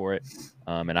ejected for it.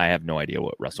 And I have no idea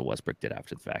what Russell Westbrook did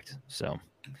after the fact. So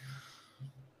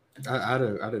I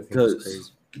don't think it's crazy.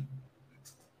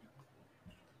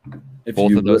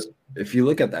 If you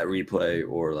look at that replay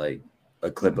or like a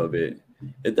clip of it,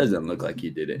 it doesn't look like he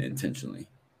did it intentionally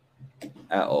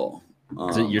at all.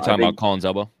 You're talking about Collins'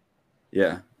 elbow?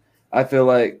 Yeah. I feel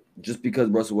like just because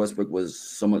Russell Westbrook was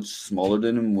so much smaller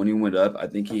than him when he went up, I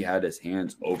think he had his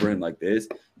hands over him like this,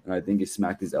 and I think he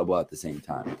smacked his elbow at the same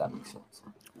time, if that makes sense.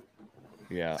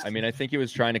 Yeah, I mean, I think he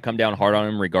was trying to come down hard on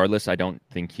him regardless. I don't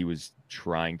think he was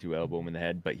trying to elbow him in the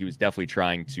head, but he was definitely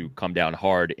trying to come down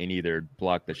hard and either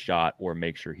block the shot or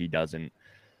make sure he doesn't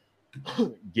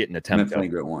get an attempt.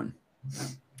 Great one.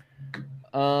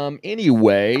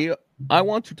 Anyway, I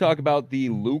want to talk about the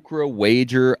Lucra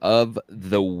wager of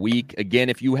the week. Again,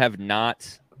 if you have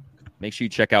not, make sure you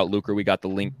check out Lucra. We got the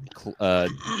link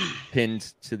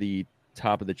pinned to the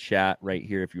top of the chat right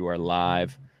here if you are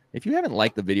live. If you haven't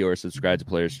liked the video or subscribed to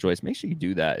Player's Choice, make sure you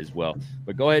do that as well.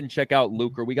 But go ahead and check out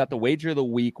Lucra. We got the wager of the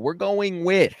week. We're going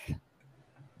with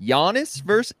Giannis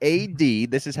versus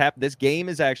AD. This game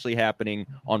is actually happening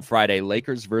on Friday.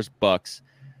 Lakers versus Bucks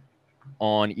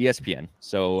on ESPN.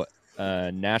 So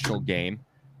national game.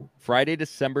 Friday,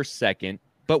 December 2nd.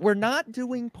 But we're not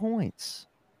doing points.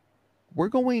 We're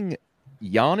going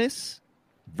Giannis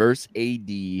versus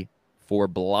AD for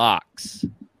blocks.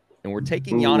 And we're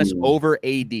taking Giannis over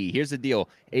AD. Here's the deal.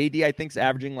 AD, I think, is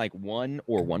averaging like 1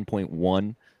 or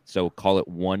 1.1. So call it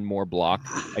one more block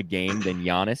a game than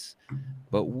Giannis.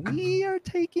 But we are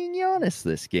taking Giannis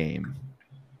this game.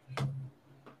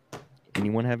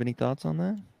 Anyone have any thoughts on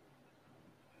that?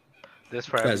 This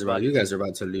for you guys are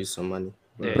about to lose some money.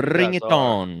 Yeah, Bring it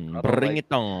on. Bring like-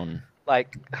 it on.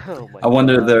 Like, oh my I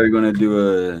wonder if God. they're going to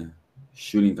do a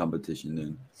shooting competition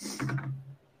then.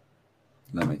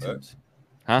 That makes sense.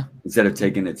 Huh? Instead of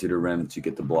taking it to the rim to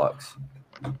get the blocks.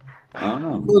 I don't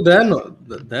know. Well, they're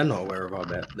not aware about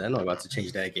that. They're not about to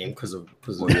change that game because of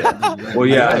that. Well,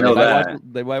 yeah, I know that.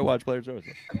 They might watch Players Choice.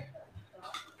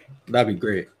 That'd be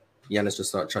great. Giannis just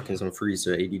start chucking some frees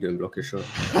so AD don't block his shot.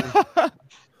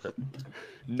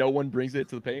 No one brings it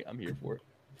to the paint. I'm here for it.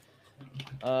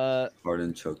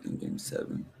 Harden choked in game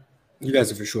 7. You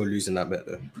guys are for sure losing that bet,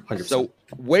 though. 100%. So,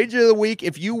 wager of the week,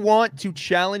 if you want to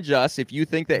challenge us, if you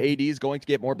think that AD is going to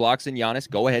get more blocks than Giannis,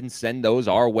 go ahead and send those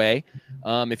our way.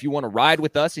 If you want to ride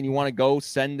with us and you want to go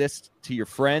send this to your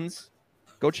friends,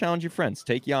 go challenge your friends.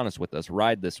 Take Giannis with us.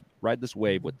 Ride this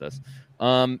wave with us.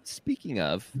 Speaking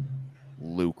of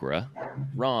Lucra,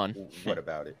 Ron. What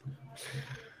about it?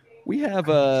 We have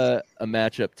a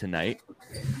matchup tonight.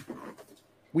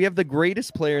 We have the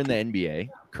greatest player in the NBA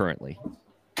currently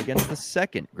against the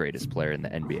second greatest player in the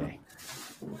NBA.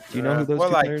 Do you know who those two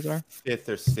players are? 5th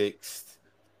or 6th.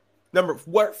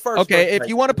 First? Okay, if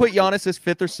you want to put Giannis as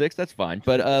 5th or 6th, that's fine.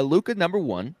 But Luka number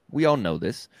 1. We all know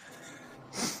this.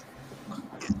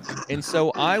 And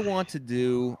so I want to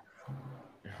do.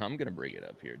 I'm gonna bring it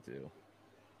up here too.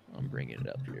 I'm bringing it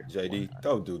up here. JD,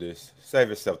 don't do this. Save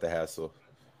yourself the hassle.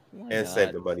 And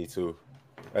save the money too.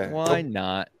 Why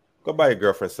not? Go buy your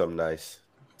girlfriend something nice.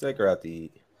 Take her out to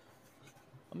eat.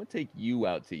 I'm gonna take you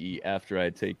out to eat after I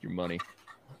take your money.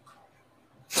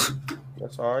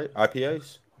 That's all right.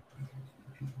 IPAs.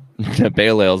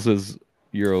 Pale ales is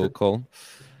Euro Cole.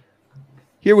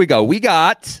 Here we go. We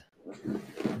got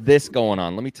this going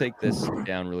on. Let me take this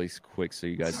down really quick so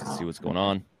you guys can see what's going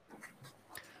on.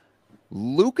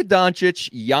 Luka Doncic,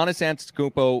 Giannis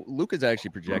Antetokounmpo. Luka's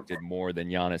actually projected more than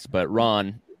Giannis, but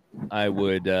Ron, I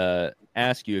would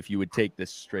ask you if you would take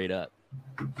this straight up.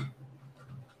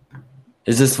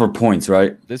 Is this for points,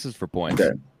 right? This is for points.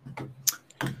 Okay.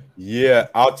 Yeah,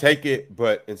 I'll take it,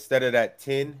 but instead of that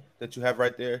 10 that you have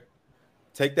right there,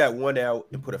 take that 1 out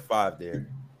and put a 5 there.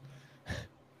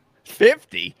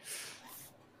 50.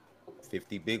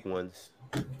 50 big ones.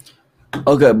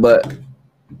 Okay, but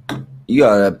you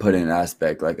gotta put in an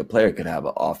aspect like a player could have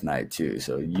an off night too.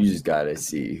 So you just gotta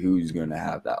see who's gonna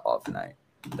have that off night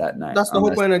that night. That's the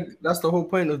whole point. That's the whole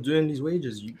point of doing these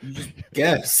wagers. You just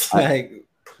guess. That's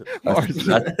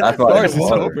why it's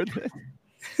harder.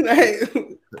 Like,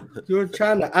 you're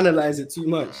trying to analyze it too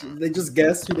much. They just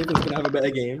guess who they think is gonna have a better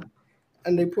game,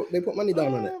 and they put money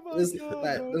down on it. It's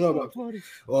like, they're not about,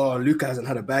 oh, Luka hasn't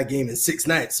had a bad game in 6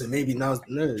 nights, so maybe now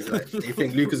no. Like, they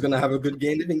think Luka's gonna have a good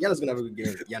game. They think Giannis gonna have a good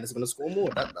game. Giannis is gonna score more.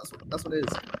 That's what it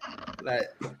is. Like,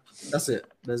 that's it.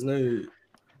 There's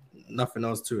nothing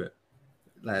else to it.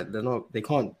 Like, they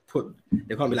can't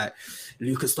be like,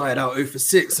 Luka started out 0 for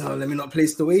 6, so let me not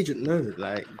place the wager. No,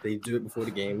 like, they do it before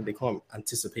the game. They can't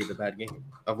anticipate the bad game.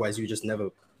 Otherwise, you just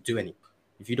never do any.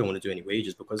 If you don't want to do any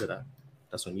wagers because of that,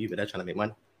 that's on you, but they're trying to make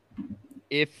money.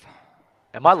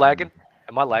 Am I lagging?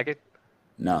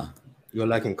 No. You're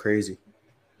lagging crazy.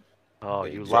 Oh,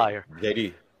 you liar.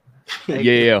 JD.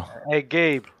 Yeah. Hey,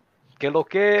 Gabe. Que lo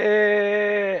que?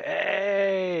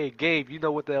 Hey, Gabe, you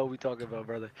know what the hell we talking about,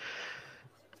 brother.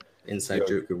 inside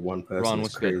joke with one person. Ron,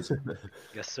 It's what's good? crazy.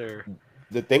 Yes, sir.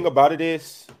 The thing about it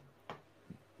is,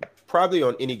 probably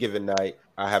on any given night,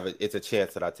 it's a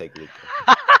chance that I take Luka.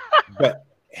 But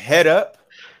head up,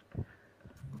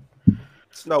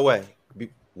 it's no way.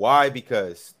 Why?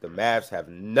 Because the Mavs have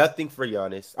nothing for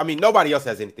Giannis. I mean, nobody else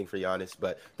has anything for Giannis,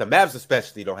 but the Mavs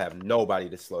especially don't have nobody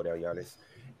to slow down Giannis.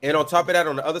 And on top of that,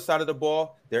 on the other side of the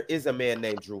ball, there is a man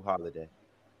named Drew Holiday.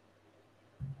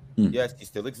 Yes, he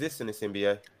still exists in this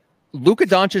NBA. Luka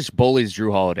Doncic bullies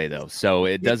Drew Holiday, though, so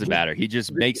it doesn't matter. He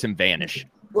just makes him vanish.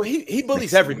 Well, he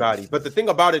bullies everybody, but the thing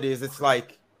about it is, it's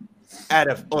like,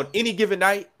 on any given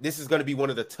night, this is going to be one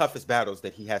of the toughest battles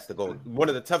that he has to go. One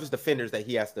of the toughest defenders that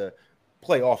he has to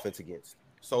play offense against.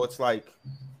 So it's like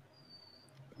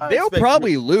they'll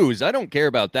probably lose. I don't care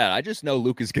about that. I just know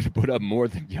Luka's going to put up more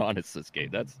than Giannis this game.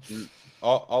 That's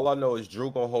all I know is Drew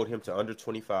going to hold him to under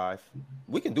 25.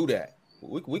 We can do that.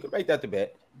 We can make that the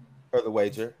bet or the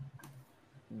wager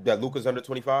that Luka's under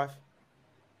 25.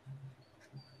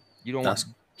 You don't want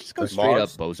just go straight up,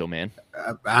 bozo man.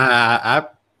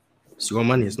 It's your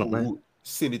money. It's not mine.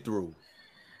 Send it through.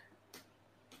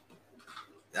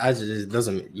 It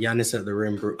doesn't. Giannis at the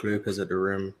rim, Brook Lopez at the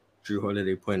rim, Drew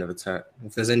Holiday point of attack.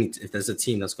 If there's a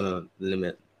team that's gonna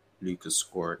limit Luka's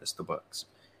score, it's the Bucks.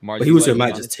 Mars, but he also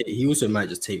might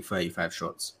just take 35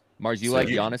 shots. Mars, you like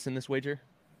Giannis in this wager?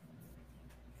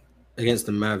 Against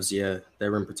the Mavs, yeah,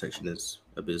 their rim protection is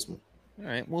abysmal. All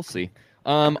right, we'll see.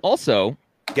 Also,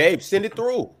 Gabe, send it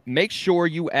through. Make sure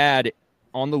you add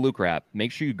on the Luke app.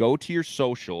 Make sure you go to your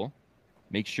social.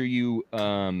 Make sure you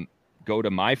go to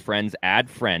my friends, add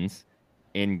friends,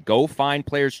 and go find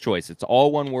Player's Choice. It's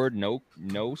all one word, no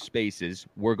spaces.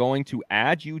 We're going to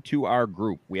add you to our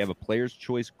group. We have a Player's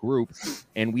Choice group,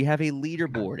 and we have a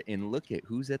leaderboard. And look at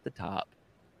who's at the top.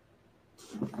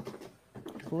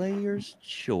 Player's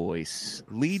Choice,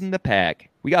 leading the pack.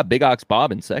 We got Big Ox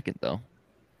Bob in second, though.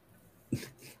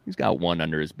 He's got one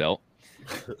under his belt.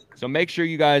 So make sure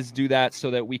you guys do that so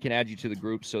that we can add you to the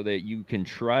group so that you can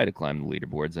try to climb the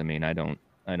leaderboards. I mean, I don't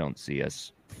see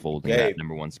us folding that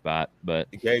number one spot.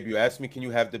 But Gabe, you asked me, can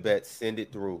you have the bet? Send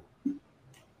it through.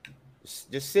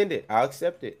 Just send it. I'll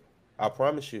accept it. I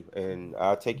promise you, and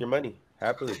I'll take your money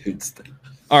happily.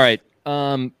 All right.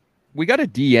 We got a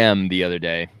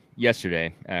DM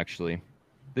yesterday, actually.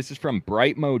 This is from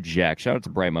Bright Mo Jack. Shout out to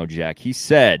Bright Mo Jack. He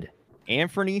said,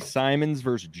 Anthony Simons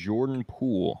versus Jordan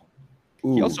Poole.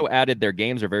 Ooh. He also added their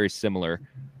games are very similar.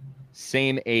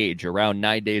 Same age, around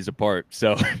 9 days apart.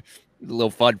 So a little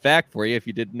fun fact for you if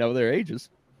you didn't know their ages.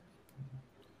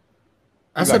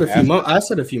 I said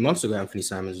a few months ago Anthony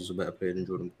Simons was a better player than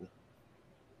Jordan Poole.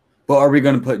 But are we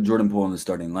going to put Jordan Poole in the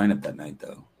starting lineup that night,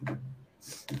 though?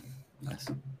 Nice.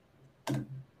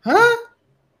 Huh?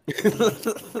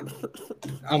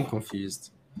 I'm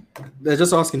confused. They're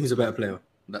just asking who's a better player.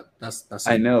 That's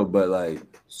I know, but like,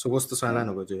 so what's the sign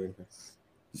lineup we're doing?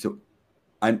 So,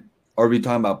 are we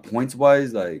talking about points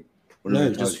wise? Like,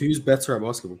 no, just who's better at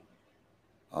basketball?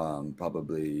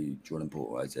 Probably Jordan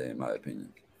Poole. I'd say, in my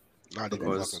opinion. Not even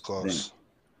fucking close.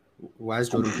 Why is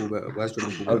Jordan Poole better?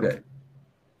 Okay.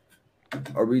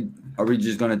 Are we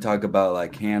just gonna talk about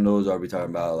like handles? Or are we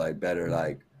talking about like better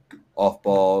like off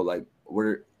ball? Like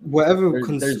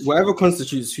whatever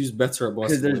constitutes who's better at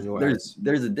basketball.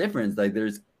 There's a difference. Like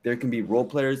there can be role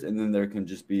players and then there can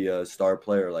just be a star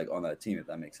player like on that team, if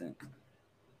that makes sense.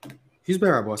 Who's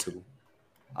better at basketball?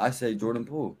 I say Jordan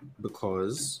Poole.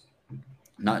 Because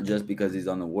not just because he's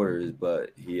on the Warriors,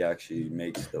 but he actually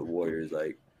makes the Warriors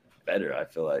like better. I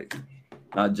feel like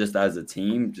not just as a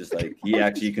team, just like he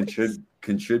actually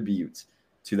contributes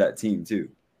to that team too.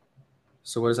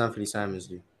 So what does Anthony Simons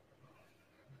do?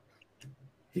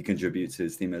 He contributes to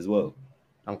his team as well.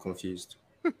 I'm confused.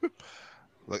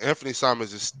 Look, Anthony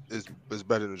Simons is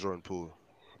better than Jordan Poole,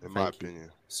 in my opinion.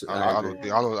 So, I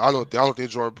don't think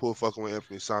Jordan Poole fucking with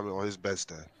Anthony Simons on his best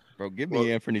stat. Bro, give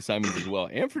me Anthony Simons as well.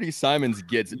 Anthony Simons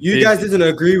gets you busy. guys didn't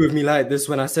agree with me like this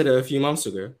when I said it a few months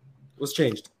ago. What's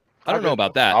changed? I don't know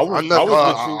about that. I wasn't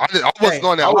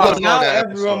on that.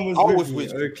 Everyone was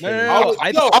with you.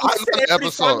 I said Anthony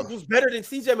Simons was better than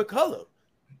CJ McCollum.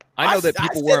 I know that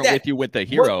people weren't with you with the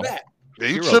hero. Yeah,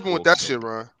 you tripping with that shit,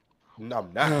 Ron. No,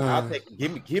 I'm not. I'll take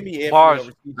give me Mars.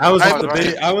 I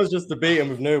was just debating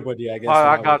with nobody, I guess.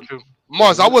 I got you.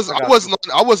 Mars, I wasn't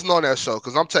on that show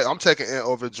because I'm taking Ant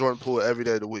over Jordan Poole every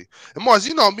day of the week. And Mars,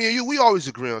 you know me and you, we always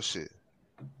agree on shit.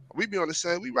 We be on the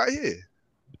same. We right here.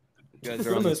 You guys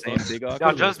are on the same big.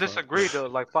 Y'all just disagreed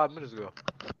like 5 minutes ago.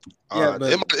 Yeah,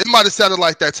 but it might have sounded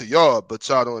like that to y'all, but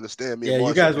y'all don't understand me. Yeah,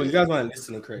 you guys weren't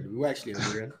listening correctly. We were actually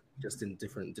agreeing, just in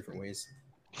different ways.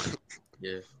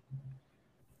 Yeah.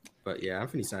 But yeah,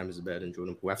 Anthony Simons is better than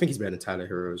Jordan Poole. I think he's better than Tyler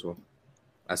Hero as well.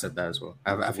 I said that as well.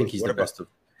 I think he's the best of.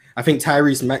 I think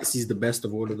Tyrese Maxey's the best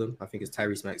of all of them. I think it's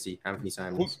Tyrese Maxey, Anthony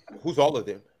Simons. Who's all of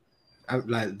them?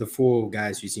 Like the four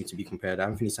guys who seem to be compared: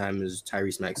 Anthony Simons,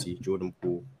 Tyrese Maxey, Jordan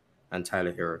Poole, and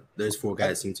Tyler Hero. Those four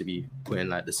guys seem to be put in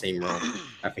like the same realm.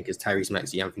 I think it's Tyrese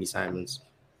Maxey, Anthony Simons,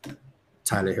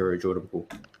 Tyler Hero, Jordan Poole.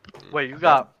 Wait, you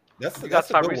got that's you a got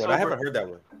good Tyrese one. over, I haven't heard that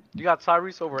one. You got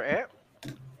Tyrese over Ant?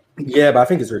 Yeah, but I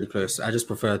think it's really close. I just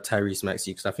prefer Tyrese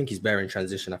Maxey because I think he's better in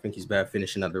transition. I think he's better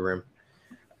finishing at the rim.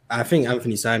 I think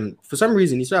Anthony Simon, for some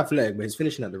reason, he's so athletic, but his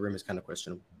finishing at the rim is kind of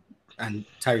questionable. And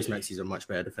Tyrese Maxey's a much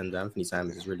better defender. Anthony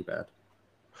Simon is really bad.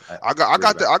 I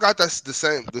got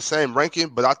the same ranking,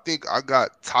 but I think I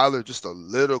got Tyler just a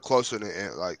little closer than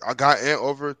Ant. Like I got Ant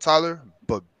over Tyler,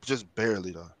 but just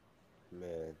barely though.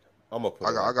 Man, I'm gonna put.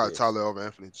 I got Tyler over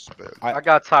Anthony just barely. I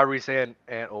got Tyrese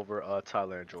and over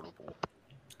Tyler and Jordan Poole.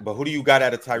 But who do you got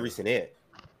out of Tyrese and Ant?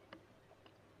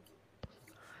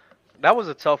 That was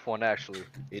a tough one, actually.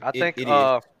 I think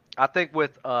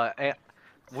with Ant,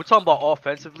 we're talking about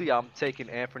offensively. I'm taking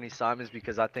Anthony Simons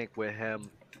because I think with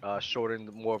him shortening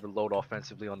more of a load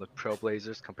offensively on the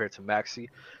Trailblazers compared to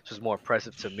Maxey, which is more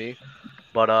impressive to me.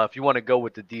 But if you want to go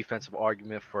with the defensive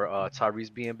argument for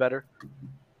Tyrese being better,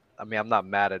 I mean, I'm not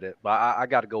mad at it. But I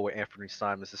got to go with Anthony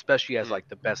Simons, especially as like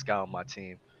the best guy on my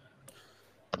team.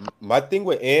 My thing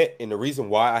with Ant, and the reason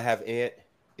why I have Ant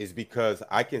is because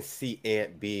I can see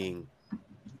Ant being,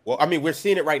 well, I mean, we're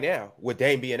seeing it right now with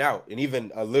Dame being out, and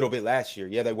even a little bit last year.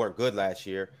 Yeah, they weren't good last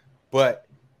year, but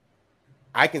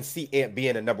I can see Ant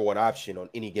being a number one option on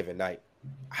any given night.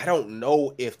 I don't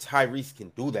know if Tyrese can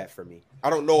do that for me. I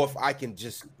don't know if I can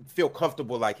just feel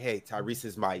comfortable like, hey, Tyrese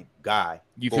is my guy.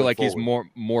 You feel like he's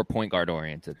more point guard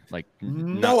oriented? Like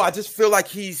no, I just feel like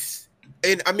he's.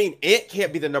 And I mean, Ant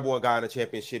can't be the number one guy on a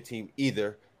championship team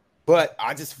either, but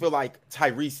I just feel like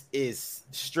Tyrese is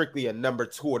strictly a number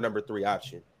 2 or number 3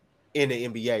 option in the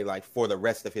NBA, like for the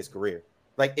rest of his career.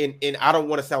 Like, and I don't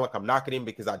want to sound like I'm knocking him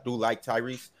because I do like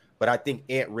Tyrese, but I think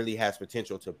Ant really has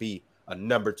potential to be a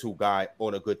number 2 guy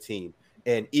on a good team,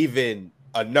 and even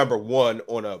a number 1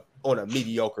 on a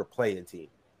mediocre playing team.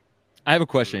 I have a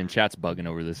question, and chat's bugging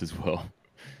over this as well.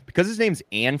 Because his name's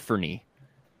Anthony,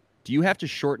 do you have to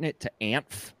shorten it to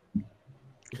Amph?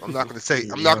 I'm not gonna say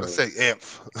Amph.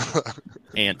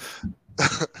 Amph.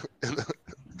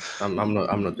 I'm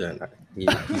not doing that.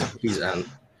 He's Ant.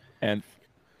 And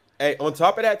hey, on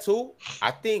top of that too,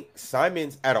 I think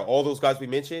Simons, out of all those guys we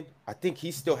mentioned, I think he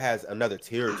still has another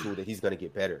tier or two that he's gonna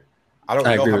get better. I don't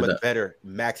know how much better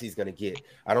Maxey's gonna get.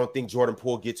 I don't think Jordan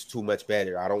Poole gets too much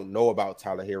better. I don't know about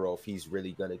Tyler Hero if he's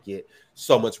really gonna get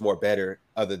so much more better,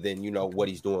 other than what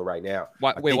he's doing right now.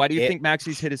 Why do you think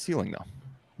Maxey's hit his ceiling though?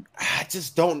 I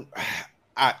just don't.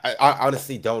 I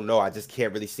honestly don't know. I just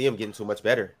can't really see him getting too much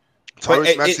better.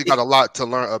 Tyrese Maxey got a lot to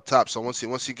learn up top. So once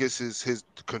he gets his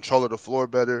control of the floor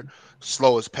better,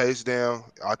 slow his pace down,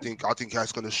 I think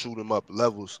that's gonna shoot him up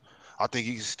levels. I think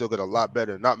he can still get a lot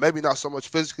better. Maybe not so much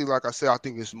physically, like I said. I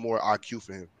think it's more IQ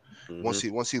for him.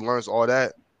 Mm-hmm. Once he learns all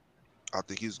that, I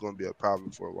think he's going to be a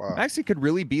problem for a while. Maxey could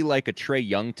really be like a Trae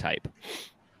Young type,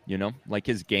 like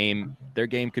their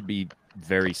game could be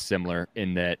very similar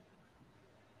in that.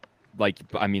 Like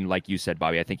you said,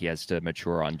 Bobby, I think he has to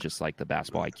mature on just like the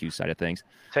basketball IQ side of things.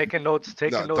 Taking notes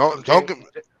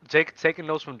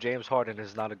from James Harden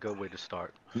is not a good way to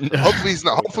start. Hopefully he's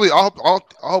not. I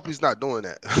hope he's not doing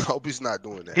that. I hope he's not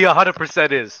doing that. He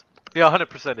 100% is. He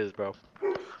 100% is, bro.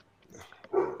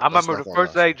 I remember the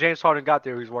first day James Harden got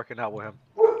there, he was working out with him.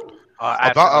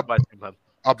 About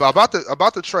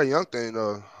the Trae Young thing,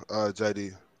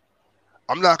 JD.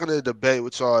 I'm not gonna debate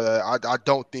with y'all. I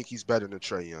don't think he's better than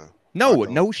Trae Young.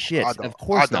 No shit. Of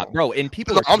course not, bro. And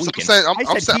people are tweaking.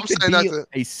 I'm saying that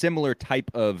a similar type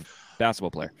of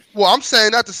basketball player. Well, I'm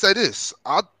saying that to say this.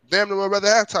 I damn near would rather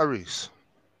have Tyrese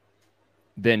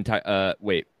than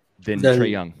Trae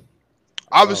Young.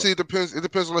 Obviously, it depends. It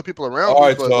depends on the people around me.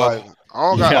 Right, but like,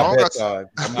 I don't got time.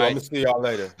 I'm gonna see y'all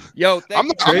later. Yo,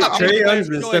 Trae Young's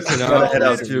been stepping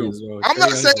out too. I'm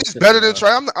not saying he's better than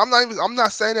Trae. I'm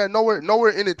not saying that nowhere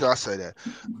in it. Do I say that?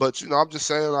 But I'm just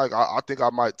saying like I think I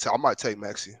might take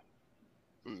Maxey.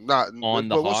 Not on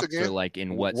the Hawks or like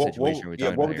in what situation are we talking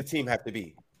about? What would the team have to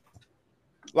be?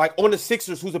 Like on the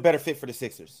Sixers, who's a better fit for the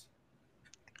Sixers?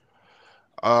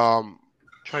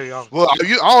 Trae Young. Well,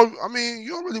 you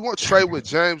don't really want Trae with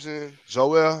James and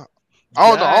Joel.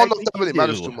 I don't know if that really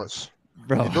matters too much.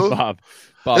 Bro, Bob,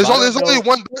 there's only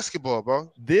one basketball,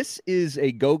 bro. This is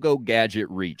a go-go gadget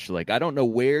reach. Like, I don't know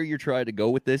where you're trying to go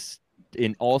with this.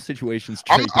 in all situations.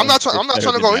 I'm not trying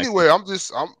to go anywhere. anywhere.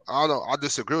 I don't know. I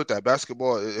disagree with that.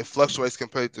 Basketball, it fluctuates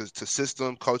compared to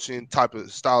system, coaching, type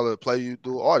of style of play you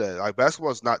do, all that. Like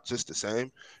basketball is not just the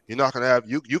same. You're not gonna have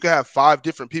you can have 5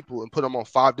 different people and put them on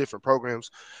 5 different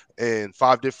programs and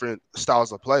 5 different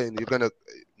styles of play, and you're gonna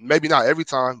maybe not every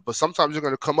time, but sometimes you're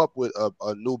gonna come up with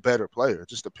a new better player. It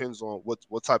just depends on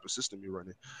what type of system you're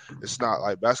running. It's not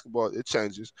like basketball; it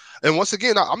changes. And once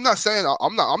again, I'm not saying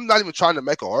I'm not even trying to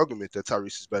make an argument that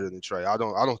Tyrese is better than Trey. I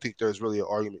don't think there's really an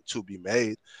argument to be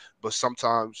made. But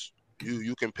sometimes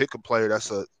you can pick a player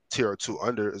that's a tier or 2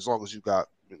 under as long as you got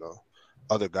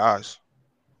other guys.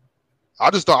 I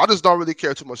just don't really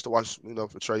care too much to watch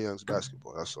for Trey Young's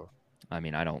basketball. That's all. I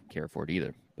mean, I don't care for it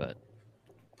either, but.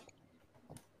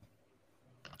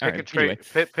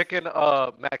 Picking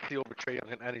Maxey over Trey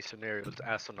Young in any scenario is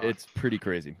asinine. It's pretty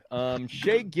crazy.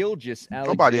 Shai Gilgeous-Alexander.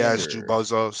 Nobody asked you,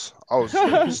 bozos. I was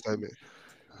making a statement.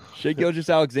 Shai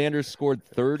Gilgeous-Alexander scored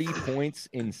 30 points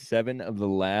in 7 of the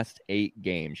last 8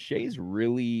 games. Shai's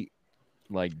really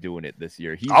doing it this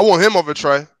year. I want him over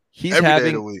Trey. Day of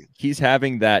the week. He's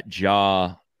having that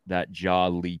jaw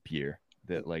leap year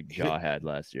that Ja had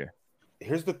last year.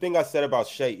 Here's the thing I said about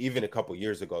Shai even a couple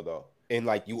years ago though. And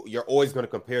you're always going to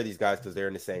compare these guys because they're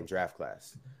in the same draft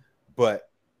class. But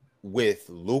with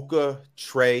Luka,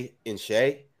 Trey, and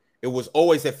Shai, it was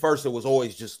always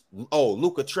just,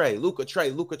 Luka, Trey.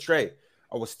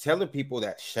 I was telling people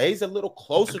that Shai's a little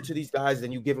closer to these guys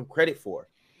than you give him credit for.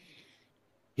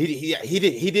 He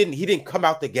didn't come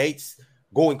out the gates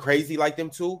going crazy like them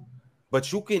two. But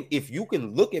if you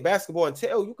can look at basketball and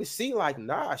tell, you can see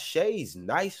Shai's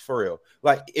nice for real.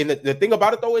 And the thing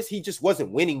about it though is he just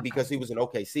wasn't winning because he was in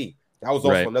OKC. That was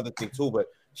also another thing too. But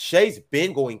Shai's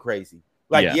been going crazy.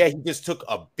 He just took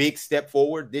a big step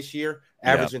forward this year,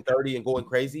 averaging 30 and going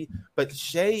crazy. But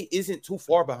Shai isn't too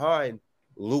far behind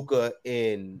Luka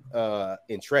and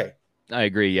Trey. I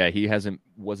agree. Yeah, he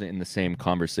wasn't in the same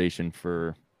conversation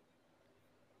for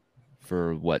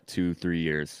 2-3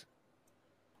 years.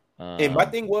 And my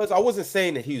thing was, I wasn't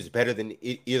saying that he was better than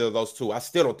either of those two. I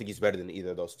still don't think he's better than either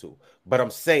of those two. But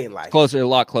I'm saying a lot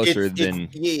closer than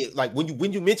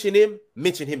when you mention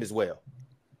him as well.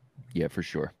 Yeah, for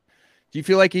sure. Do you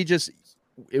feel like it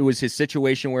was his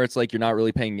situation where it's you're not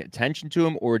really paying attention to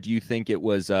him, or do you think it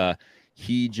was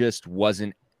he just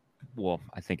wasn't? Well,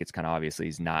 I think it's kind of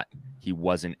obviously he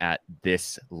wasn't at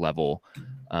this level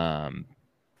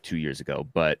 2 years ago.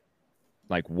 But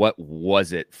what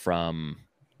was it from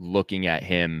looking at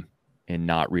him and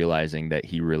not realizing that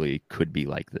he really could be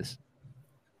like this?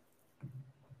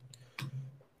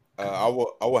 I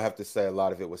will have to say a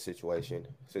lot of it was situational.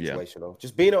 Yeah.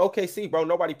 Just being an OKC, bro.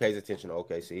 Nobody pays attention to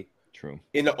OKC. True.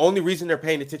 And the only reason they're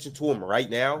paying attention to him right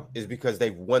now is because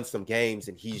they've won some games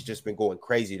and he's just been going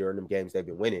crazy during them games they've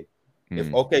been winning. If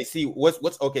OKC, what's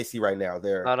OKC right now?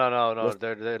 No.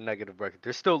 They're negative record.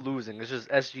 They're still losing. It's just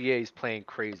SGA is playing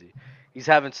crazy. He's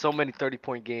having so many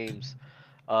 30-point games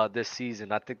this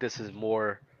season. I think this is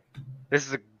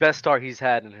the best start he's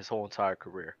had in his whole entire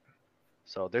career.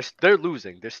 So they're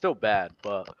losing. They're still bad,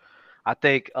 but I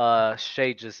think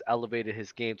Shai just elevated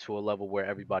his game to a level where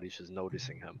everybody's just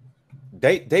noticing him.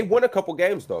 They won a couple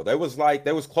games though. They was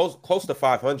close to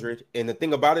 500. And the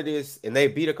thing about it is, and they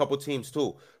beat a couple teams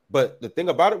too. But the thing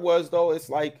about it was though, it's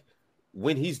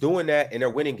when he's doing that and they're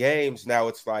winning games, now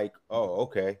it's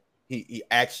okay. He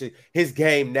actually, his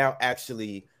game now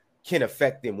actually can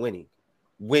affect them winning.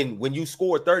 When you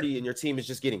score 30 and your team is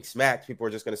just getting smacked, people are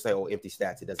just going to say, empty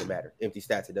stats, it doesn't matter. Empty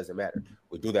stats, it doesn't matter.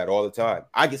 We do that all the time.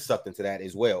 I get sucked into that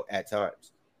as well at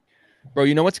times. Bro,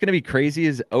 you know what's going to be crazy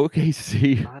is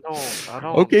OKC. I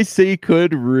don't. OKC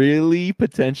could really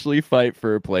potentially fight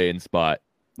for a play-in spot.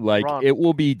 Ron, it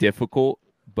will be difficult,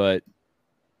 but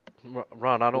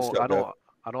Ron, I don't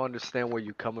understand where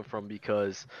you're coming from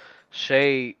because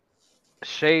Shai,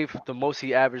 the most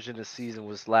he averaged in the season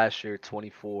was last year,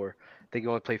 24. I think he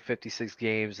only played 56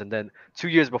 games, and then 2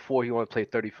 years before he only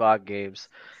played 35 games.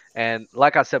 And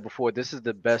like I said before, this is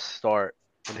the best start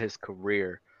in his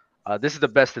career. This is the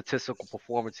best statistical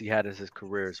performance he had in his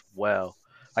career as well.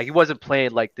 He wasn't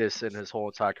playing like this in his whole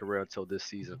entire career until this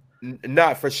season.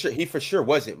 Not for sure. He for sure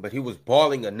wasn't, but he was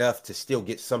balling enough to still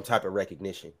get some type of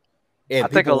recognition. And I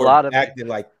think a lot of acting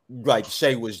like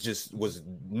Shai was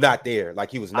not there,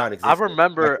 like he was non-existent. I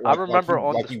remember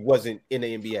he wasn't in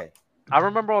the NBA. I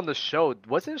remember on the show,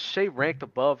 wasn't Shai ranked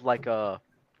above I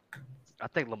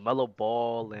think LaMelo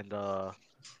Ball and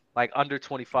under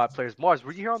 25 players? Mars,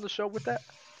 were you here on the show with that?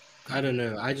 I don't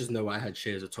know. I just know I had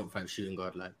Shai as a top 5 shooting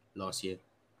guard last year.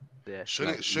 Yeah.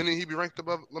 Shouldn't he be ranked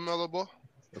above LaMelo Ball?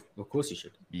 Of course he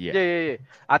should. Yeah.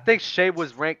 I think Shea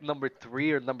was ranked number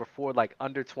 3 or number 4, like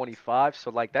under 25. So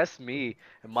like that's me,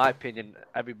 in my opinion.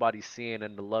 Everybody's seeing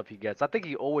and the love he gets. I think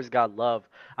he always got love.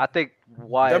 I think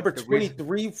why Number the reason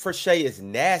 23 for Shea is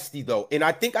nasty though, and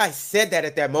I think I said that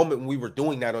at that moment when we were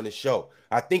doing that on the show.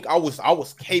 I think I was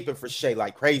caping for Shea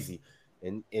like crazy,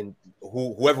 and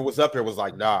whoever was up here was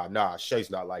like, nah, Shea's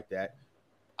not like that.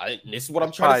 This is what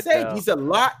I'm trying to say. Tell. He's a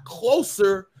lot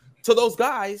closer to those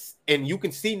guys, and you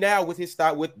can see now with his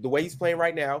style, with the way he's playing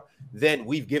right now, than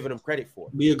we've given him credit for.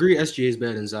 We agree SGA is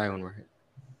better than Zion, right?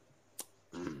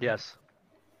 Yes.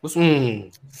 What's Yeah.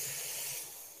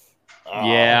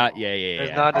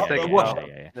 There's not to think about.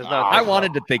 There's not. I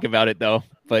wanted to think about it though,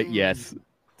 but yes.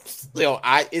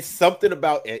 It's something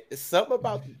about it. It's something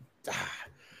about.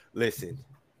 Listen,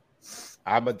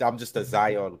 I'm just a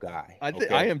Zion guy.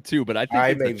 I am too, but I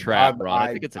think it's a trap, Ron.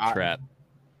 I think it's a trap.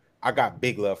 I got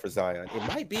big love for Zion. It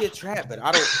might be a trap, but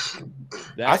I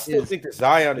don't. I still think that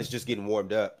Zion is just getting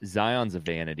warmed up. Zion's a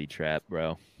vanity trap,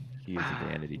 bro. He is a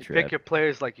vanity trap. Pick your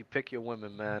players like you pick your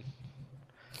women, man.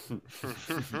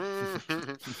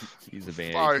 He's a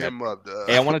vanity Fire trap. him up, dog.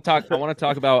 Hey, I want to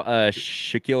talk about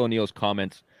Shaquille O'Neal's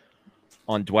comments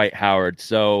on Dwight Howard.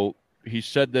 So he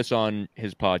said this on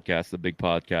his podcast, the big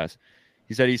podcast.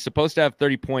 He said he's supposed to have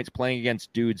 30 points playing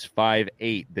against dudes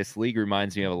 5'8". This league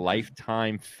reminds me of a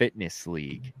Lifetime Fitness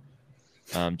league.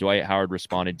 Dwight Howard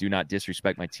responded, "Do not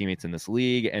disrespect my teammates in this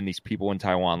league and these people in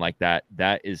Taiwan like that.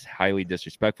 That is highly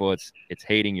disrespectful. It's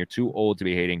hating. You're too old to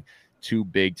be hating, too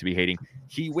big to be hating."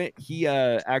 He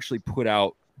actually put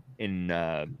out in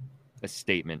a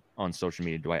statement on social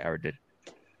media. Dwight Howard did.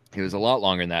 It was a lot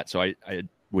longer than that, so I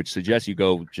would suggest you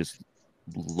go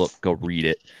read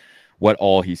it. What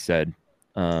all he said.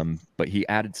 But he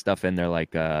added stuff in there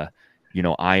like,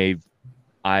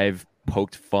 I've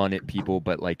poked fun at people,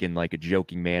 but like in like a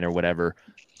joking manner or whatever.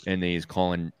 And then he's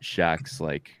calling Shaq's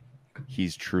like,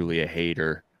 he's truly a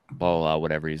hater, blah, blah, blah,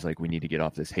 whatever. He's like, we need to get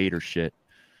off this hater shit.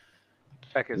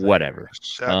 Whatever.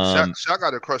 Shaq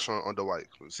got a crush on Dwight.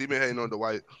 He been hating on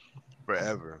Dwight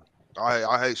forever.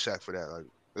 I hate Shaq for that. Like,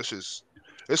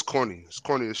 it's corny. It's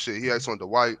corny as shit. He hates on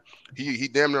Dwight. He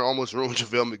damn near almost ruined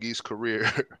JaVale McGee's career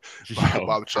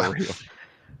by trying.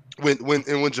 When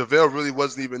JaVale really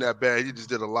wasn't even that bad, he just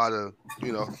did a lot of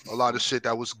shit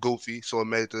that was goofy, so it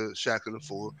made the Shaq in the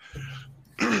fool.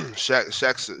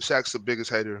 Shaq's the biggest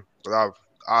hater that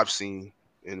I've seen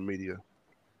in the media.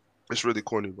 It's really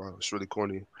corny, bro. It's really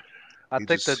corny. I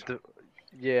think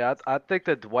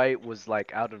that Dwight was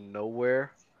like out of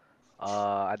nowhere.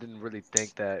 I didn't really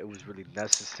think that it was really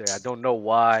necessary. I don't know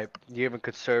why you're even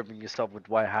conserving yourself with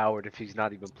Dwight Howard if he's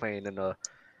not even playing in a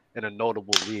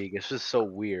notable league. It's just so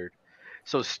weird,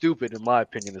 so stupid in my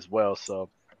opinion as well. So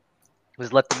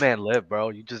just let the man live, bro.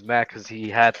 You just mad because he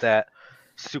had that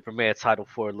Superman title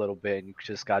for a little bit and you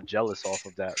just got jealous off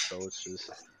of that. So it's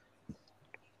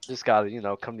just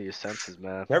gotta come to your senses,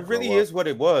 man. That really is what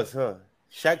it was, huh?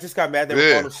 Shaq just got mad that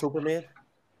we called him Superman.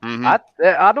 Mm-hmm.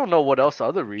 I don't know what else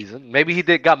other reason. Maybe he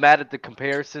got mad at the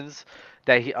comparisons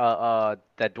that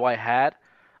that Dwight had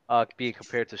being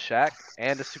compared to Shaq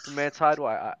and the Superman title.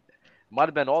 I might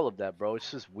have been all of that, bro. It's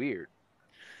just weird.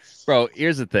 Bro,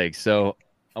 here's the thing. So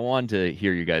I wanted to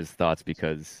hear you guys' thoughts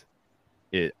because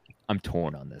I'm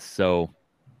torn on this. So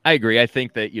I agree. I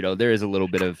think that there is a little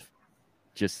bit of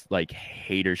just like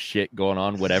hater shit going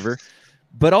on, whatever.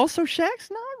 But also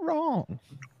Shaq's not wrong.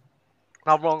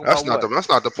 Not wrong. That's not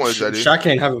the point, JD. Shaq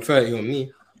ain't having 30 on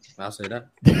me. I'll say that.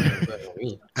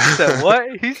 You said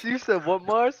what? You said what,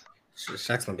 Mars?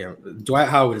 Shaq's not getting. Dwight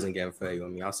Howard isn't getting 30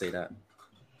 on me. I'll say that.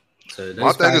 So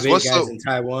My those thing is, 5'8" guys in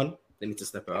Taiwan, they need to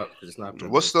step it up because it's not.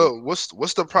 What's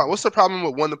the problem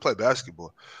with wanting to play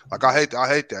basketball? Like I hate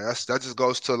that. That just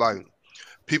goes to like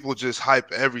people just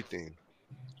hype everything.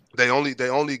 They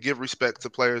only give respect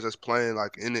to players that's playing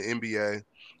like in the NBA.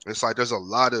 It's like there's a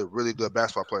lot of really good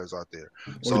basketball players out there.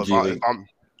 So if I'm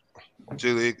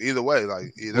G League, either way,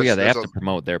 like they have to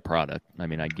promote their product. I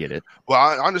mean, I get it. Well,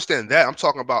 I understand that. I'm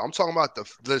talking about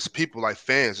this people like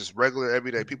fans, just regular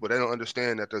everyday people. They don't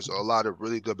understand that there's a lot of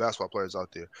really good basketball players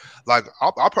out there. Like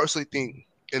I personally think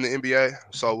in the NBA.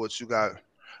 So what you got?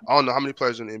 I don't know how many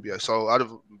players in the NBA. So out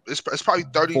of it's probably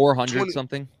 30, 400 20,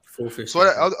 something. 450. So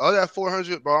that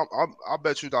 400, bro, I'll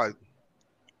bet you like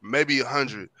maybe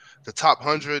 100. The top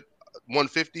 100,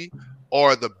 150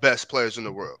 are the best players in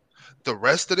the world. The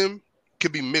rest of them,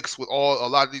 can be mixed with a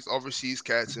lot of these overseas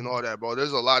cats and all that, bro.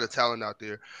 There's a lot of talent out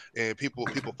there, and people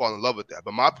fall in love with that.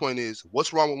 But my point is,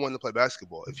 what's wrong with wanting to play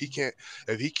basketball? If he can't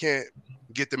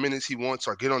get the minutes he wants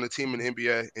or get on the team in the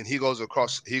NBA, and he goes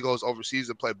overseas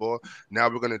to play ball, now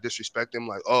we're gonna disrespect him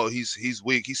like, oh, he's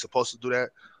weak, he's supposed to do that.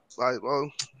 It's like, well,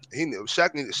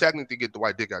 Shaq need to get the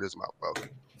white dick out of his mouth, bro.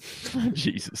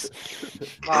 Jesus.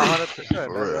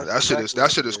 100%.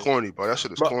 That shit is corny, bro. That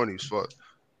shit is corny as fuck.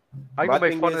 How you gonna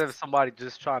make fun of somebody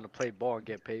just trying to play ball and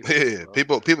get paid? Yeah,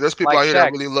 people. There's people out here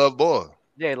that really love ball.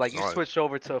 Yeah, like you switched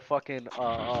over to fucking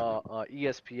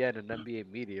ESPN and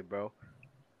NBA media, bro.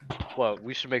 Well,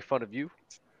 we should make fun of you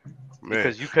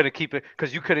because you couldn't keep it.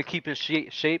 Because you couldn't keep in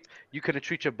shape. You couldn't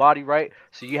treat your body right.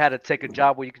 So you had to take a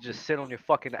job where you could just sit on your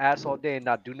fucking ass all day and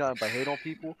not do nothing but hate on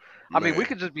people. I mean, we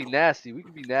could just be nasty. We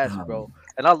could be nasty, bro.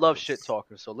 And I love shit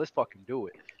talking. So let's fucking do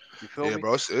it. You feel me? Yeah,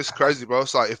 bro. It's crazy, bro.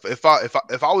 It's like if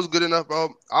I was good enough, bro,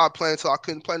 I'd play until I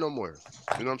couldn't play no more.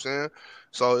 You know what I'm saying?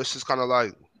 So it's just kind of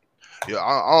like, yeah,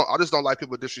 I just don't like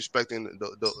people disrespecting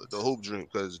the hoop dream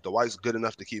because Dwight's good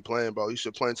enough to keep playing, bro. He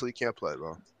should play until he can't play,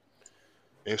 bro.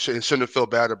 And shouldn't feel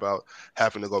bad about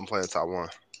having to go and play in Taiwan.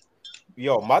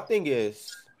 Yo, my thing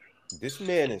is, this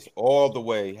man is all the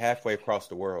way halfway across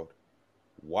the world.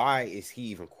 Why is he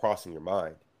even crossing your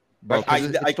mind? Bro,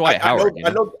 it's Dwight Howard.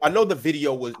 I know the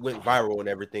video went viral and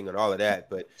everything and all of that,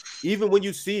 but even when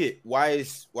you see it, why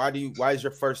is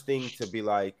your first thing to be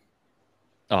like,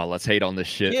 oh, let's hate on this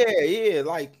shit? Yeah,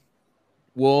 like,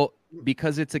 well,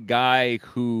 because it's a guy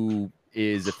who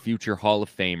is a future Hall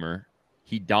of Famer.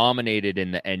 He dominated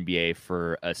in the NBA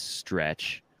for a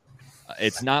stretch.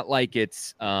 It's not like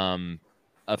it's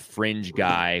a fringe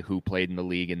guy who played in the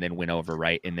league and then went over,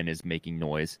 right, and then is making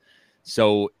noise.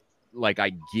 So, like,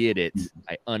 I get it.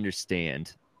 I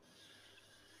understand.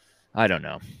 I don't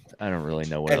know. I don't really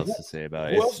know what else to say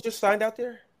about it. Who else just signed out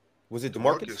there? Was it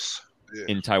DeMarcus? Yeah.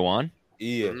 In Taiwan?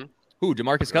 Yeah. Mm-hmm. Who,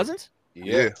 DeMarcus Cousins?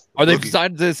 Yeah. Are they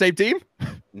signed to the same team?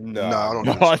 No, I don't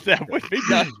know. know. That would be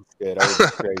nice. Yeah, that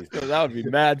would be crazy. That would be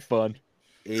mad fun.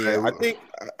 Yeah, I think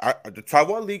the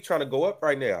Taiwan League trying to go up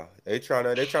right now. They're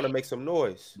trying to make some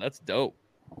noise. That's dope.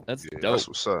 That's dope. That's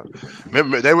what's up.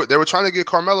 Remember, they were trying to get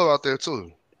Carmelo out there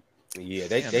too. Yeah,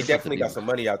 they definitely got some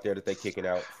money out there that they kicking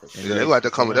out. For sure. Yeah, they're going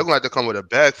to come with a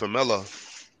bag for Melo.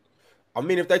 I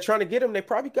mean, if they're trying to get him, they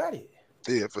probably got it.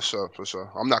 Yeah, for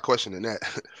sure. I'm not questioning that.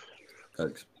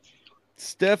 Thanks.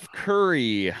 Steph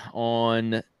Curry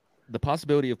on the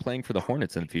possibility of playing for the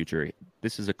Hornets in the future.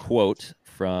 This is a quote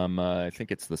from, I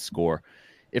think it's The Score.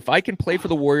 If I can play for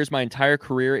the Warriors my entire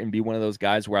career and be one of those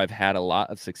guys where I've had a lot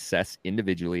of success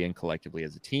individually and collectively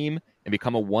as a team and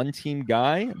become a one-team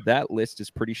guy, that list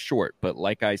is pretty short. But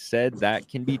like I said, that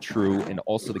can be true. And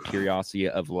also the curiosity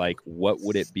of, like, what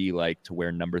would it be like to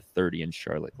wear number 30 in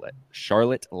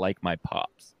Charlotte like my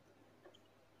pops?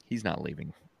 He's not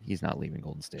leaving. He's not leaving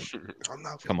Golden State.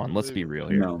 Come on, let's be real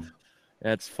here. No.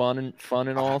 That's fun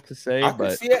and all to say, I but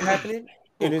can see it happening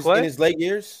in his late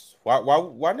years.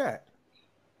 Why not?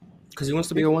 Because he wants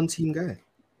to be a one-team guy.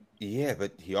 Yeah,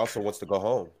 but he also wants to go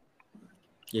home.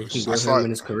 Yeah, he can go home when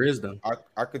his career's done.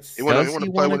 I could see. He want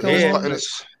to play with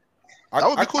his. That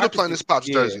would be cool to play in his Pops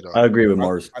jersey, though. I agree with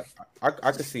Morris.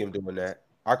 I could see him doing that.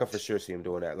 I could for sure see him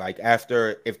doing that. Like,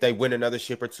 if they win another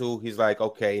ship or two, he's like,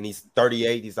 okay, and he's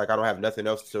 38. He's like, I don't have nothing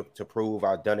else to prove.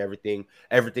 I've done everything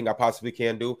I possibly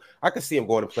can do. I could see him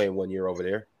going and playing 1 year over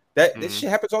there. This shit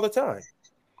happens all the time.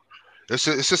 It's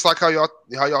just like how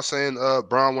y'all saying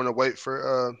Bron want to wait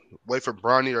for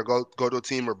Bronny or go to a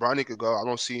team where Bronny could go. I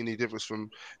don't see any difference from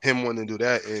him wanting to do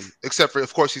that, and except for,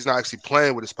 of course, he's not actually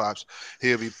playing with his pops.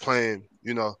 He'll be playing,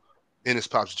 in his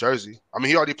pops jersey. I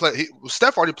mean,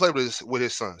 Steph already played with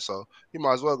his son, so he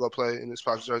might as well go play in his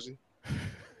pops jersey.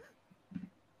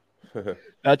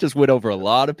 that just went over a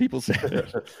lot of people's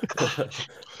heads.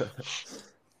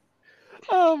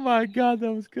 Oh my God,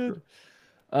 that was good.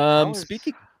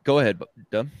 Speaking. Go ahead,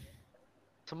 Dumb.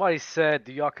 Somebody said,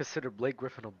 do y'all consider Blake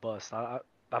Griffin a bust? I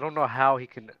don't know how he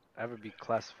can ever be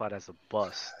classified as a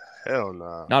bust. Hell no.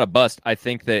 Nah. Not a bust. I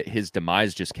think that his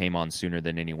demise just came on sooner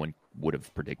than anyone would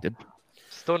have predicted.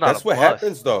 Still not That's a what bust.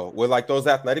 happens, though, with, like, those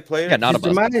athletic players. Yeah, not His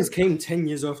a bust. demise came 10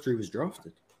 years after he was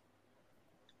drafted.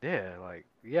 Yeah, like,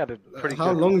 yeah, pretty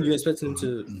How good. long do you expect him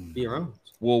to be around?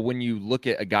 Well, when you look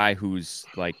at a guy who's,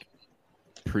 like,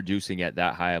 producing at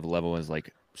that high of a level as,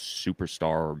 like, superstar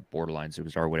or borderline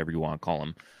superstar, whatever you want to call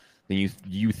him, then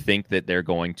you think that they're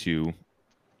going to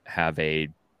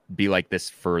be like this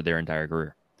for their entire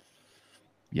career.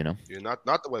 Yeah,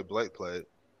 not the way Blake played.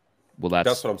 Well,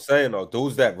 that's what I'm saying, though.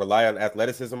 Dudes that rely on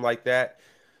athleticism like that,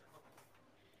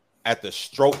 at the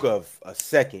stroke of a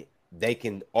second, they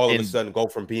can all of a sudden go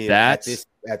from being at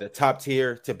the top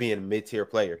tier to being a mid-tier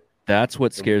player. That's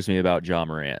what scares me about Ja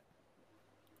Morant.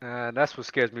 And that's what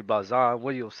scares me about Zion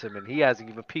Williamson, and he hasn't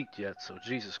even peaked yet. So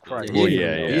Jesus Christ. Well, he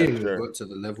yeah, ain't even got to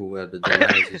the level where the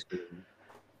demise is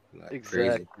like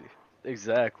crazy.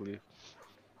 Exactly.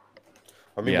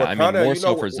 I mean, more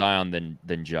so for Zion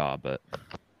than Ja, but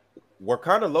we're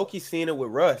kind of low-key seeing it with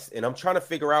Russ, and I'm trying to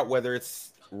figure out whether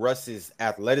it's Russ's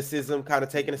athleticism kind of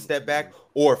taking a step back,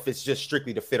 or if it's just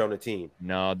strictly to fit on the team.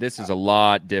 No, this is a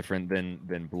lot different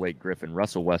than Blake Griffin.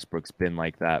 Russell Westbrook's been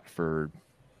like that for.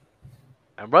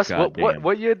 And Russ,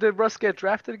 what year did Russ get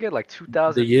drafted again? Like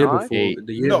 2009?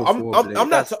 The year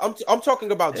before. I'm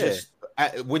talking about just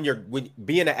when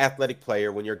being an athletic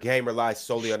player, when your game relies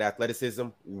solely on athleticism.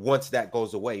 Once that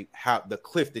goes away, how the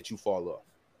cliff that you fall off.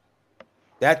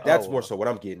 That's more so what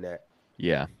I'm getting at.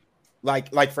 Yeah.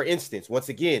 Like for instance, once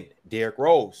again, Derrick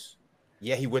Rose.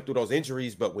 Yeah, he went through those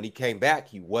injuries, but when he came back,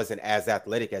 he wasn't as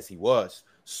athletic as he was.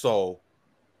 So,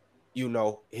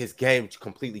 his game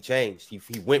completely changed. He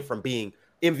went from being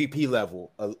MVP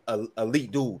level,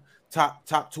 elite dude, top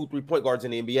 2-3 point guards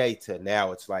in the NBA to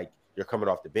now it's like you're coming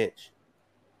off the bench.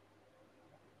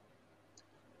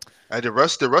 Hey, did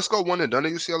Russ go 1 and done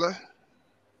at UCLA?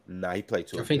 Nah, he played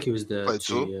 2. I think he was the played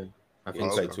 2. Yeah. I think he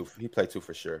played 2. He played 2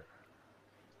 for sure.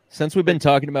 Since we've been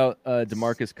talking about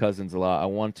DeMarcus Cousins a lot, I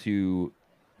want to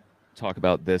talk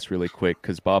about this really quick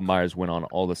because Bob Myers went on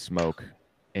All the Smoke,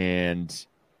 and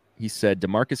he said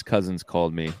DeMarcus Cousins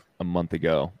called me a month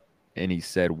ago, and he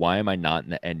said, "Why am I not in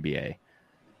the NBA?"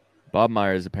 Bob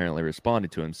Myers apparently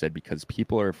responded to him, said, "Because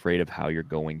people are afraid of how you're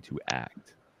going to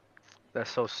act."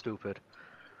 That's so stupid.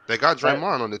 They got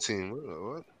Draymond on the team.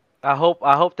 What? I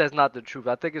hope that's not the truth.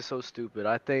 I think it's so stupid.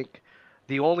 I think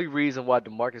the only reason why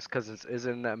DeMarcus Cousins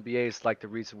isn't in the NBA is like the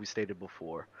reason we stated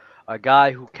before. A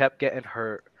guy who kept getting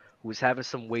hurt, who was having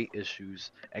some weight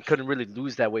issues, and couldn't really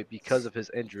lose that weight because of his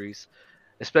injuries,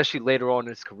 especially later on in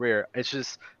his career. It's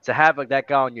just to have that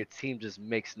guy on your team just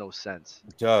makes no sense.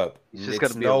 Dub,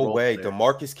 it's no way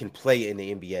DeMarcus can play in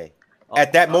the NBA.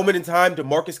 At that moment in time,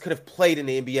 DeMarcus could have played in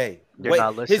the NBA.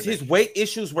 His weight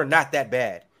issues were not that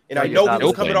bad. And I know he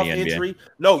was coming off injury.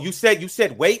 No, you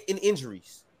said weight and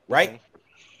injuries, right?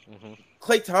 Mm-hmm.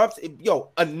 Klay Thompson,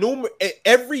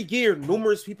 every year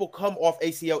numerous people come off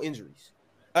ACL injuries.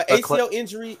 ACL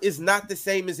injury is not the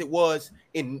same as it was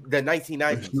in the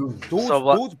 1990s.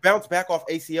 Dudes bounce back off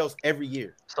ACLs every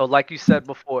year. So like you said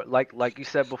before,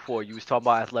 you was talking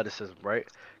about athleticism, right?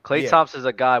 Klay Thompson is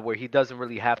a guy where he doesn't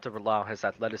really have to rely on his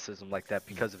athleticism like that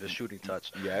because of his shooting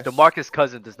touch. Yes. DeMarcus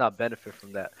Cousins does not benefit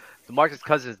from that. DeMarcus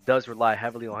Cousins does rely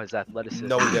heavily on his athleticism.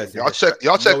 No, he doesn't. Y'all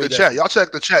check the chat. Y'all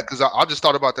check the chat because I just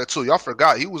thought about that too. Y'all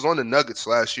forgot he was on the Nuggets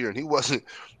last year and he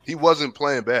wasn't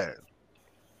playing bad.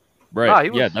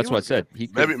 Right. That's what I said.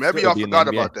 Maybe y'all forgot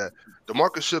about that.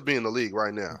 DeMarcus should be in the league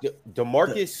right now.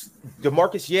 DeMarcus,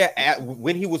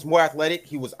 when he was more athletic,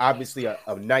 he was obviously a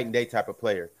night and day type of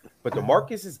player. But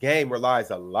DeMarcus's game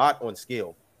relies a lot on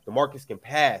skill. DeMarcus can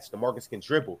pass. DeMarcus can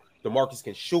dribble. DeMarcus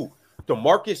can shoot.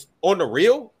 DeMarcus, on the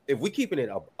real, if we keeping it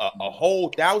a whole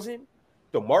 1,000,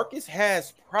 DeMarcus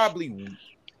has probably,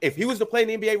 if he was to play in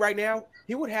the NBA right now,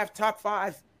 he would have top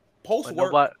 5 post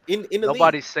work in the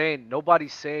nobody's league.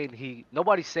 Nobody's saying he I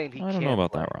don't know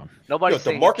about that, Ron. Nobody's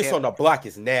saying DeMarcus on the block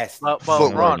is nasty.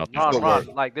 But Ron,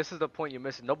 like this is the point you're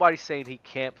missing. Nobody's saying he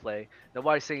can't play.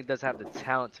 Nobody's saying he doesn't have the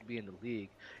talent to be in the league.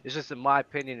 It's just, in my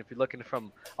opinion, if you're looking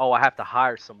from, I have to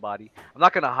hire somebody. I'm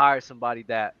not gonna hire somebody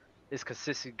that is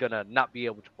consistently gonna not be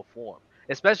able to perform,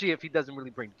 especially if he doesn't really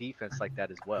bring defense like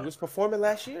that as well. He was performing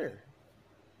last year,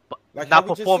 but not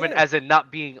performing as in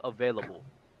not being available.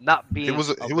 He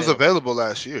was available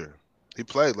last year. He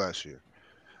played last year.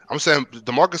 I'm saying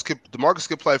DeMarcus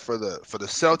could play for the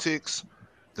Celtics,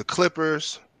 the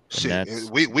Clippers.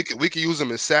 We could use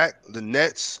him in sack. The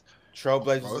Nets,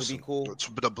 Trailblazers would be cool.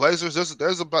 But the Blazers,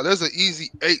 there's an easy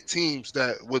 8 teams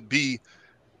that would be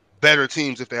better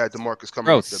teams if they had DeMarcus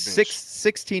coming off the bench.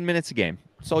 16 minutes a game.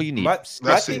 That's all you need. My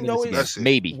thing though is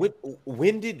maybe. When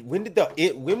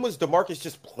was DeMarcus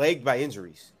just plagued by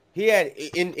injuries? He had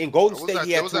in Golden State.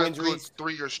 He had 2 injuries.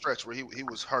 3-year stretch where he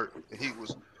was hurt. He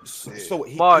was. So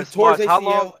he tore his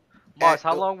ACL.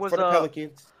 How long was for the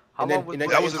Pelicans? That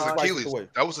was his Achilles.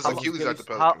 That was his Achilles at the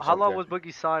Pelicans. How long was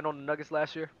Boogie signed on the Nuggets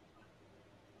last year?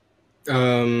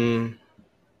 And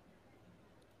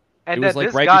it was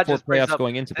like right before playoffs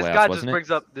going into playoffs, wasn't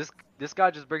it? This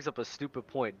guy just brings up a stupid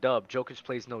point. Dub, Jokic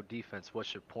plays no defense.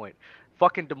 What's your point?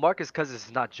 Fucking DeMarcus Cousins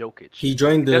is not Jokic. He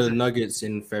joined the Nuggets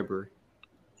in February.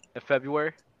 In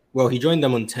February? Well, he joined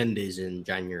them on 10 days in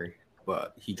January,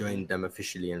 but he joined them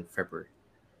officially in February.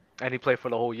 And he played for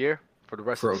the whole year? for the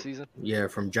rest of the season. Yeah,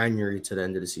 from January to the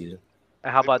end of the season.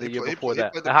 And how about the year before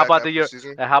that? And how about the year?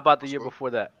 And how about the year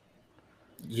before that?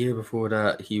 Year before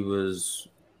that, he was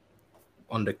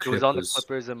on the Clippers. He was on the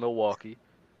Clippers in Milwaukee.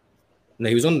 No,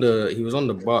 he was on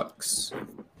the Bucks.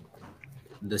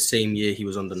 The same year he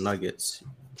was on the Nuggets,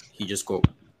 he just got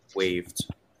waived,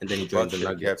 and then he joined the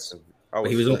Nuggets. But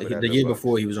he was the year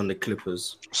before he was on the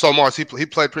Clippers. So Mars, he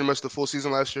played pretty much the full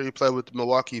season last year. He played with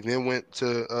Milwaukee, then went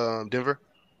to Denver.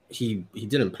 He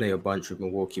didn't play a bunch with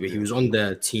Milwaukee, but he was on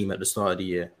their team at the start of the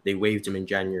year. They waived him in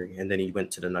January, and then he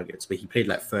went to the Nuggets. But he played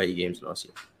like 30 games last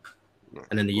year.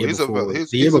 And then the year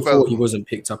before, he wasn't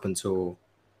picked up until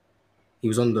he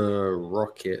was on the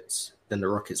Rockets. Then the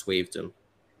Rockets waived him,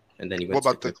 and then he went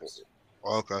to the Clippers.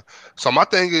 Okay. So my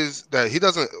thing is that he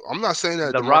doesn't. I'm not saying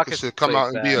that the Rockets should come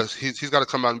out and be a. He's got to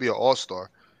come out and be an all-star.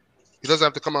 He doesn't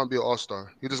have to come out and be an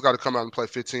all-star. He just got to come out and play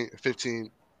 15,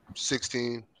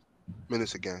 16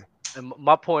 minutes a game. And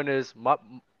my point is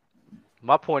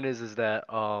that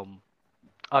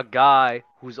a guy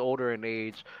who's older in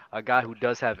age, a guy who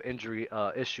does have injury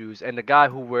issues, and the guy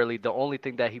who really the only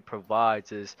thing that he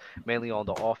provides is mainly on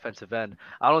the offensive end.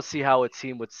 I don't see how a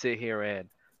team would sit here and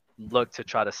look to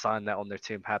try to sign that on their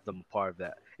team, have them a part of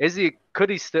that. Is he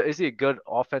a good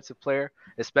offensive player,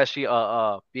 especially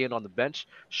being on the bench?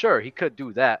 Sure, he could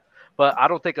do that, but I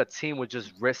don't think a team would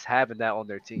just risk having that on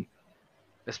their team,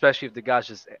 especially if the guy's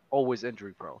just always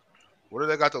injury prone. What do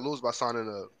they got to lose by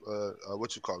signing a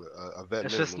what you call it, a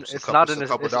vet minimum? It's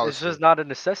just not a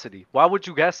necessity. Why would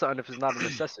you get something if it's not a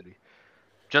necessity?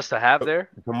 Just to have there?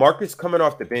 DeMarcus coming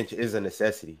off the bench is a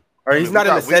necessity. Or he's not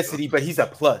a necessity, but he's a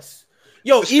plus.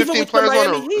 Yo, even with the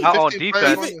Miami Heat, not on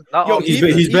defense.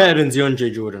 He's better than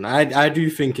DeAndre Jordan. I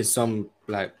do think it's some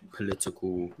like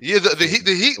political. Yeah, the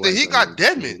Heat got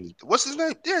Dedmon. What's his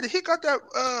name? Yeah, the Heat got that.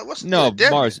 What's his name?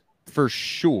 Mars for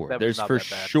sure. There's for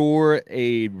sure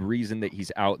a reason that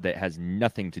he's out that has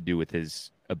nothing to do with his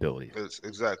ability.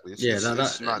 Exactly.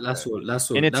 That's what.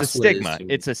 And it's a stigma.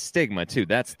 It's a stigma too.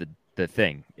 That's the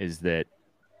thing is that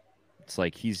it's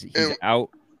like he's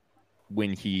out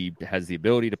when he has the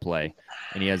ability to play,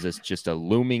 and he has this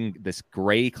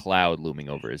gray cloud looming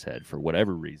over his head for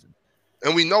whatever reason.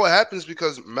 And we know it happens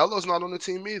because Melo's not on the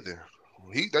team either.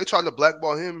 They tried to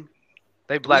blackball him.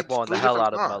 They blackballing the hell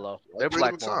out of Melo. They're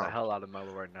blackballing the hell out of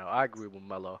Melo right now. I agree with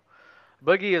Melo.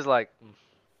 Boogie is like,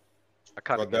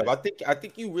 I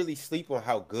think you really sleep on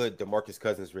how good DeMarcus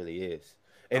Cousins really is.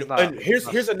 And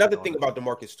here's another thing about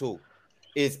DeMarcus too,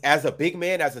 is as a big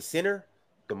man, as a center,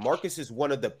 DeMarcus is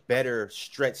one of the better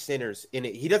stretch centers in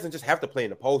it. He doesn't just have to play in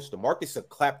the post. DeMarcus will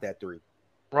clap that three.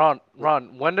 Ron,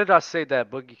 when did I say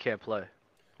that Boogie can't play?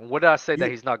 When did I say that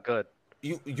he's not good?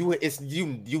 You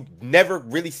never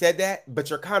really said that, but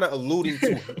you're kind of alluding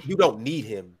to you don't need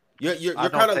him. You're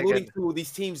kind of alluding to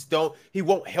these teams don't. He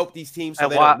won't help these teams. So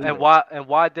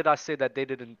why did I say that they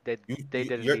didn't? They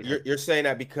didn't. You're saying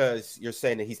that because you're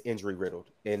saying that he's injury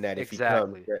riddled and that if he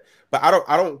comes, but I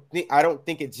don't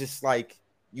think it's just like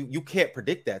you can't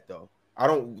predict that though. I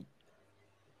don't.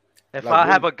 If I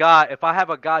have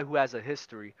a guy who has a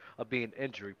history of being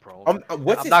injury prone,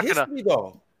 what's his history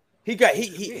though?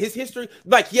 His history,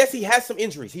 like, yes, he has some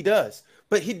injuries. He does,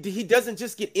 but he doesn't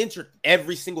just get injured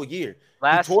every single year.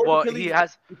 He tore his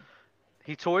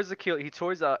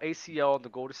ACL on the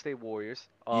Golden State Warriors.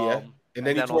 And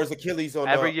then he tore his Achilles on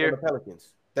the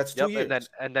Pelicans. That's 2 years.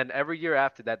 And then every year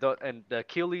after that, and the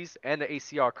Achilles and the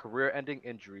ACL are career-ending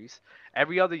injuries.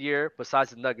 Every other year,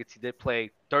 besides the Nuggets, he did play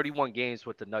 31 games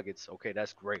with the Nuggets. Okay,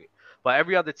 that's great. But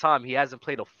every other time, he hasn't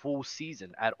played a full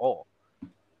season at all.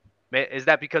 Is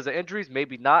that because of injuries?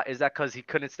 Maybe not. Is that because he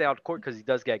couldn't stay on the court because he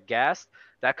does get gassed?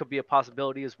 That could be a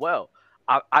possibility as well.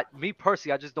 Me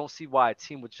personally, I just don't see why a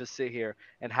team would just sit here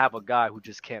and have a guy who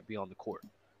just can't be on the court.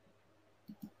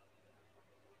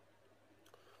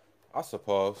 I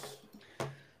suppose.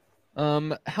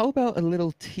 How about a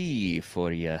little tea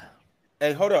for you?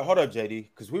 Hey, hold up,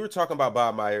 JD, because we were talking about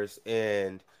Bob Myers,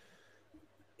 and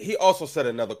he also said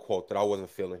another quote that I wasn't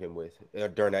feeling him with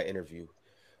during that interview.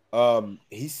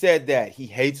 He said that he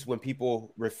hates when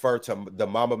people refer to the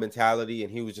Mamba mentality,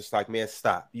 and he was just like, man,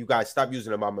 stop. You guys stop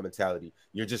using the Mamba mentality.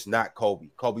 You're just not Kobe.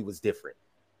 Kobe was different.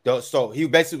 So he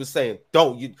basically was saying,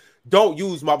 don't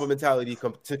use Mamba mentality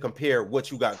to compare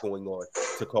what you got going on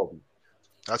to Kobe.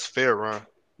 That's fair, Ron.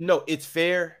 No, it's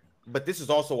fair, but this is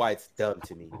also why it's dumb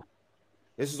to me.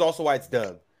 This is also why it's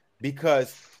dumb,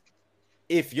 because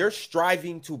if you're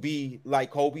striving to be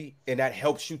like Kobe and that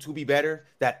helps you to be better,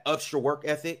 that ups your work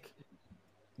ethic,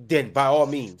 then by all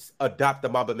means, adopt the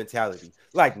Mamba mentality.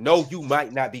 Like, no, you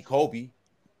might not be Kobe.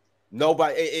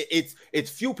 Nobody, it's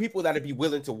few people that'd be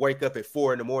willing to wake up at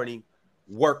 4 a.m,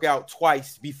 work out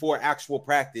twice before actual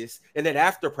practice, and then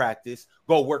after practice,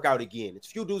 go work out again. It's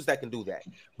few dudes that can do that.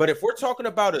 But if we're talking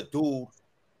about a dude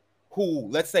who,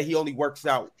 let's say he only works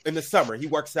out in the summer, he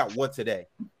works out once a day.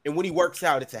 And when he works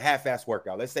out, it's a half-ass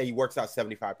workout. Let's say he works out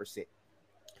 75%.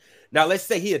 Now, let's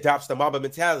say he adopts the Mamba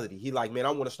mentality. He like, man,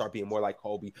 I want to start being more like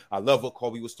Kobe. I love what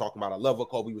Kobe was talking about. I love what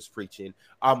Kobe was preaching.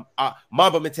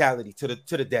 Mamba mentality to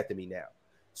the death of me now.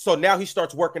 So now he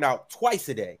starts working out twice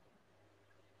a day.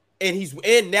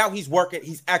 And now he's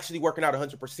actually working out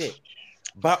 100%.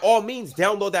 By all means,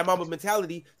 download that Mamba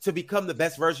mentality to become the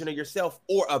best version of yourself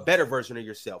or a better version of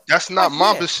yourself. That's not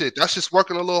Mamba shit. That's just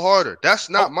working a little harder. That's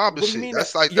not Mamba shit.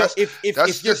 That's like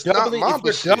if you're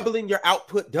doubling your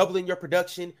output, doubling your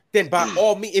production, then by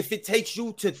all means, if it takes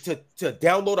you to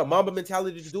download a Mamba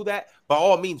mentality to do that, by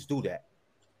all means, do that.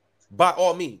 By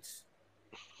all means.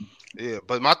 Yeah,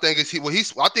 but my thing is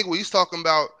I think what he's talking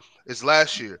about is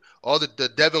last year. All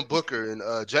the Devin Booker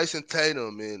and Jason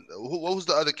Tatum and what was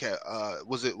the other cat?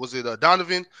 Was it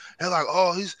Donovan? They're like,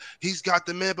 oh, he's got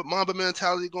the Mamba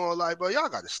mentality going. Like, bro, y'all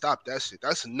got to stop that shit.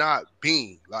 That's not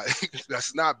Bean. Like,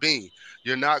 that's not Bean.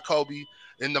 You're not Kobe.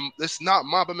 And it's not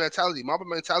Mamba mentality. Mamba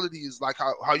mentality is like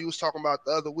how you was talking about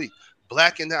the other week,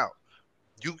 blacking out.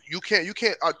 You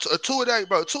can't a two a day,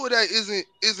 bro. 2 a day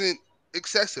isn't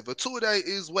excessive. A 2 a day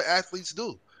is what athletes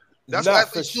do. That's what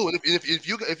athletes do. And if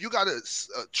you gotta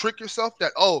trick yourself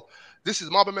that, oh, this is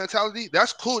Mamba mentality,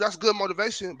 that's cool. That's good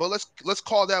motivation. But let's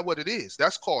call that what it is.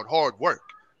 That's called hard work.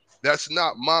 That's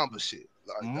not Mamba shit.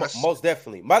 Like, most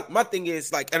definitely. My thing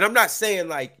is like, and I'm not saying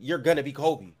like you're gonna be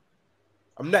Kobe.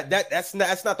 I'm not that's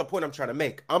not the point I'm trying to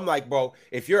make. I'm like, bro,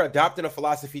 if you're adopting a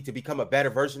philosophy to become a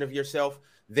better version of yourself,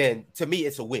 then to me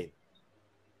it's a win.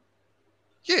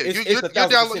 Yeah, you're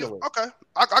down. Okay,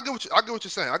 I get what you're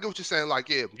saying. I get what you're saying. Like,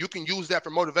 yeah, you can use that for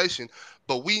motivation,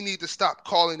 but we need to stop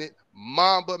calling it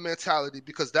Mamba mentality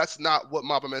because that's not what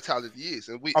Mamba mentality is.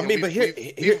 And we've known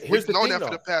that for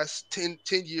the past 10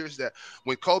 years. That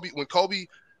when Kobe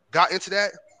got into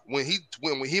that, when he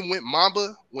went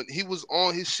Mamba, when he was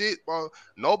on his shit,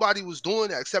 nobody was doing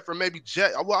that except for maybe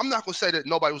Jet. Well, I'm not gonna say that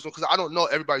nobody was doing because I don't know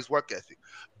everybody's work ethic,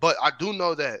 but I do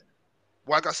know that.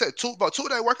 Like I said, 2 day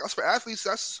workouts for athletes,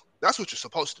 that's what you're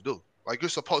supposed to do. Like, you're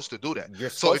supposed to do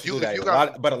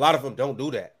that. But a lot of them don't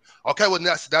do that. Okay, well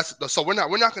that's so we're not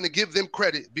going to give them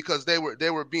credit because they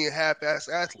were being half-ass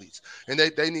athletes, and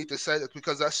they need to say that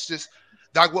because that's just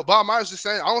like what Bob Myers is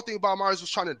saying. I don't think Bob Myers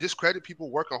was trying to discredit people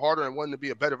working harder and wanting to be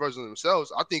a better version of themselves.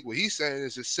 I think what he's saying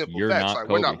is just simple facts. Like,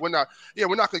 we're not going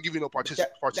to give you no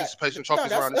participation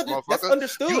trophies around this motherfucker. That's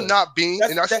understood. You're not being,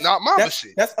 and that's not Mamba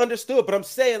shit. That's understood. But I'm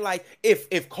saying, like,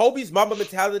 if Kobe's Mamba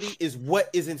mentality is what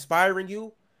is inspiring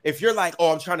you, if you're like,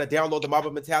 oh, I'm trying to download the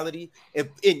Mamba mentality, and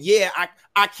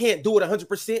I can't do it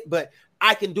 100%, but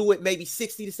I can do it maybe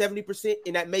 60 to 70%,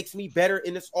 and that makes me better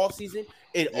in this offseason,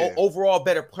 and overall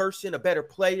better person, a better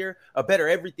player, a better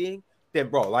everything, then,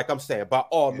 bro, like I'm saying, by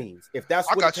all means, if that's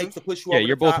what it takes to push you over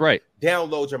you're both right.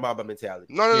 Download your Mamba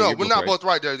mentality. No, we're not both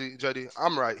right, JD.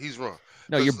 I'm right. He's wrong.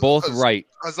 No, you're both right.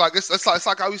 It's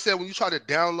like how we said when you try to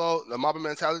download the Mamba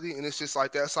mentality, and it's just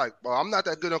like that. It's like, well, I'm not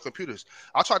that good on computers.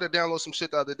 I tried to download some shit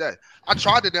the other day. I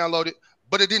tried to download it,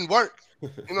 but it didn't work. You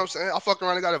know what I'm saying? I fucked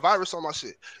around and got a virus on my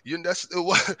shit.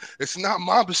 It's not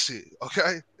Mamba shit,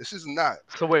 okay? It's just not.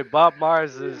 So wait, Bob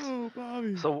Myers is.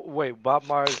 Bob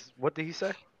Myers, what did he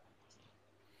say?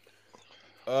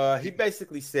 He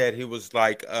basically said he was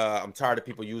like, I'm tired of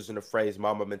people using the phrase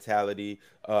Mamba mentality.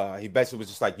 He basically was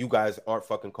just like, you guys aren't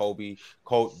fucking Kobe.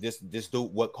 This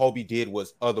dude, what Kobe did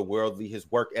was otherworldly. His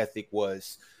work ethic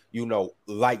was,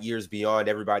 light years beyond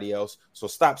everybody else. So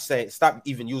stop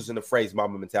even using the phrase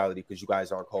Mamba mentality because you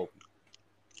guys aren't Kobe.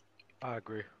 I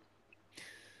agree.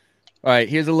 All right,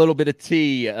 here's a little bit of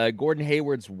tea. Gordon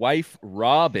Hayward's wife,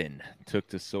 Robin, took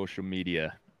to social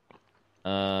media.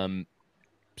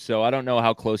 So I don't know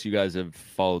how close you guys have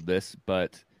followed this,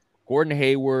 but Gordon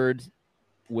Hayward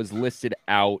was listed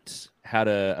out, had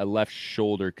a left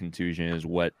shoulder contusion is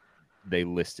what they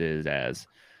listed as.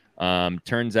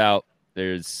 Turns out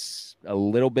there's a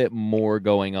little bit more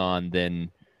going on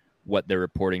than what they're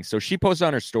reporting. So she posted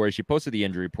on her story, she posted the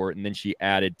injury report, and then she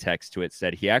added text to it,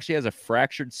 said he actually has a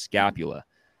fractured scapula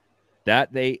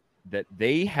that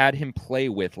they had him play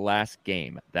with last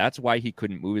game. That's why he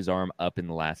couldn't move his arm up in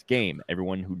the last game.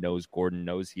 Everyone who knows Gordon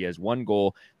knows he has one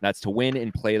goal, and that's to win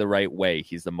and play the right way.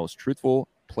 He's the most truthful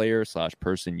player /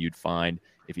 person you'd find.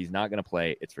 If he's not going to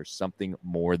play, it's for something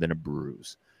more than a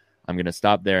bruise. I'm going to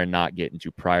stop there and not get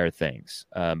into prior things.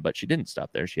 But she didn't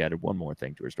stop there. She added one more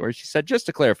thing to her story. She said, just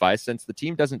to clarify, since the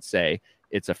team doesn't say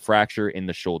it's a fracture in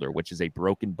the shoulder, which is a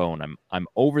broken bone, I'm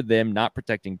over them not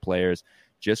protecting players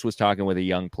just was talking with a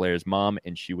young player's mom,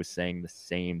 and she was saying the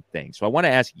same thing. So I want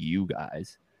to ask you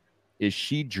guys, is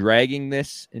she dragging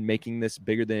this and making this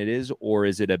bigger than it is, or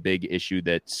is it a big issue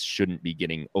that shouldn't be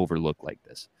getting overlooked like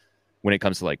this when it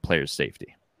comes to like players'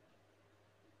 safety?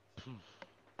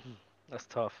 That's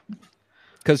tough.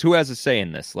 Because who has a say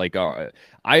in this? Like,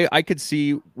 I could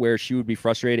see where she would be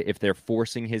frustrated if they're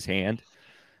forcing his hand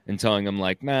and telling him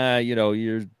like, nah,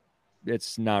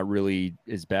 it's not really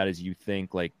as bad as you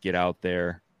think. Like, get out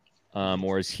there.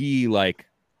 Or is he like,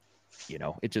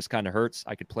 it just kind of hurts.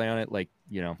 I could play on it. Like,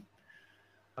 I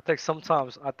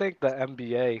think the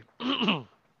NBA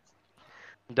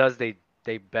does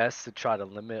they best to try to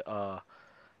limit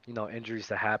injuries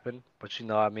that happen. But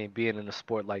being in a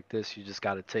sport like this, you just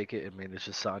got to take it. I mean, it's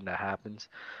just something that happens.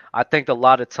 I think a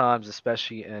lot of times,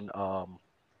 especially in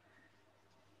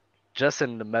just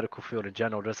in the medical field in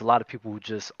general, there's a lot of people who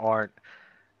just aren't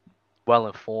well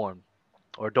informed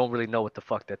or don't really know what the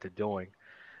fuck that they're doing.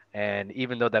 And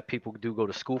even though that people do go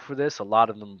to school for this, a lot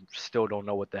of them still don't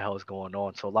know what the hell is going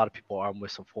on. So a lot of people are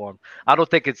misinformed. I don't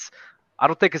think it's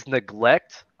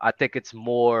neglect. I think it's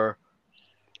more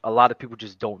a lot of people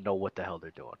just don't know what the hell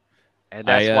they're doing. And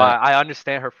that's why I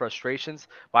understand her frustrations,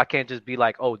 but I can't just be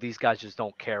like, oh, these guys just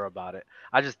don't care about it.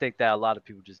 I just think that a lot of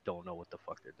people just don't know what the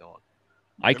fuck they're doing.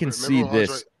 I can see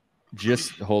this.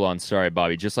 Just hold on. Sorry,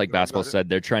 Bobby. Just like basketball said,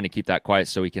 they're trying to keep that quiet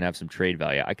so we can have some trade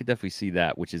value. I could definitely see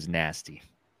that, which is nasty.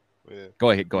 Yeah. Go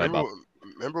ahead, Bob.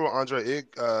 Remember when Andre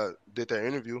Iguodala did that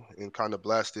interview and kind of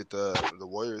blasted the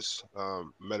Warriors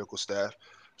medical staff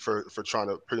for trying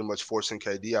to pretty much forcing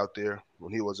KD out there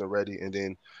when he wasn't ready, and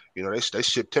then they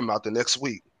shipped him out the next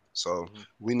week. So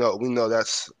we know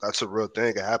that's a real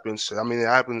thing. It happens. I mean, it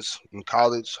happens in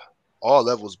college, all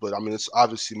levels, but I mean it's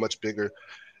obviously much bigger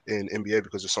in NBA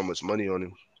because there's so much money on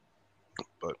him.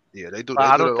 But yeah, they do.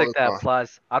 I don't think that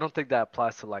applies. I don't think that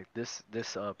applies to like this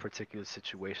particular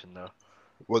situation though.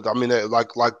 Well, I mean, like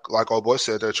old boy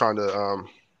said, they're trying to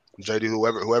JD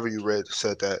whoever you read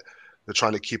said that they're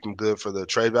trying to keep him good for the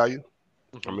trade value.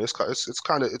 I mean,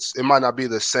 it might not be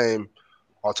the same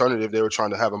alternative. They were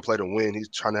trying to have him play to win. He's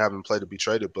trying to have him play to be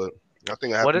traded, but I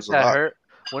think it happens a lot.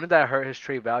 Wouldn't that hurt his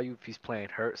trade value if he's playing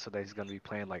hurt, so that he's going to be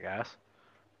playing like ass?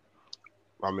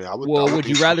 I mean, I would. Well, would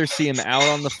you rather see him out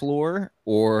on the floor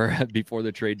or before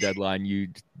the trade deadline? You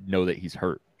know that he's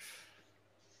hurt.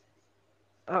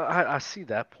 I see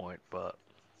that point, but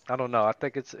I don't know. I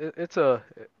think it's a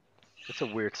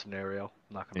weird scenario.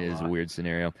 I'm not gonna lie. It is a weird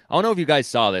scenario. I don't know if you guys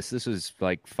saw this. This was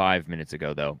like 5 minutes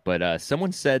ago, though. But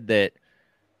someone said that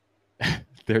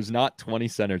there's not 20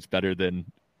 centers better than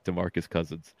DeMarcus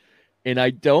Cousins, and I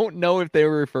don't know if they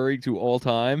were referring to all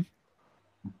time.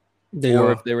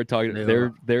 If they were talking,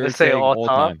 they're saying all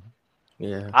time.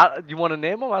 Yeah. You want to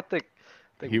name them? I think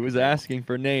he was asking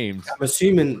for names. I'm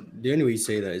assuming the only way you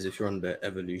say that is if you're on the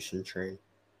evolution train.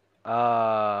 So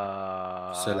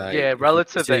like, yeah,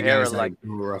 relative to era like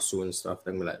Russell and stuff,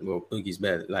 then we're like, well, Boogie's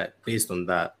better. Like based on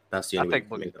that, that's the only way. I think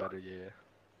Boogie's better. Yeah.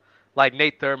 Like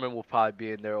Nate Thurman will probably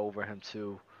be in there over him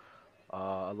too.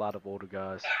 A lot of older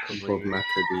guys. Bob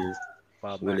McAdoo,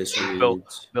 Willis Reed,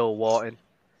 Bill Walton.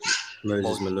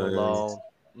 Moses Malone.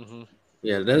 Mm-hmm.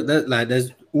 Yeah, that like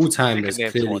there's all time. There's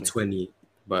clearly 20,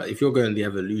 but if you're going the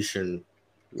evolution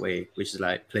way, which is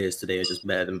like players today are just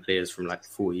better than players from like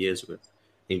 4 years ago, and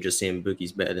you're just saying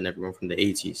Boogie's better than everyone from the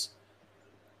 80s,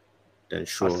 then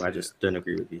sure, I just don't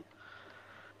agree with you.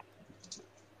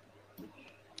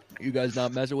 You guys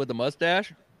not messing with the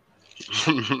mustache?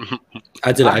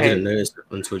 I didn't notice it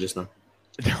until just now.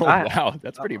 Oh, wow,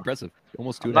 that's pretty impressive.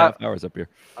 Almost 2.5 hours up here.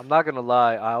 I'm not gonna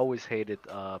lie, I always hated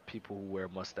people who wear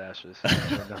mustaches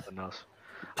or nothing else.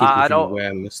 I don't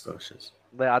wear mustaches.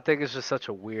 I think it's just such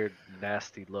a weird,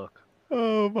 nasty look.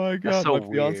 Oh my god, so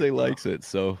my fiance likes it,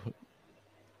 so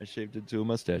I shaved it to a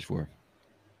mustache for her.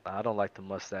 I don't like the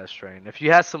mustache train. If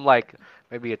you had some like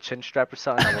maybe a chin strap or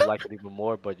something, I would like it even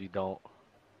more, but you don't.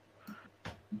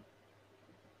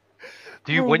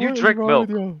 Do you when you drink milk?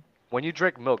 When you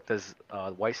drink milk, does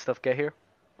white stuff get here?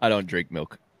 I don't drink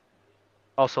milk.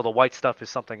 Oh, so the white stuff is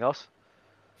something else?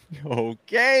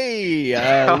 Okay.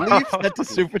 Leaf sent to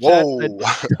Super Chat.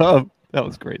 Dub. That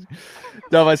was crazy.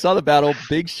 Dub, I saw the battle.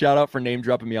 Big shout out for name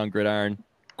dropping me on Gridiron.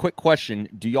 Quick question.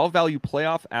 Do y'all value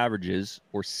playoff averages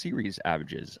or series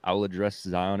averages? I will address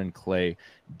Zion and Clay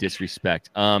disrespect.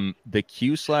 The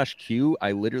Q/Q,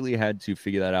 I literally had to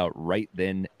figure that out right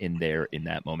then and there in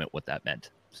that moment what that meant.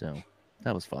 So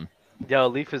that was fun. Yo,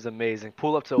 Leaf is amazing.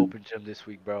 Pull up to Open Gym this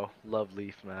week, bro. Love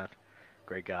Leaf, man.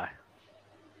 Great guy.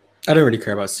 I don't really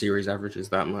care about series averages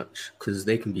that much because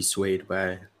they can be swayed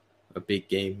by a big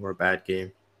game or a bad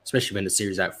game, especially when the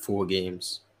series at 4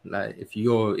 games. Like if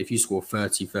you score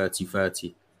 30, 30,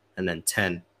 30, and then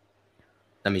 10,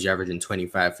 that means you're averaging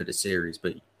 25 for the series,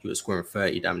 but you were scoring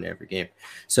 30 damn near every game.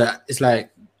 So it's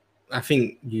like, I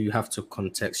think you have to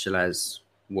contextualize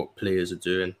what players are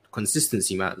doing.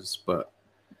 Consistency matters, but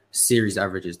series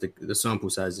averages, the sample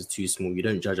size is too small. You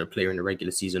don't judge a player in the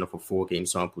regular season off a 4-game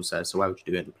sample size. So why would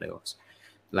you do it in the playoffs?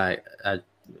 Like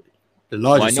the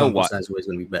largest sample size is always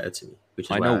going to be better to me. Which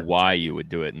is I know why you would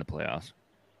do it in the playoffs.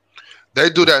 They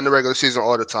do that in the regular season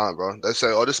all the time, bro. They say,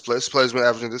 "Oh, this player's been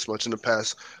averaging this much in the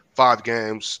past 5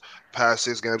 games, past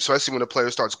 6 games." Especially when the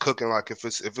player starts cooking. Like if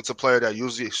it's a player that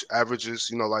usually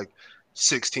averages, like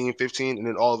 16, 15, and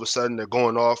then all of a sudden they're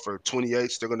going off for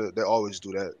 28s. They always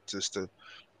do that just to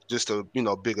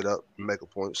big it up and make a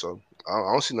point. So I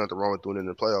don't see nothing wrong with doing it in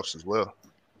the playoffs as well.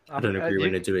 I don't agree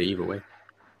when they do it either way.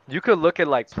 You could look at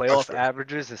like playoff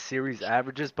averages and series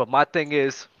averages, but my thing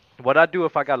is, what I do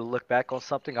if I got to look back on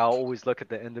something, I'll always look at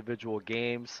the individual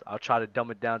games. I'll try to dumb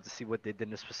it down to see what they did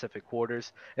in the specific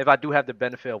quarters. If I do have the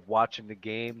benefit of watching the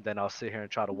game, then I'll sit here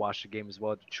and try to watch the game as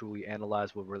well to truly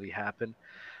analyze what really happened.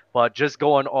 But just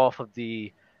going off of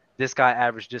this guy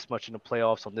averaged this much in the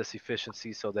playoffs on this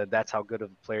efficiency, so that's how good of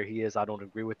a player he is, I don't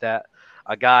agree with that.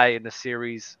 A guy in the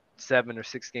series, 7 or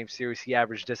 6 game series, he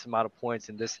averaged this amount of points,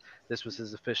 and this was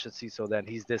his efficiency, so then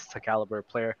he's this caliber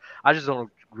player. I just don't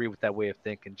agree with that way of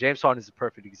thinking. James Harden is a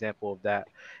perfect example of that.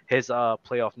 His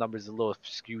playoff numbers are a little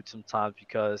skewed sometimes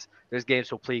because there's games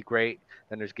he'll play great,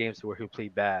 then there's games where he'll play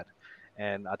bad.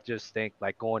 And I just think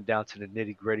like going down to the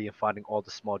nitty gritty and finding all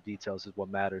the small details is what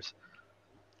matters.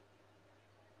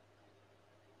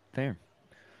 Fair.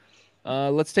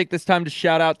 Let's take this time to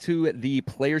shout out to the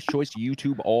Players' Choice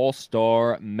YouTube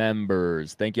All-Star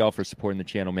members. Thank you all for supporting the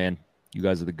channel, man. You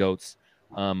guys are the GOATs.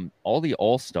 All the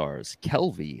All-Stars: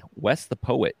 Kelvy, Wes the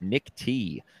Poet, Nick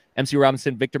T, MC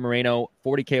Robinson, Victor Moreno,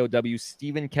 40KOW,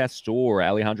 Steven Castor,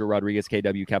 Alejandro Rodriguez,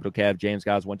 KW, Capital Cav, James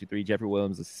Goss, 123, Jeffrey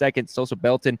Williams II, Sosa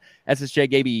Belton, SSJ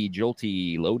Gaby,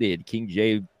 Jolty, Loaded, King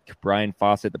J, Brian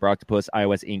Fawcett, The Broctopus,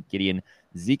 iOS Inc., Gideon,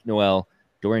 Zeke Noel,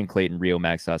 Dorian Clayton, Rio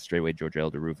Maxos, Straightway, George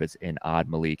Elder Rufus, and Odd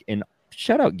Malik. And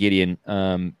shout out Gideon.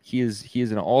 He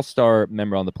is an all-star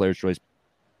member on the Players' Choice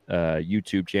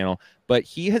YouTube channel, but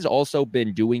he has also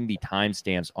been doing the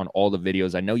timestamps on all the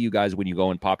videos. I know you guys, when you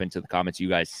go and pop into the comments, you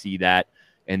guys see that,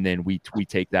 and then we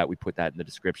take that, we put that in the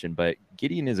description. But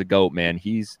Gideon is a GOAT, man.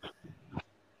 He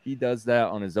does that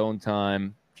on his own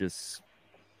time. Just,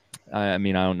 I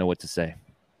mean, I don't know what to say.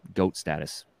 GOAT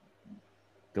status.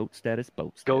 GOAT status,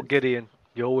 boat status. Go Gideon.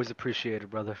 You always appreciate it,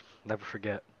 brother. Never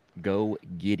forget. Go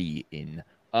Gideon.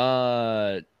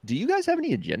 Do you guys have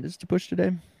any agendas to push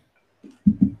today?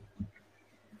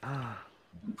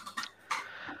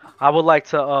 I would like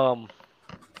to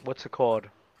what's it called?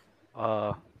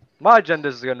 My agenda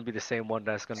is going to be the same one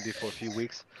that's going to be for a few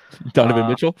weeks. Donovan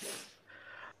Mitchell?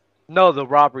 No, the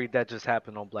robbery that just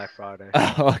happened on Black Friday.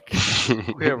 Okay.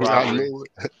 Clear robbery.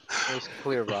 It was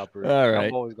clear robbery. All right.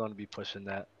 I'm always going to be pushing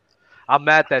that. I'm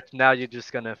mad that now you're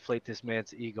just going to inflate this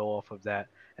man's ego off of that,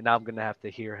 and now I'm going to have to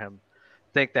hear him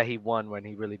think that he won when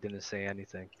he really didn't say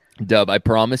anything. Dub, I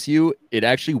promise you, it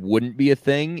actually wouldn't be a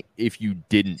thing if you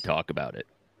didn't talk about it.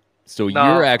 So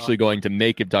you're actually going to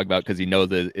make him talk about it because you know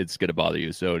that it's going to bother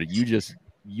you. So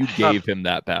you gave him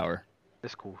that power.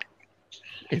 It's cool.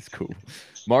 It's cool.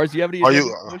 Mars, do you have any?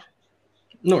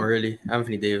 Not really.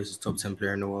 Anthony Davis is top 10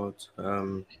 player in the world.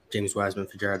 James Wiseman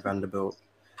for Jared Vanderbilt.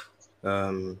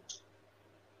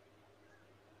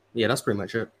 Yeah, that's pretty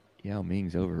much it. Yao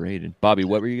Ming's overrated. Bobby,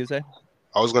 what were you gonna say?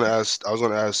 I was gonna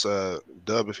ask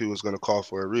Dub if he was gonna call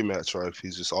for a rematch or if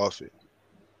he's just off it.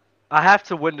 I have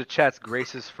to win the chat's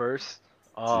graces first.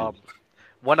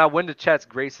 When I win the chat's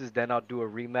graces, then I'll do a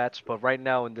rematch. But right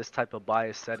now, in this type of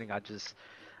bias setting, I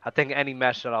think any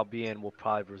match that I'll be in will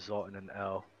probably result in an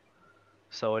L.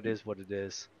 So it is what it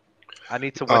is. I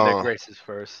need to win their graces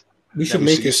first. We should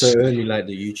make it so early, like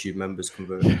the YouTube members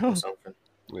convert or something.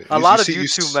 A lot of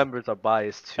YouTube members are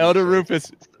biased too. Elder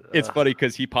Rufus, it's funny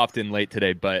because he popped in late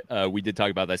today, but we did talk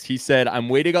about this. He said, "I'm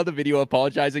waiting on the video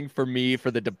apologizing for me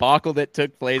for the debacle that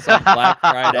took place on Black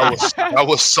Friday." That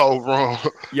was so wrong.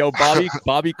 Yo,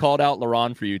 Bobby called out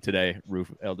LeBron for you today,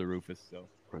 Elder Rufus. So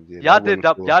y'all did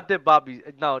Bobby.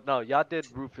 No, y'all did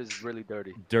Rufus really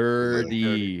dirty.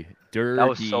 Dirty. That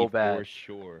was so bad for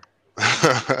sure.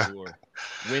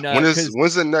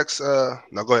 When's the next?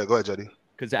 No, go ahead, Jody.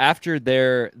 Because after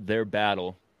their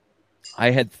battle, I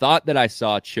had thought that I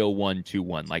saw Chill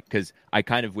 1-2-1, like, because I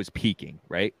kind of was peeking,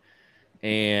 right?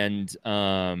 And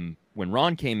when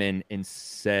Ron came in and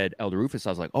said Elder Rufus,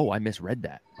 I was like, oh, I misread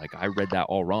that. Like, I read that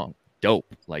all wrong.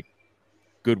 Dope. Like,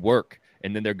 good work.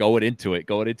 And then they're going into it.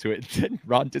 And then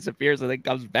Ron disappears and then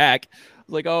comes back. I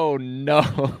was like, oh, no.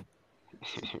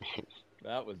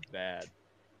 That was bad.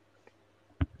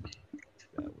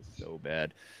 That was so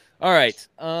bad. All right.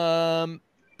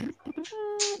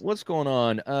 What's going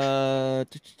on?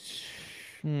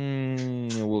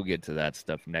 We'll get to that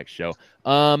stuff next show.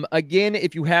 Again,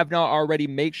 if you have not already,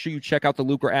 make sure you check out the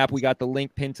Lucre app. We got the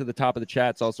link pinned to the top of the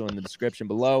chat. It's also in the description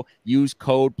below. Use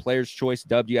code Players Choice.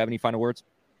 Dub, do you have any final words?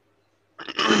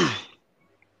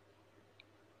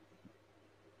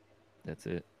 That's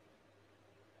it.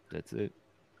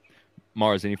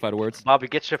 Mars, any final words? Bobby,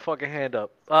 get your fucking hand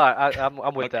up. All right, I'm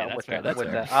with that. I'm with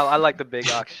that. I like the big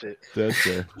ox shit. That's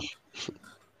fair.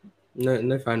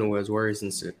 No final words. Warriors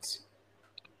in 6.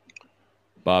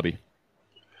 Bobby.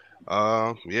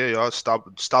 Yeah, y'all stop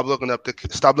looking up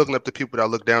the people that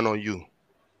look down on you.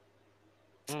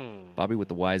 Bobby with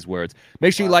the wise words.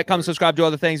 Make sure you like, comment, subscribe, do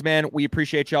other things, man. We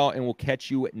appreciate y'all, and we'll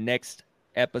catch you next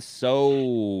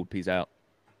episode. Peace out.